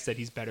decent chance that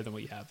he's better than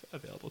what you have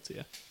available to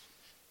you.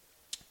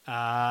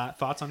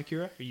 Thoughts on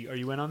Akira? Are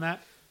you in on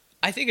that?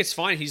 I think it's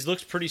fine. He's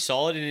looked pretty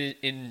solid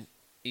in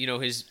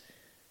his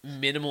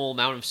minimal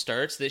amount of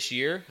starts this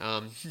year.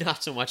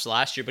 Not so much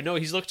last year, but no,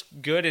 he's looked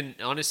good. And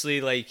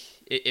honestly, like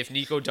if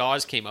Nico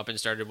Dawes came up and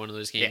started one of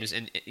those games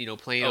and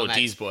playing on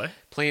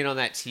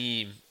that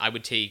team, I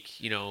would take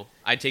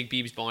I'd take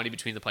Biebs Bondi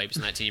between the pipes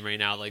in that team right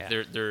now. Like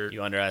they're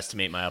You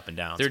underestimate my up and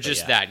downs. They're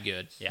just that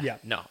good. Yeah.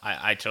 No,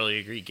 I totally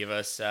agree. Give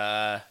us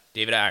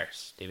David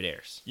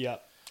Ayers.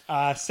 Yep.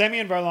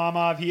 Semyon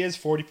Varlamov, he is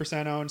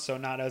 40% owned, so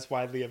not as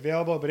widely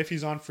available. But if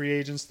he's on free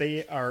agents,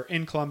 they are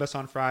in Columbus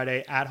on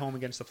Friday, at home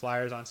against the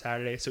Flyers on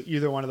Saturday. So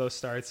either one of those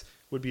starts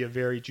would be a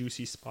very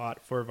juicy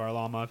spot for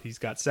Varlamov. He's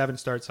got 7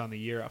 starts on the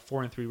year, a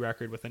 4-3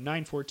 record with a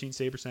 .914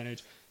 save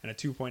percentage and a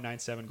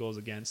 2.97 goals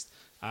against.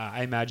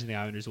 I imagine the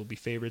Islanders will be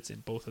favorites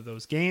in both of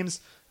those games.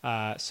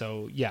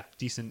 So yeah,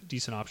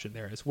 decent option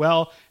there as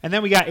well. And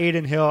then we got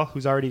Adin Hill,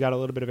 who's already got a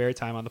little bit of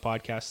airtime on the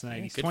podcast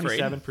tonight. He's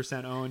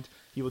 27% owned.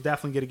 He will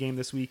definitely get a game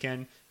this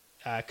weekend.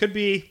 Could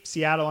be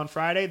Seattle on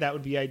Friday. That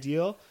would be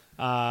ideal.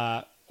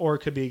 Or it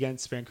could be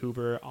against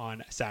Vancouver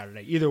on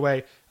Saturday. Either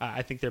way,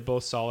 I think they're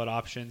both solid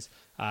options.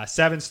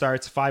 7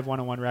 starts,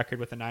 5-1-1 record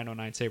with a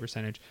 .909 save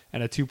percentage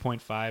and a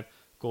 2.5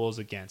 goals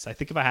against. I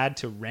think if I had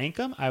to rank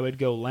them, I would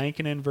go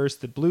Lankinen versus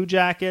the Blue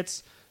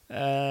Jackets,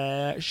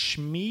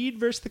 Schmid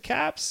versus the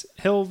Caps,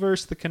 Hill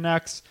versus the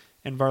Canucks,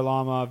 and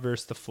Varlamov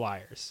versus the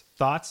Flyers.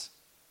 Thoughts?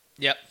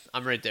 Yep,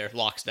 I'm right there,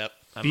 lockstep.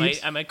 I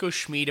might go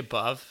Schmid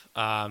above,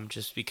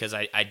 just because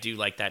I do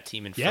like that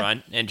team in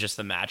front and just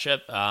the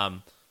matchup.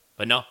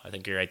 But no, I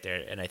think you're right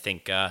there, and I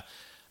think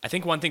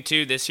one thing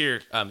too this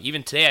year,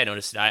 even today I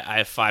noticed that I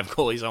have 5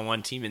 goalies on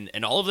one team,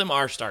 and all of them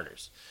are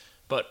starters.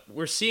 But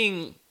we're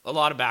seeing a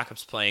lot of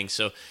backups playing,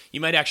 so you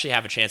might actually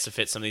have a chance to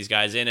fit some of these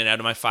guys in. And out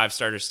of my 5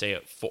 starters, stay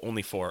at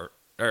only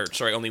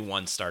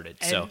 1 started.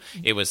 And so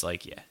it was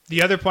like,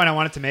 The other point I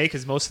wanted to make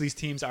is most of these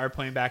teams are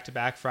playing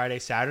back-to-back Friday,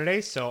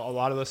 Saturday, so a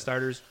lot of those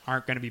starters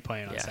aren't going to be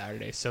playing on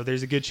Saturday. So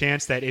there's a good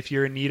chance that if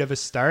you're in need of a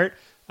start,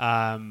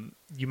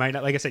 you might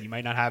not, like I said, you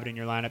might not have it in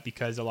your lineup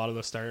because a lot of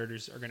those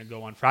starters are going to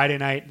go on Friday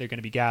night. They're going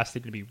to be gassed.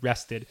 They're going to be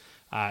rested,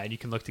 and you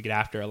can look to get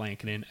after a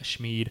Lankinen, a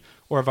Schmid,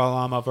 or a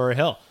Varlamov or a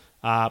Hill.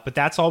 But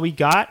that's all we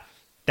got.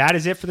 That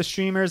is it for the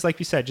streamers. Like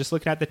we said, just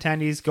looking at the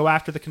attendees, go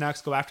after the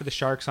Canucks, go after the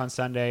Sharks on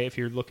Sunday. If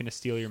you're looking to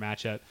steal your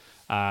matchup,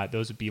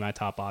 those would be my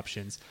top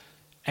options.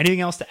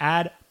 Anything else to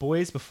add,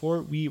 boys,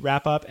 before we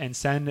wrap up and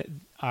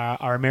send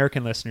our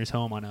American listeners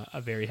home on a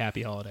very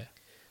happy holiday?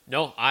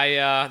 No,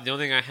 the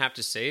only thing I have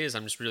to say is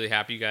I'm just really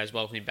happy you guys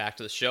welcomed me back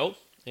to the show.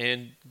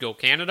 And go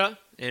Canada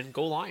and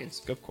go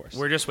Lions. Of course.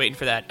 We're just waiting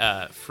for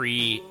that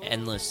free,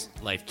 endless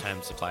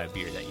lifetime supply of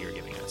beer that you're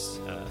giving us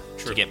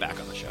to get back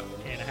on the show.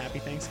 And a happy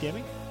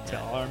Thanksgiving to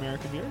all our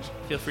American viewers.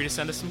 Feel free to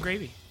send us some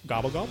gravy.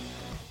 Gobble, gobble.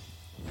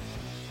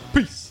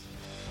 Peace.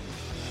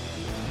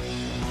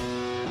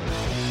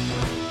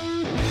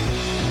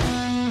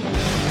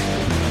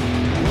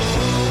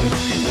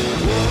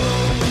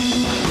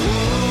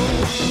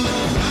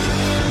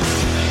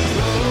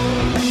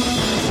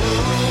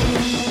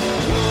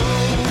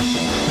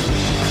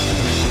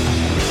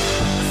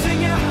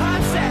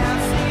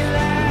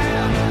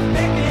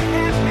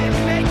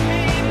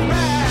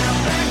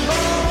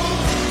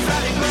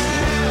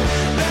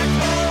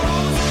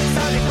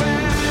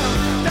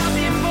 Down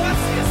the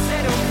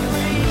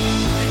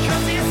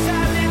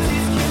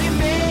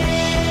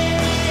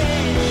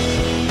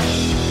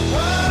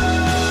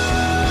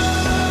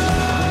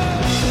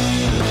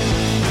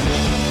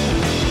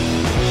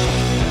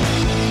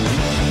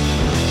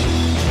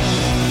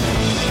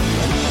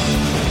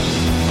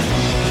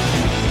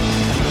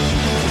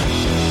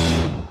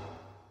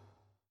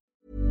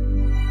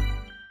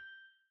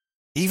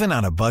Even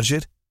on a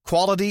budget,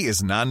 quality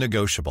is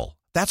non-negotiable.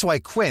 That's why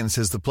Quince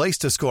is the place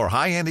to score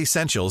high-end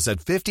essentials at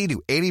 50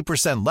 to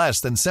 80%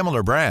 less than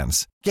similar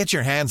brands. Get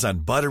your hands on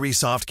buttery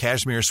soft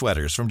cashmere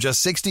sweaters from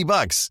just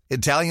 $60,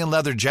 Italian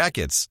leather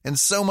jackets, and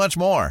so much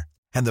more.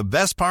 And the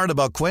best part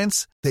about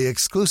Quince, they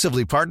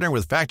exclusively partner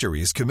with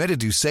factories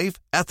committed to safe,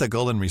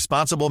 ethical, and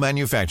responsible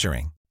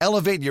manufacturing.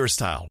 Elevate your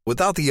style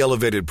without the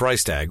elevated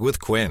price tag with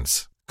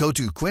Quince. Go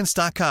to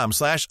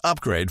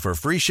quince.com/upgrade for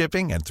free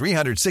shipping and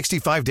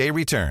 365-day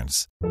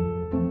returns.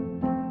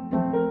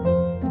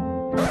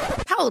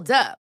 Hold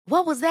up.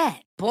 What was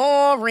that?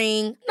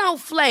 Boring. No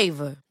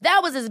flavor. That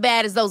was as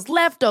bad as those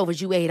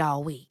leftovers you ate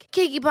all week.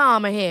 Keke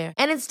Palmer here,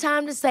 and it's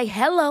time to say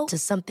hello to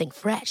something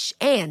fresh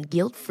and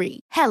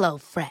guilt-free. Hello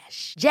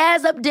Fresh.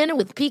 Jazz up dinner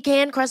with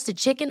pecan-crusted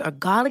chicken or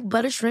garlic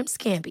butter shrimp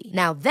scampi.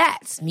 Now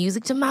that's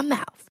music to my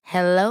mouth.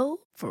 Hello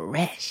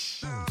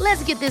Fresh.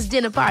 Let's get this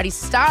dinner party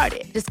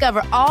started.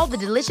 Discover all the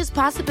delicious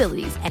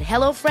possibilities at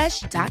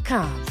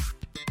HelloFresh.com.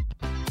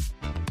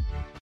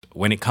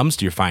 When it comes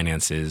to your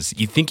finances,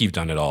 you think you've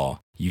done it all.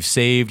 You've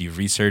saved, you've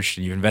researched,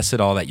 and you've invested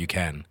all that you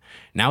can.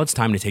 Now it's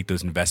time to take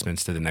those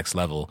investments to the next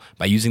level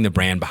by using the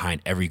brand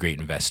behind every great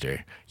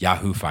investor,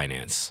 Yahoo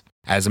Finance.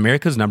 As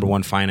America's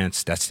 #1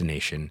 finance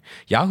destination,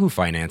 Yahoo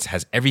Finance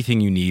has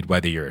everything you need,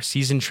 whether you're a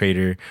seasoned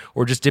trader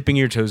or just dipping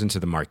your toes into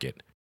the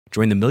market.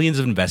 Join the millions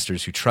of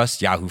investors who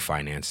trust Yahoo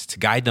Finance to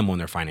guide them on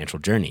their financial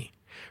journey.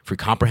 For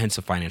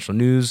comprehensive financial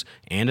news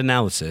and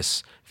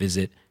analysis,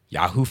 visit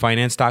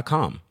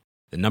yahoofinance.com,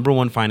 the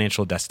 #1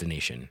 financial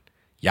destination,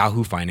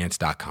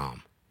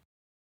 yahoofinance.com.